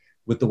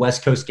with the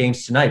West Coast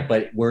games tonight,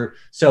 but there's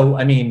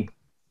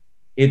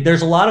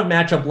a lot of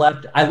matchup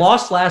left. I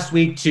lost last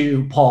week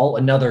to Paul,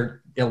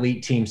 another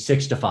elite team,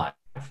 6-5.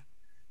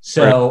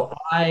 So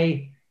right.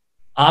 I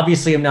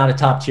obviously am not a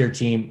top tier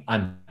team.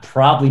 I'm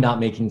probably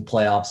not making the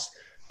playoffs,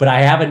 but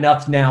I have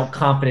enough now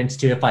confidence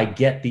to, if I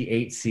get the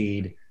 8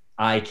 seed,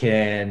 I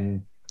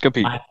can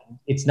compete.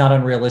 It's not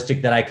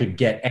unrealistic that I could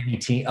get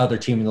any other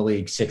team in the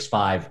league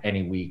 6-5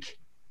 any week.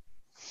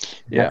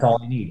 That's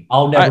all I need.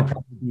 I'll never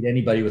probably beat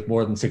anybody with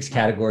more than 6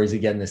 categories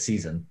again this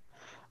season.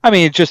 I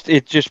mean, it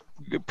just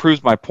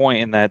proves my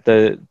point in that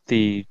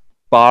the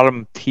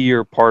bottom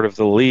tier part of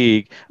the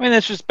league. I mean,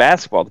 that's just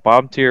basketball. The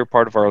bottom tier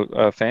part of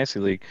our fantasy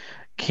league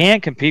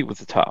can't compete with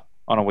the top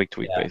on a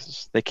week-to-week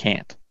basis. They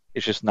can't.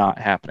 It's just not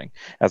happening.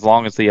 As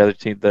long as the other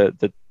team,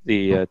 the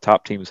the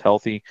top team is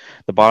healthy,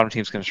 the bottom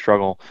team's going to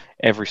struggle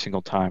every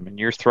single time. And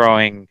you're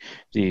throwing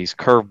these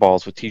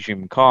curveballs with T.J.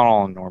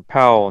 McConnell and Norm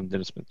Powell and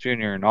Dennis Smith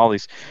Jr. and all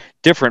these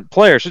different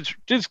players.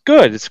 It's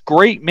good. It's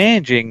great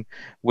managing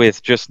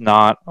with just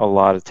not a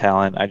lot of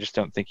talent. I just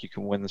don't think you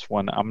can win this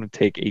one. I'm going to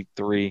take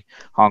 8-3.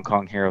 Hong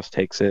Kong Heroes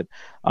takes it.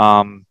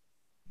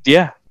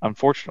 Yeah,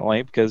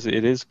 unfortunately, because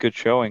it is good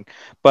showing.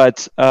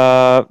 But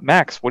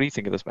Max, what do you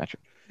think of this matchup?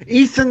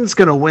 Ethan's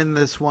going to win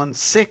this one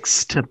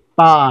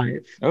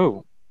 6-5.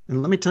 Oh.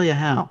 And let me tell you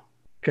how.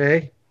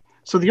 Okay.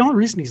 So the only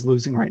reason he's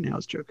losing right now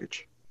is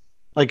Jokic.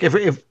 Like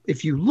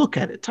if you look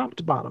at it top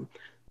to bottom,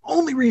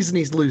 only reason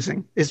he's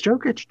losing is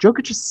Jokic.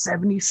 Jokic is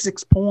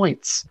 76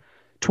 points,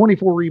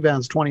 24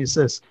 rebounds, 20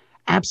 assists.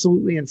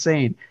 Absolutely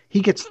insane.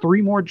 He gets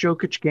 3 more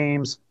Jokic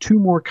games, 2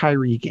 more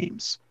Kyrie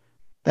games.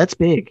 That's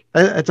big.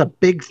 That's a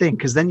big thing,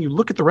 because then you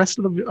look at the rest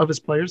of his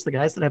players, the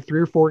guys that have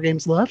 3 or 4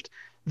 games left,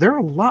 they're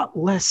a lot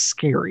less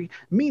scary.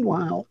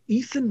 Meanwhile,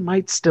 Ethan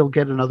might still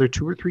get another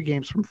 2 or 3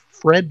 games from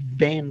Fred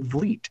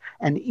VanVleet.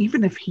 And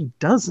even if he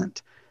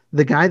doesn't,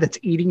 the guy that's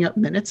eating up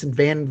minutes in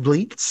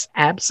VanVleet's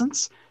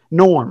absence,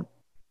 Norman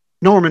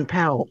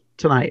Powell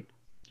tonight,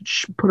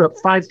 put up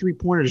 5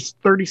 3-pointers,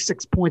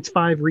 36 points,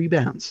 5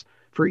 rebounds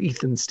for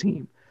Ethan's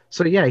team.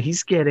 So yeah,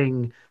 he's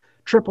getting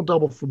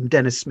triple-double from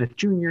Dennis Smith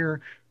Jr.,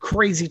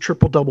 crazy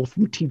triple-double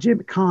from T.J.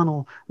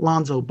 McConnell.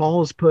 Lonzo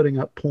Ball is putting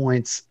up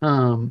points.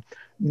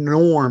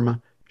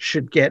 Norm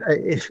should get,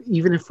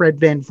 even if Fred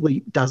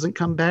VanVleet doesn't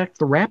come back,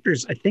 the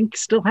Raptors, I think,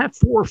 still have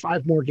 4 or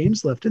 5 more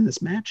games left in this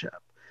matchup.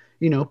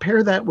 You know,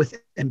 pair that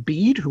with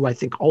Embiid, who I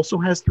think also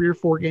has 3 or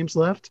 4 games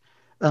left.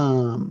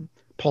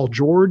 Paul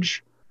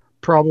George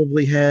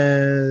probably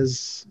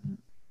has...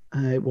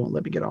 it won't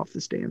let me get off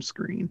this damn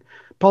screen.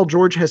 Paul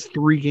George has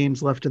 3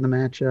 games left in the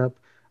matchup.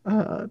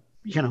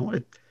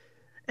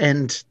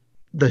 And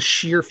the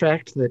sheer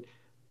fact that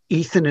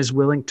Ethan is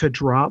willing to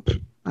drop,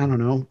 I don't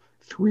know,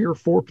 3 or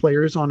 4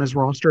 players on his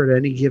roster at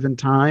any given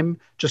time,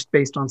 just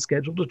based on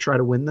schedule to try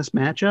to win this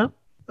matchup.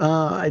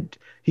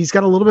 He's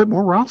got a little bit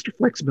more roster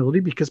flexibility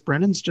because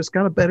Brennan's just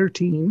got a better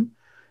team.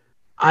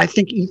 I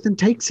think Ethan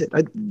takes it.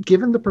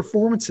 Given the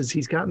performances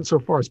he's gotten so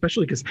far,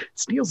 especially because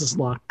Steals is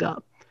locked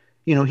up.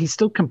 You know, he's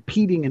still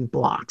competing in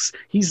blocks.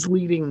 He's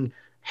leading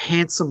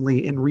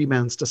handsomely in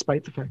rebounds,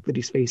 despite the fact that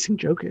he's facing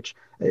Jokic.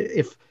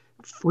 If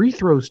free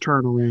throws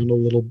turn around a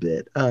little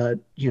bit,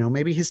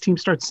 maybe his team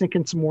starts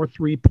sinking some more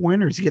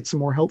 3-pointers. He gets some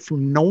more help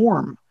from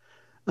Norm.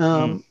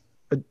 I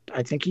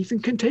think Ethan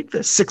can take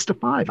this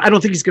 6-5. I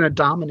don't think he's going to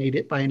dominate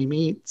it by any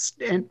means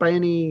and by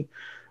any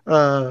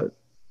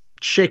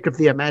shake of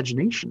the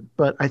imagination,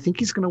 but I think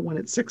he's going to win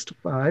it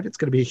 6-5. It's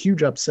going to be a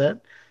huge upset.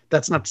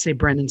 That's not to say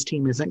Brandon's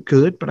team isn't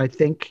good, but I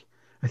think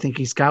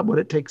he's got what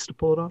it takes to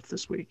pull it off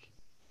this week.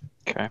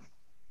 Okay.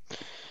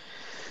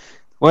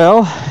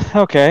 Well,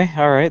 okay.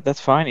 All right. That's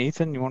fine.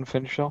 Ethan, you want to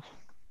finish off?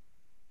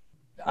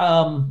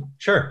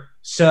 Sure.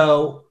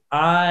 So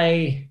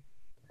I'll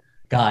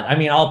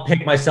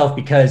pick myself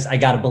because I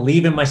got to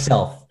believe in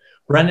myself.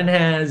 Brendan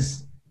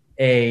has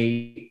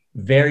a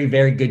very,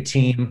 very good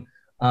team.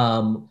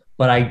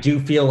 But I do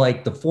feel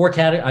like the 4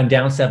 categories, I'm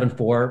down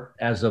 7-4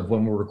 as of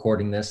when we're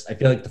recording this. I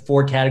feel like the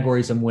 4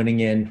 categories I'm winning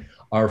in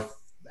are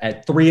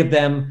at 3 of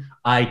them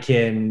I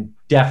can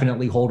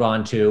definitely hold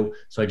on to.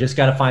 So I just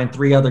got to find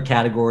 3 other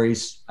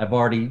categories. I've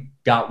already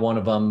got one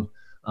of them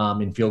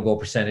in field goal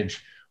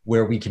percentage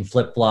where we can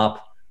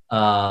flip-flop.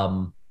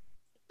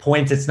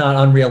 Points, it's not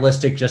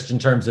unrealistic just in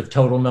terms of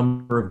total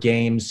number of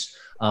games.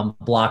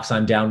 Blocks,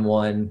 I'm down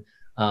 1.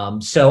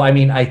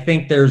 I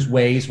think there's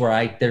ways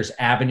where there's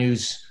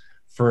avenues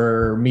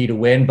for me to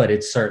win, but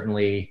it's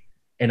certainly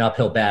an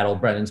uphill battle.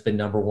 Brennan's been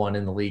number 1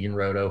 in the league in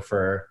Roto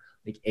for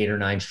like 8 or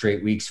 9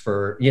 straight weeks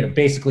for,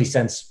 basically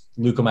since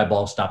Luka my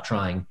ball stopped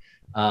trying.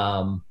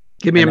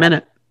 Give me a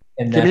minute.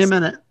 Give me a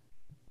minute.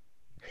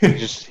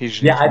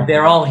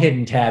 They're all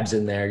hidden tabs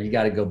in there. You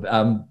got to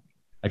go.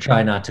 I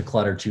try not to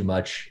clutter too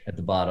much at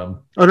the bottom.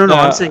 Oh, no.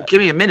 I'm saying, give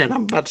me a minute.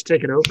 I'm about to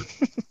take it over.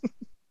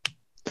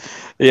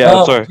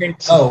 Yeah, sorry.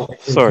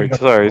 Sorry.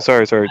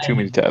 Too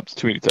many tabs.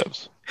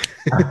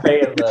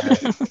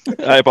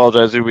 I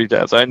apologize. Too many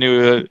tabs. I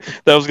knew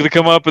that was going to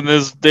come up in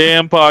this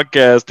damn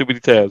podcast. Too many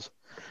tabs.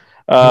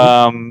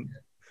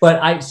 But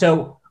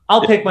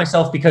I'll pick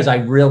myself because I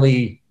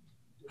really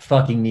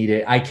fucking need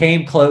it. I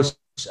came close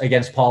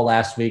against Paul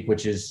last week,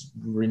 which has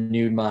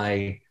renewed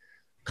my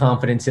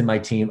confidence in my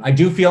team. I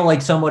do feel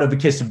like somewhat of a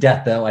kiss of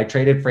death, though. I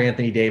traded for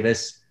Anthony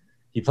Davis.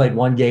 He played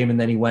 1 game and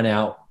then he went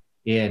out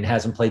and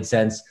hasn't played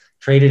since.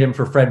 Traded him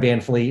for Fred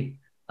VanVleet.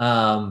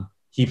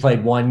 He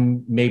played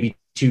 1, maybe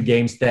 2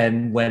 games,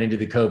 then went into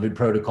the COVID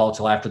protocol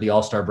till after the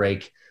All-Star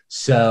break.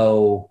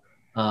 So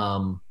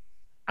I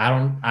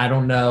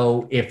don't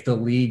know if the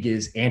league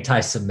is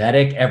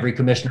anti-Semitic. Every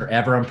commissioner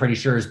ever, I'm pretty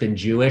sure, has been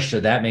Jewish, so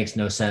that makes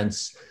no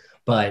sense.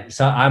 But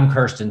so I'm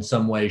cursed in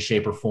some way,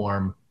 shape, or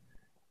form,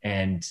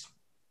 and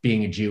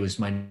being a Jew is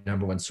my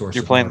number 1 source.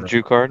 You're playing the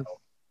Jew card?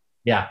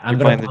 Yeah, I'm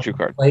going to play the Jew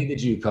card. Play the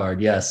Jew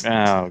card, yes.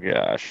 Oh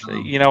gosh,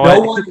 no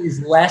one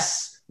is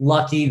less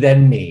lucky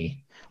than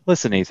me.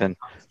 Listen, Ethan.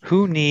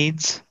 Who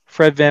needs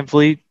Fred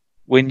VanVleet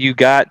when you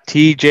got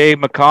T.J.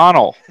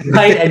 McConnell?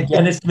 Right, and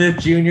Dennis Smith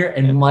Jr.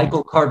 and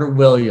Michael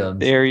Carter-Williams.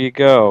 There you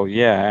go.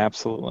 Yeah,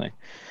 absolutely.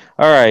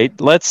 All right,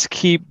 let's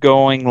keep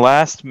going.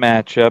 Last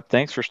matchup.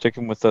 Thanks for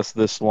sticking with us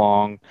this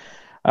long.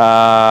 Who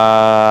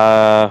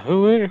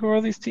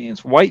are these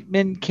teams?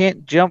 Whiteman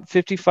Can't Jump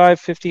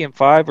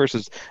 55-50-5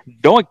 versus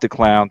Doink the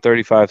Clown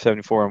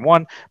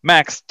 35-74-1.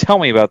 Max, tell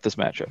me about this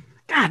matchup.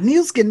 God,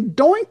 Neil's getting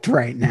doinked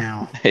right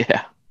now.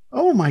 Yeah.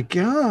 Oh my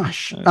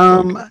gosh.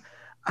 Okay.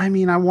 I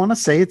mean, I want to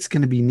say it's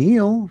going to be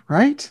Neil,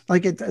 right?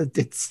 Like it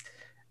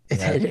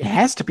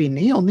has to be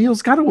Neil.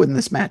 Neil's got to win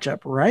this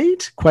matchup,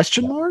 right?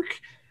 Question mark.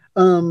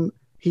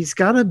 He's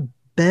got a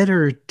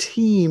better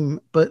team,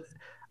 but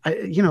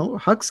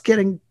Huck's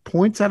getting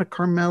points out of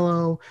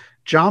Carmelo.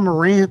 Ja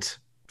Morant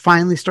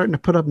finally starting to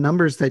put up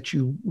numbers that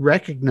you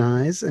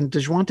recognize, and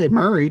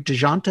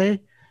DeJounte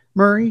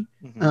Murray,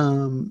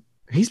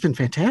 he's been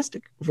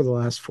fantastic over the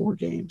last 4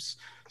 games.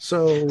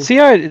 So see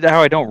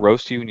how I don't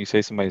roast you when you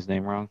say somebody's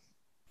name wrong?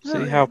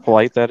 See how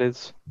polite that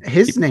is?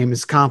 His name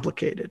is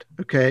complicated,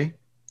 okay?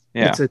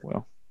 Yeah. It's a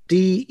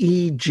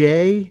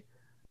DEJOU.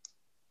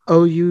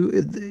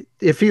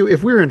 If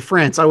we were in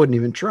France, I wouldn't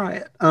even try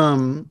it.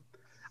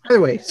 Either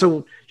way,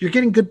 so you're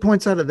getting good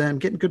points out of them,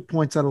 getting good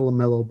points out of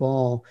LaMelo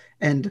Ball,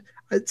 and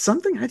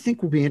something I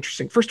think will be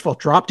interesting. First of all,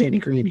 drop Danny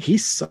Green. He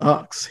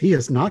sucks. He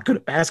is not good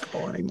at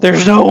basketball anymore.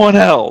 There's no one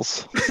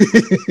else.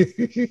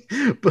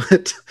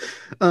 But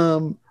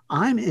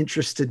I'm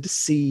interested to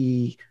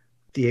see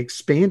the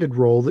expanded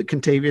role that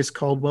Kentavious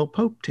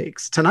Caldwell-Pope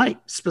takes tonight,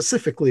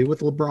 specifically with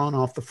LeBron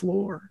off the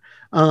floor.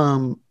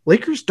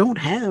 Lakers don't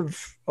have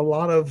a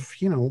lot of,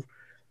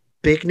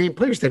 big name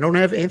players. They don't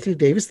have Anthony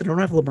Davis. They don't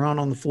have LeBron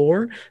on the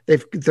floor.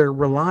 They're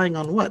relying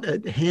on what?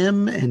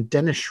 Him and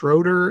Dennis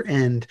Schroeder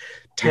and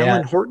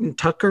Talon Horton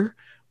Tucker,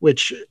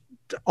 which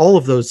all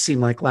of those seem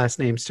like last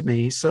names to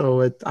me.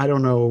 So I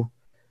don't know.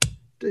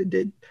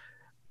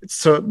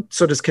 So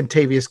does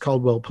Kentavious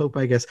Caldwell-Pope,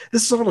 I guess.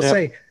 This is all to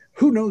say,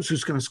 who knows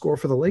who's going to score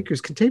for the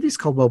Lakers? Kentavious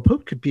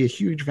Caldwell-Pope could be a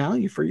huge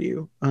value for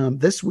you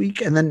this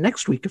week and then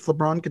next week if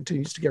LeBron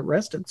continues to get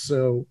rested.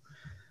 So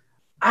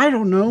I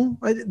don't know.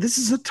 This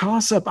is a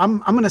toss-up. I'm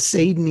going to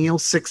say Neil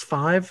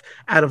 6'5"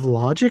 out of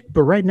logic,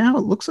 but right now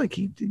it looks like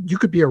you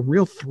could be a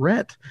real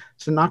threat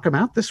to knock him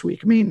out this week.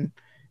 I mean,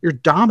 you're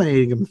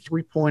dominating him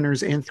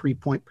 3-pointers and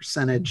 3-point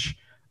percentage.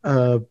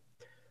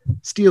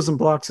 Steals and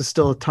blocks is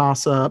still a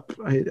toss-up.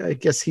 I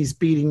guess he's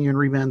beating you in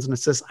rebounds and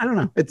assists. I don't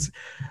know.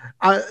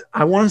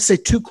 I want to say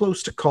too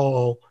close to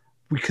call.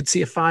 We could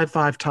see a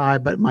 5-5 tie,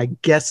 but my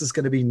guess is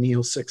going to be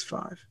Neil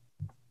 6'5".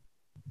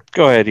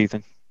 Go ahead,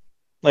 Ethan.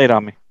 Lay it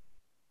on me.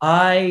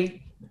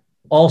 I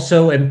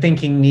also am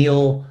thinking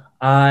Neil.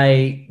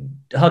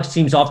 Huck's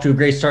team's off to a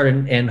great start,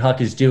 and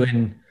Huck is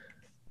doing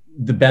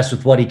the best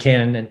with what he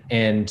can.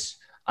 And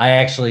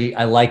I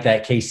like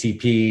that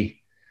KCP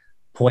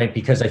point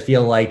because I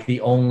feel like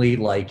the only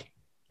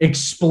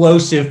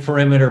explosive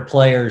perimeter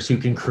players who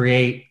can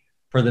create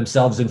for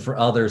themselves and for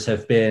others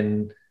have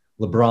been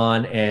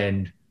LeBron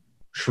and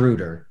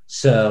Schroeder.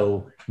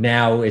 So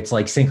now it's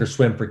like sink or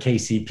swim for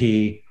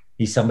KCP.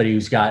 He's somebody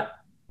who's got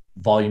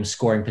volume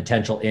scoring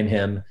potential in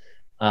him,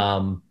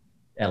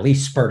 at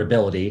least spurt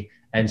ability.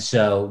 And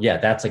so,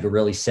 that's like a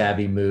really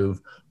savvy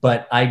move.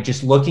 But I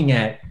just looking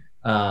at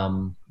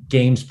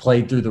games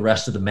played through the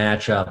rest of the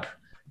matchup,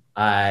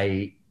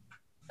 I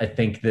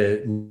think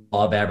the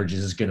law of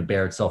averages is going to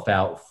bear itself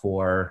out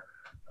for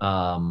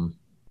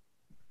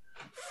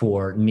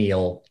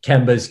Neil.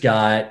 Kemba's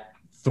got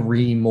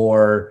 3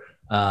 more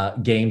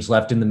games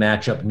left in the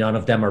matchup. None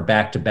of them are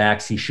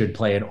back-to-backs. He should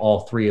play in all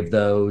 3 of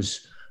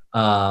those.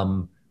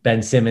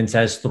 Ben Simmons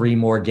has 3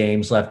 more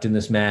games left in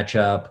this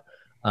matchup.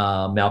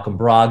 Malcolm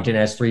Brogdon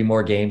has 3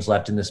 more games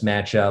left in this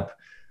matchup.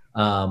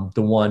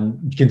 The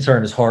one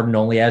concern is Harden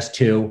only has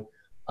 2,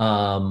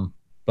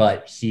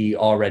 but he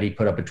already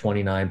put up a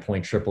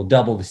 29-point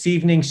triple-double this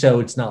evening, so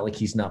it's not like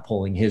he's not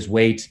pulling his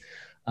weight.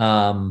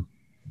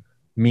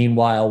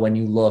 Meanwhile, when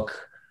you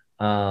look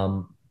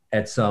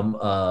at some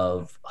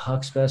of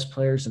Huck's best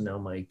players, and now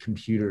my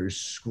computer's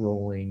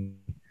scrolling.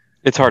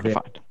 It's hard to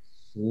find.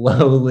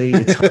 Slowly.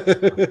 He's got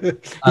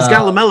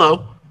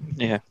LaMelo.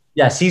 Yeah.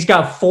 Yes, he's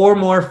got 4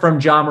 more from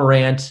Ja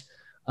Morant,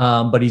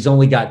 but he's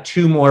only got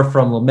 2 more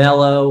from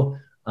LaMelo.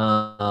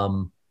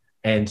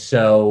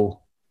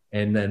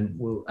 And then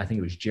I think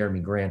it was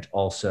Jeremy Grant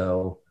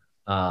also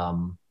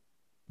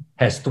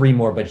has 3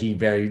 more, but he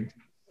very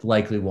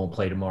likely won't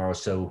play tomorrow,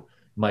 so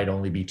might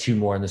only be 2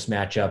 more in this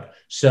matchup.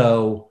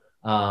 So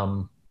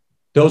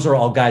those are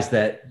all guys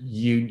that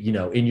you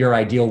know, in your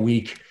ideal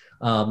week,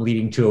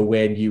 leading to a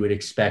win, you would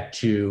expect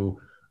to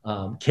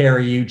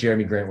carry you.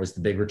 Jeremy Grant was the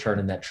big return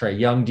in that Trae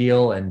Young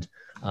deal. And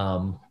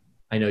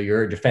I know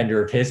you're a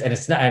defender of his, and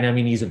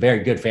he's a very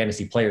good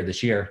fantasy player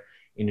this year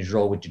in his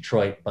role with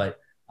Detroit, but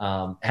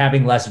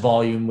having less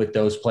volume with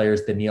those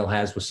players than Neil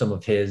has with some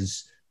of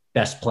his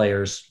best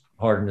players,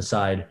 Harden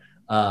aside,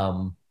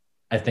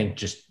 I think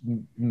just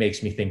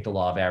makes me think the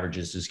law of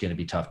averages is going to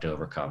be tough to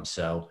overcome.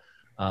 So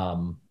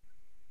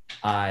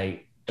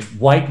I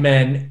White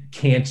men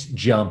can't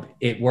jump.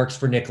 It works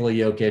for Nikola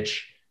Jokic.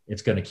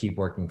 It's going to keep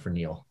working for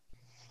Neil.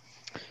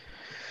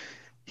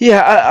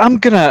 Yeah, I'm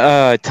going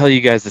to tell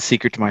you guys the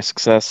secret to my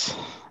success.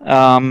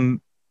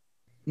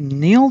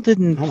 Neil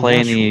didn't play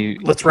any.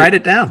 Let's write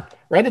it down.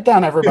 Write it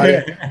down,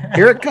 everybody.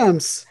 Here it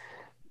comes.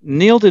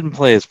 Neil didn't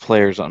play his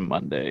players on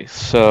Monday,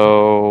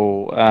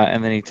 so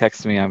and then he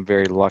texted me, "I'm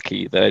very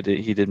lucky that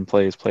he didn't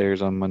play his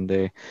players on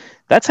Monday."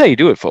 That's how you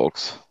do it,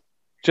 folks.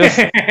 Just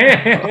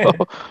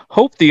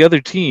hope the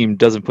other team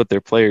doesn't put their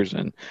players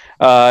in.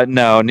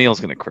 No, Neil's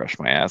going to crush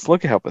my ass.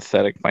 Look at how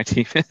pathetic my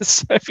team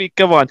is. I mean,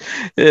 come on.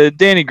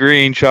 Danny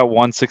Green shot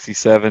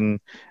 167,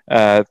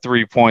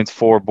 3 points,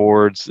 4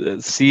 boards.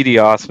 C.D.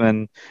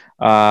 Osman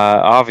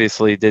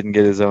obviously didn't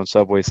get his own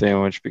Subway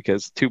sandwich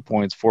because 2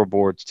 points, 4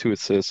 boards, 2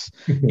 assists.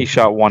 He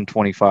shot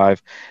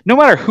 125. No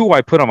matter who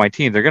I put on my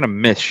team, they're going to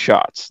miss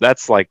shots.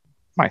 That's like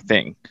my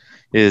thing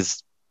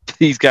is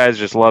these guys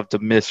just love to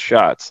miss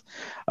shots.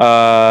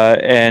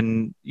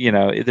 And,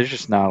 there's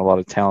just not a lot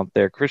of talent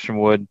there. Christian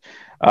Wood,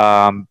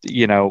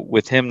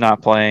 with him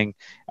not playing,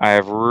 I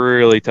have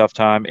really tough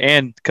time.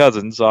 And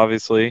Cousins,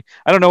 obviously.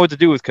 I don't know what to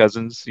do with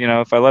Cousins.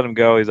 If I let him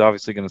go, he's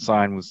obviously going to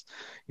sign with,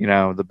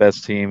 the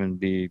best team and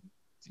be,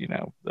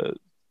 the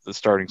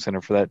starting center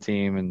for that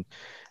team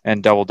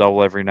and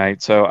double every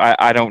night. So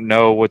I don't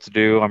know what to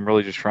do. I'm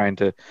really just trying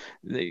to,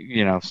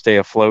 stay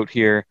afloat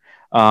here.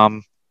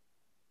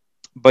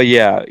 But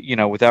yeah,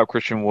 without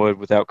Christian Wood,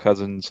 without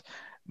Cousins,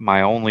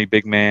 my only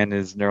big man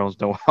is Nerlens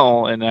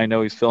Noel, and I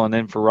know he's filling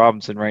in for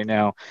Robinson right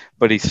now,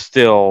 but he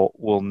still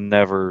will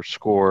never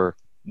score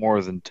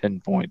more than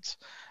 10 points,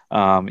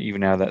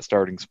 even out of that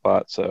starting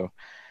spot. So,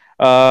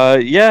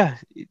 yeah,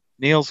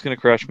 Neil's going to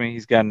crush me.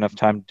 He's got enough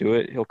time to do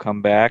it. He'll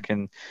come back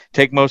and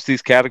take most of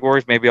these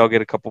categories. Maybe I'll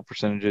get a couple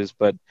percentages,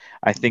 but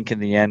I think in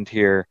the end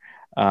here,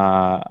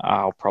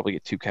 I'll probably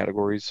get 2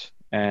 categories.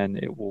 And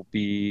it will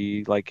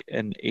be like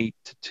an 8-2,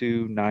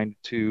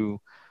 9-2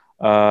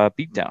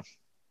 beatdown.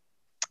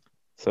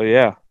 So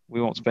yeah, we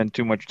won't spend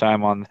too much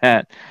time on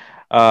that.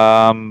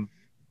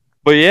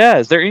 But yeah,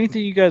 is there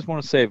anything you guys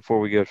want to say before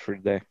we go for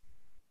today?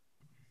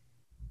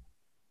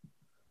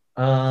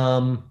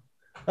 A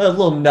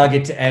little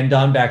nugget to end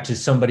on, back to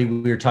somebody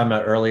we were talking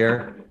about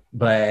earlier,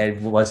 but I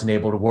wasn't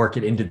able to work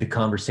it into the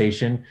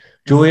conversation.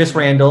 Julius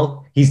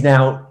Randle, he's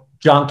now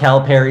John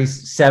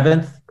Calipari's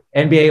 7th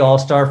NBA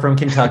All-Star from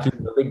Kentucky,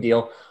 no big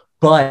deal.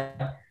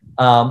 But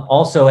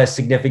also as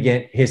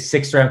significant, his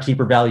 6th-round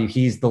keeper value,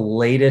 he's the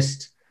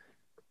latest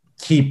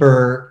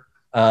keeper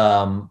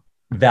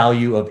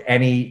value of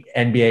any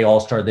NBA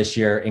All-Star this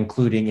year,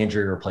 including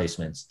injury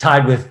replacements,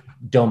 tied with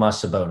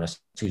Domas Sabonis,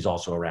 who's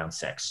also around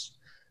 6.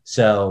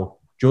 So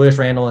Julius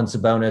Randle and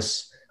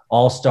Sabonis,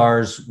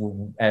 All-Stars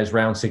as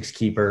round 6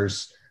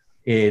 keepers.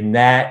 In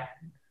that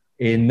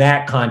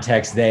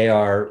context, they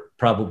are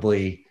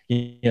probably –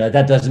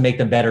 that doesn't make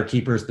them better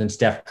keepers than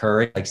Steph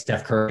Curry. Like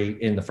Steph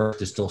Curry in the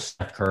first is still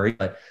Steph Curry,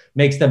 but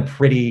makes them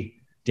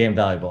pretty damn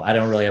valuable. I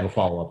don't really have a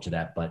follow-up to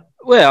that, but.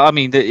 Well, I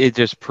mean, it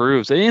just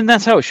proves, and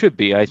that's how it should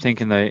be. I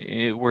think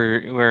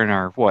we're in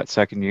our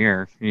second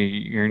year.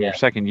 You're in your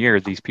second year.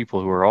 These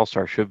people who are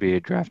all-stars should be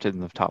drafted in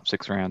the top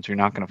 6 rounds. You're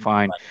not going to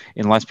find,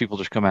 unless people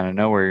just come out of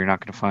nowhere, you're not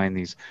going to find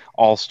these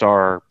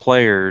all-star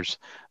players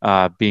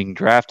being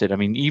drafted. I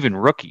mean, even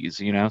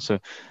rookies. So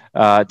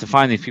to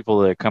find these people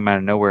that come out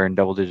of nowhere in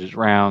double-digit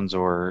rounds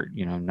or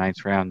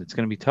 9th round, it's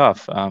going to be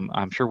tough.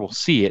 I'm sure we'll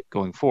see it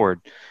going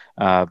forward.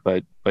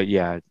 But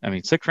yeah, I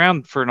mean, 6th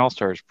round for an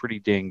all-star is pretty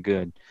dang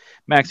good.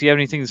 Max, do you have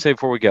anything to say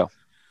before we go?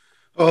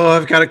 Oh,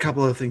 I've got a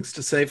couple of things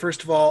to say.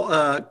 First of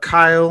all,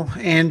 Kyle,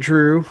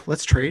 Andrew,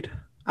 let's trade.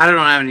 I don't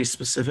have any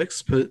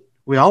specifics, but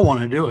we all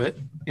want to do it.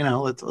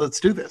 Let's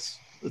do this.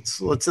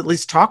 Let's at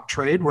least talk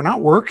trade. We're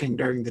not working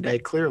during the day,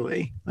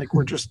 clearly. Like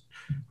we're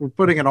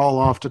putting it all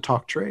off to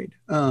talk trade.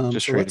 So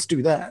let's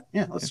do that.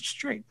 Yeah, let's just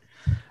trade.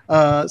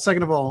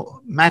 Second of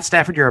all, Matt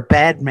Stafford, you're a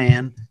bad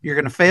man. You're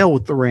going to fail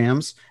with the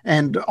Rams.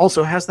 And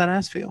also, how's that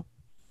ass feel?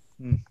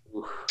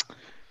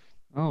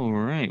 All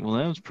right. Well,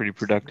 that was pretty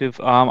productive.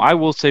 I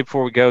will say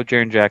before we go,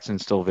 Jaren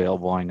Jackson's still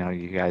available. I know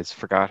you guys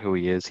forgot who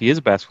he is. He is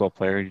a basketball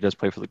player. He does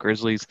play for the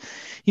Grizzlies.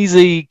 He's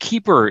a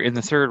keeper in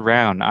the 3rd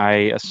round. I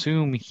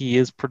assume he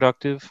is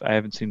productive. I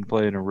haven't seen him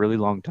play in a really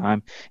long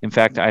time. In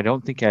fact, I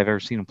don't think I've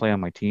ever seen him play on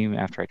my team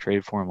after I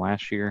traded for him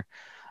last year.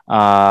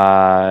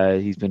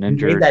 He's been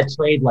injured. He made that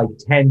trade like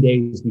 10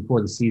 days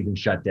before the season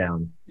shut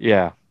down.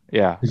 Yeah.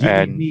 Because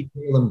you need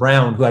Jaylen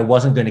Brown, who I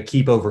wasn't going to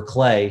keep over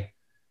Clay.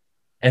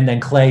 And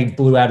then Clay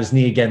blew out his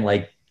knee again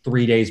like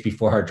 3 days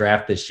before our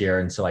draft this year.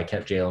 And so I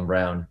kept Jaylen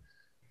Brown.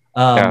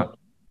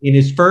 In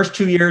his first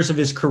 2 years of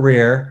his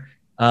career,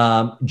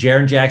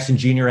 Jaren Jackson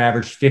Jr.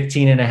 averaged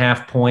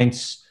 15.5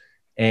 points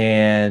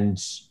and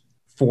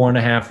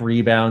 4.5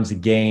 rebounds a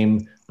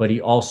game. But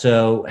he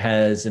also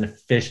has an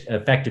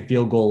effective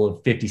field goal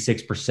of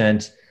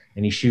 56%,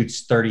 and he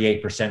shoots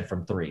 38%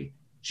 from 3.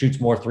 Shoots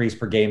more threes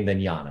per game than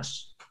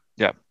Giannis.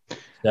 Yeah.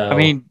 So,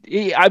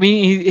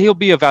 he'll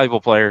be a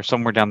valuable player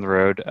somewhere down the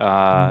road.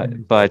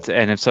 But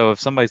if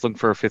somebody's looking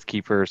for a fifth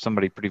keeper,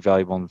 somebody pretty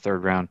valuable in the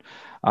third round,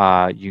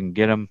 you can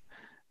get him.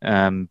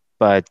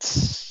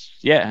 But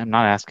yeah, I'm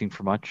not asking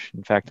for much.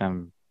 In fact,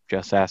 I'm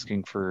just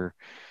asking for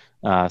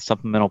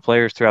supplemental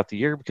players throughout the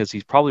year because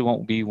he probably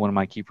won't be one of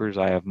my keepers.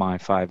 I have my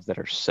 5 that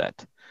are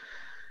set.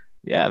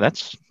 Yeah,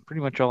 that's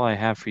pretty much all I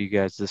have for you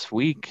guys this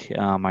week.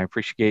 I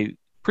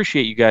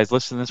appreciate you guys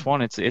listening to this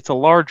one. It's a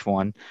large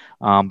one,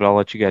 but I'll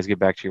let you guys get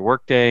back to your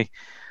work day.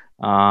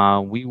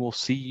 We will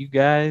see you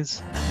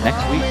guys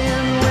next week.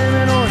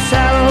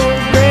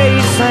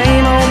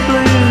 Same old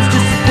blues,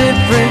 just a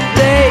different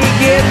day.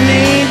 Get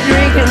me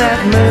drinking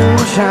that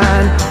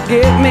moonshine,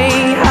 get me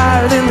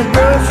higher than the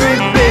grocery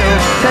bill.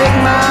 Take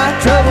my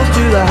troubles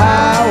to the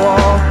high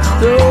wall,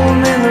 throw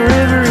them in the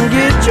river and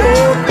get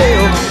your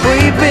fill.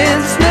 We've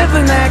been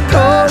sniffing that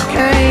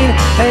cocaine,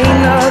 ain't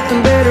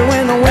nothing better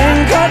when the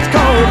wind cuts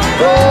cold.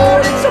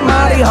 Lord, it's a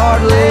mighty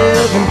hard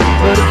living,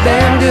 but a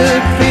damn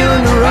good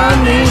feeling to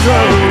run these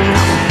roads.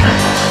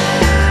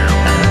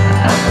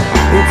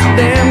 It's a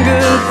damn